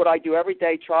continue to do what I do every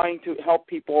day, trying to help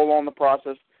people along the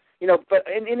process. But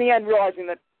in the end, realizing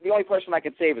that the only person I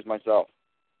can save is myself.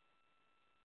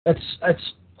 That's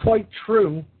quite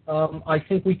true. I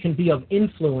think we can be of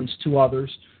influence to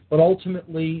others, but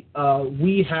ultimately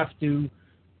we have to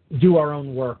do our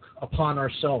own work upon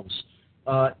ourselves.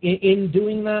 In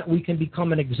doing that, we can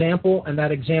become an example, and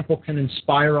that example can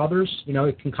inspire others.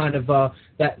 It can kind of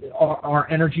that our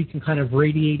energy can kind of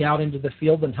radiate out into the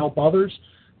field and help others.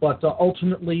 But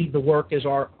ultimately, the work is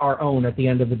our own at the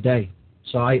end of the day.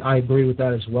 So I agree with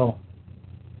that as well.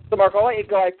 So, Mark, I'll let you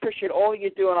go. I appreciate all you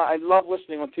do, and I love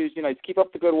listening on Tuesday nights. Keep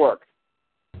up the good work.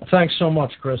 Thanks so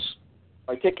much, Chris.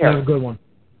 All right, take care. Have a good one.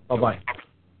 Bye-bye.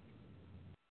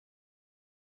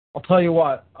 I'll tell you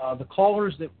what, the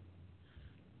callers that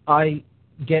I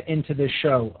get into this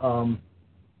show,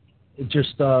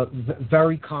 just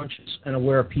very conscious and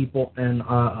aware people, and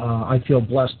I feel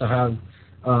blessed to have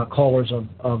callers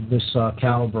of this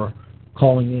caliber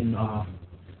calling in.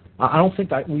 I don't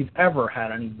think we've ever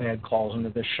had any bad calls into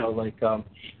this show. Like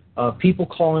people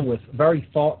calling with very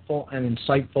thoughtful and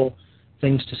insightful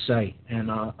things to say, and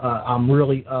I'm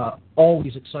really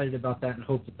always excited about that and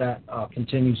hope that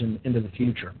continues into the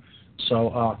future.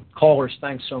 So callers,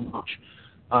 thanks so much.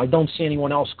 I don't see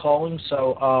anyone else calling,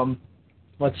 so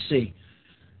let's see.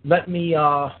 Let me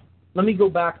go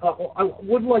back. I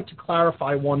would like to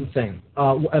clarify one thing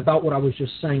about what I was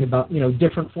just saying about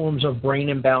different forms of brain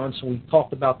imbalance, and we've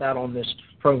talked about that on this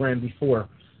program before.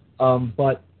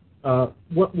 But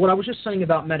what I was just saying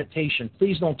about meditation,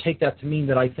 please don't take that to mean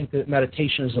that I think that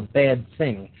meditation is a bad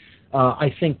thing.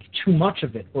 I think too much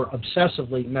of it or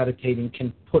obsessively meditating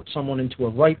can put someone into a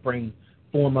right brain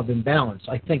form of imbalance.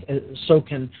 I think so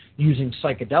can using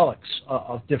psychedelics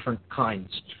of different kinds.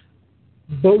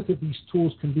 Both of these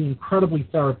tools can be incredibly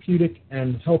therapeutic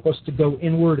and help us to go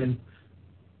inward and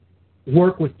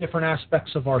work with different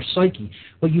aspects of our psyche.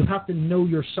 But you have to know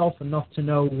yourself enough to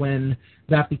know when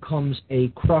that becomes a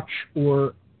crutch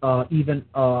or even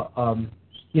an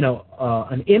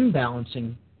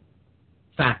imbalancing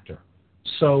factor.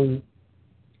 So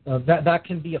that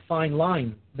can be a fine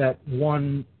line that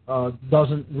one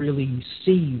doesn't really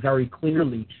see very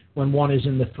clearly when one is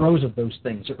in the throes of those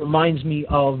things. It reminds me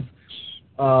of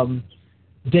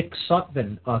Dick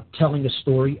Sutphen telling a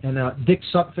story, and Dick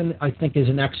Sutphen, I think, is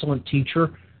an excellent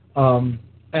teacher. Sutphen,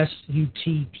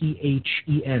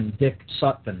 Dick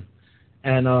Sutphen,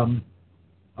 and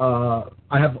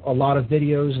I have a lot of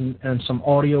videos and some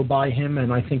audio by him,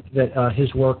 and I think that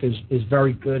his work is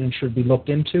very good and should be looked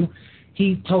into.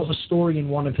 He tells a story in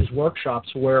one of his workshops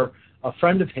where a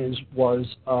friend of his was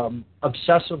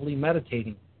obsessively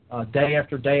meditating day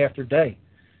after day after day.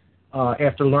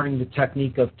 After learning the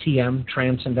technique of TM,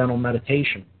 Transcendental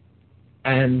Meditation.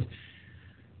 And,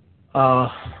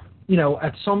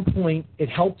 at some point it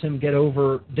helped him get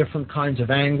over different kinds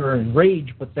of anger and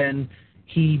rage, but then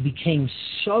he became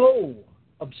so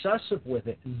obsessive with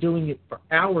it and doing it for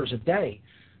hours a day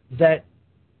that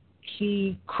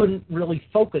he couldn't really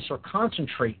focus or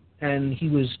concentrate, and he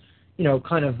was,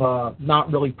 kind of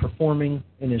not really performing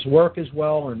in his work as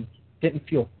well and didn't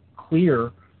feel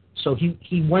clear. So he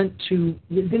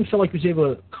didn't feel like he was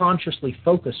able to consciously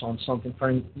focus on something for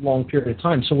a long period of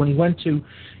time. So when he went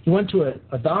to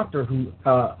a doctor who,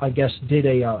 I guess, did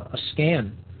a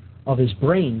scan of his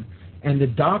brain, and the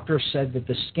doctor said that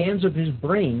the scans of his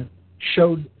brain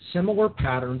showed similar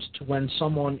patterns to when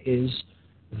someone is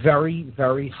very,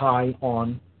 very high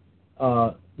on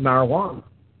marijuana.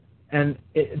 And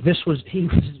he was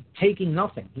taking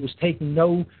nothing. He was taking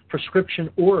no prescription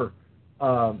or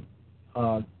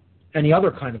any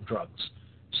other kind of drugs.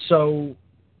 So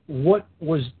what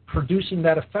was producing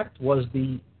that effect was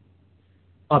the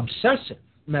obsessive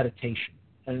meditation,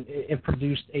 and it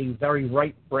produced a very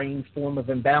right brain form of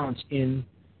imbalance in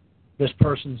this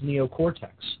person's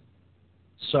neocortex.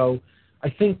 So I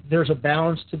think there's a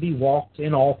balance to be walked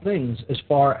in all things as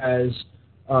far as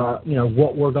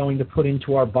what we're going to put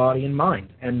into our body and mind.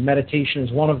 And meditation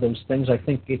is one of those things. I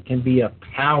think it can be a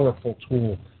powerful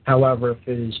tool. However, if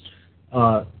it is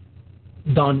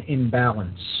done in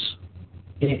balance,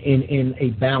 in a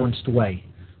balanced way.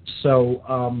 So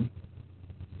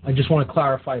I just want to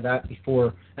clarify that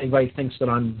before anybody thinks that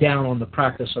I'm down on the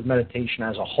practice of meditation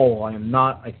as a whole. I am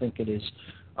not. I think it is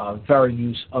a very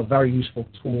useful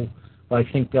tool. But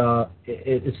I think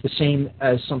it's the same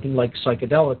as something like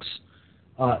psychedelics.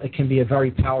 It can be a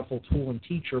very powerful tool and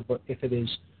teacher, but if it is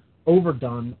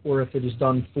overdone or if it is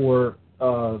done for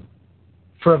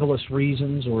frivolous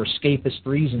reasons or escapist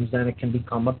reasons, then it can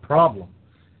become a problem,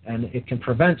 and it can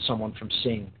prevent someone from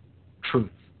seeing truth.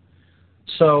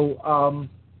 So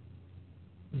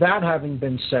that having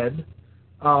been said,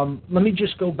 let me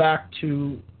just go back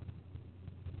to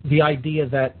the idea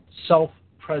that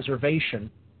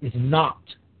self-preservation is not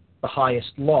the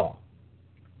highest law.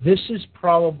 This is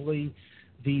probably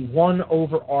the one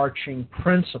overarching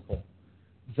principle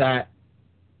that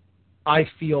I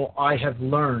feel I have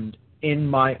learned in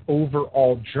my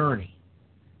overall journey.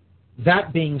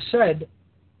 That being said,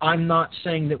 I'm not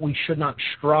saying that we should not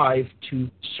strive to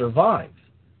survive,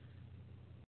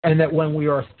 and that when we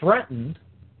are threatened,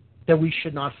 that we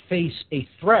should not face a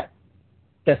threat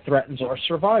that threatens our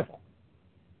survival.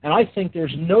 And I think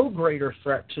there's no greater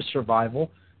threat to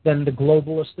survival than the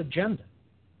globalist agenda.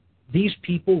 These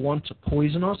people want to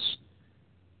poison us.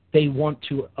 They want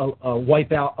to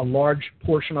wipe out a large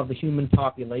portion of the human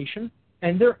population,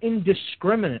 and they're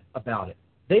indiscriminate about it.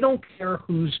 They don't care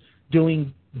who's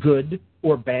doing good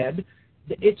or bad.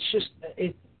 It's just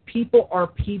people are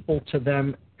people to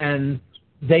them, and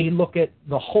they look at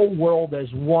the whole world as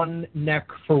one neck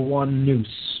for one noose.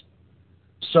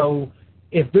 So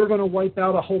if they're going to wipe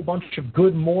out a whole bunch of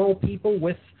good moral people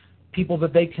with people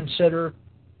that they consider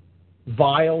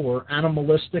vile or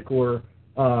animalistic or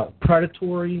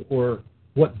predatory or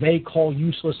what they call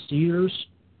useless eaters,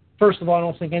 first of all, I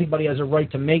don't think anybody has a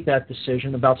right to make that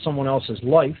decision about someone else's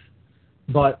life.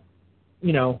 But,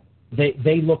 you know,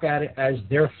 they look at it as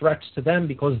their threats to them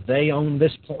because they own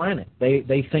this planet.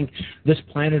 They think this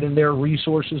planet and their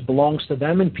resources belongs to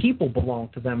them, and people belong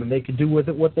to them, and they can do with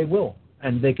it what they will,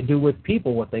 and they can do with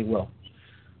people what they will.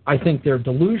 I think they're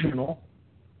delusional.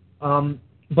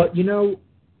 But, you know,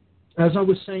 as I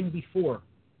was saying before,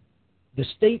 the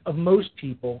state of most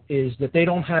people is that they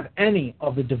don't have any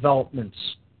of the developments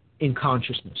in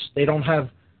consciousness. They don't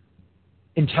have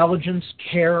intelligence,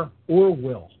 care, or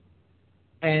will.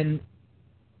 And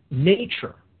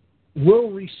nature will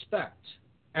respect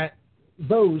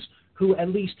those who at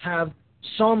least have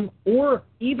some or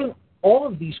even all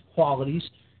of these qualities,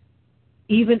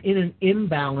 even in an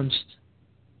imbalanced,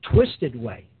 twisted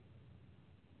way.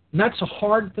 And that's a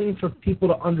hard thing for people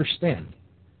to understand.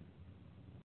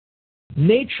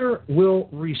 Nature will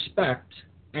respect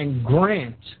and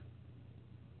grant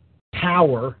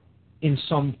power in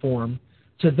some form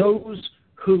to those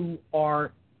who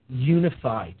are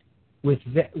unified with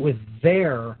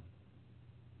their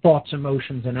thoughts,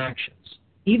 emotions, and actions,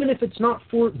 even if it's not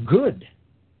for good.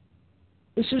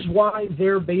 This is why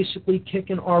they're basically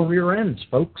kicking our rear ends,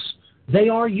 folks. They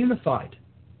are unified.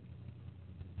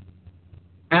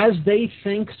 As they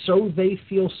think, so they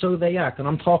feel, so they act. And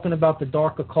I'm talking about the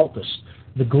dark occultists,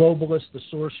 the globalists, the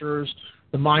sorcerers,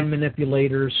 the mind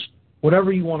manipulators,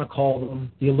 whatever you want to call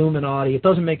them, the Illuminati. It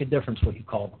doesn't make a difference what you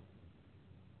call them.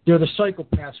 They're the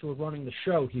psychopaths who are running the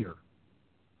show here.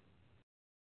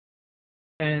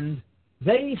 And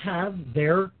they have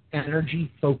their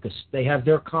energy focused. They have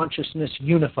their consciousness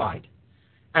unified.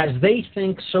 As they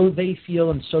think, so they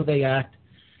feel, and so they act.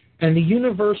 And the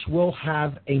universe will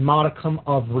have a modicum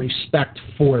of respect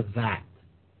for that.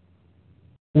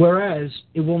 Whereas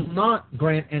it will not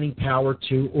grant any power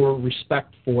to or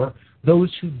respect for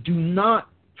those who do not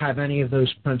have any of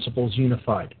those principles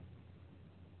unified.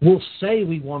 We'll say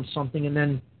we want something and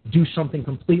then do something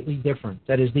completely different.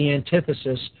 That is the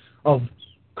antithesis of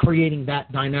creating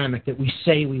that dynamic that we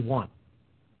say we want.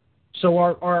 So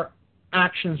our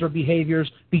actions or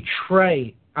behaviors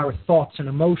betray our thoughts and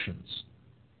emotions.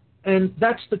 And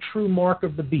that's the true mark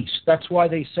of the beast. That's why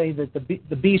they say that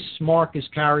the beast's mark is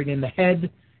carried in the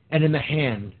head and in the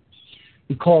hand.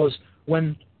 Because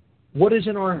when what is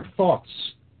in our thoughts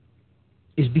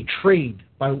is betrayed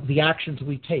by the actions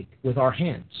we take with our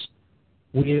hands,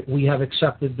 we have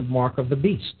accepted the mark of the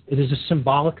beast. It is a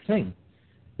symbolic thing.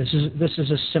 This is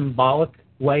a symbolic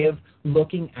way of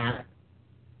looking at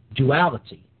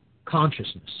duality,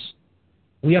 consciousness.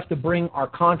 We have to bring our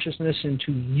consciousness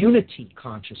into unity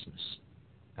consciousness.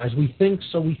 As we think,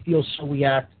 so we feel, so we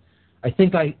act. I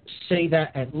think I say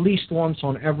that at least once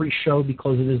on every show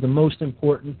because it is the most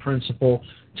important principle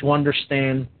to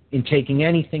understand in taking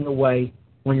anything away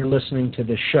when you're listening to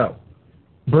this show.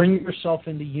 Bring yourself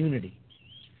into unity.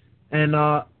 And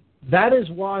that is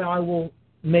why I will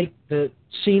make the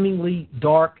seemingly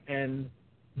dark and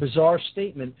bizarre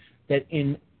statement that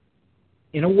in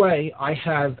a way I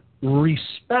have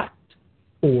respect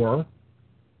for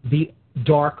the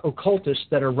dark occultists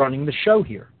that are running the show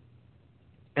here.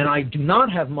 And I do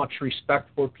not have much respect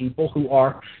for people who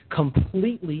are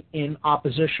completely in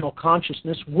oppositional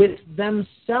consciousness with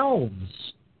themselves.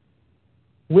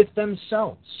 With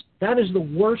themselves. That is the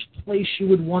worst place you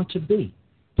would want to be.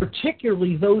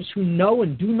 Particularly those who know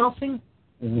and do nothing.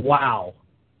 Wow.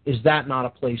 Is that not a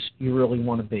place you really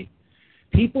want to be?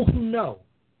 People who know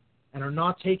and are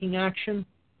not taking action,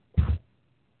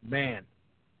 man.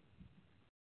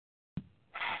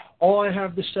 All I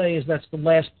have to say is that's the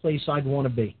last place I'd want to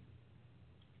be.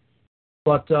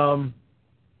 But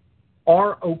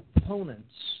our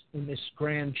opponents in this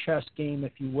grand chess game,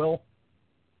 if you will,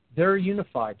 they're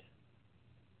unified.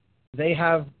 They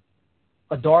have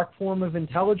a dark form of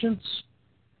intelligence,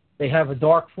 they have a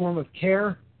dark form of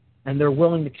care, and they're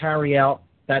willing to carry out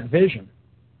that vision.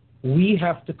 We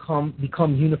have to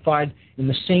become unified in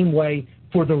the same way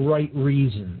for the right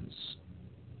reasons.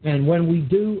 And when we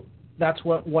do, that's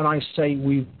when I say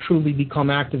we've truly become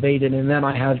activated, and then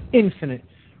I have infinite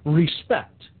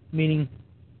respect, meaning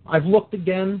I've looked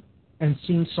again and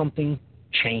seen something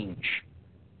change.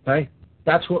 Okay?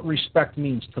 That's what respect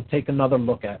means, to take another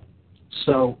look at.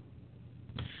 So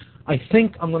I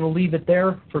think I'm going to leave it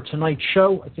there for tonight's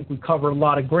show. I think we cover a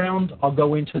lot of ground. I'll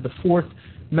go into the fourth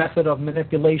method of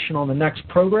manipulation on the next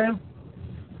program.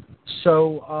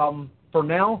 So for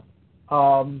now,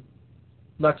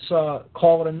 let's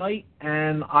call it a night,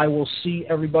 and I will see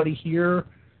everybody here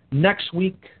next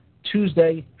week,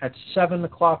 Tuesday at 7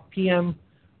 o'clock p.m.,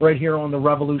 right here on the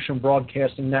Revolution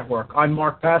Broadcasting Network. I'm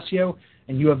Mark Passio,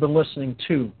 and you have been listening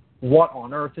to What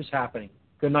on Earth is Happening.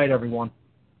 Good night, everyone.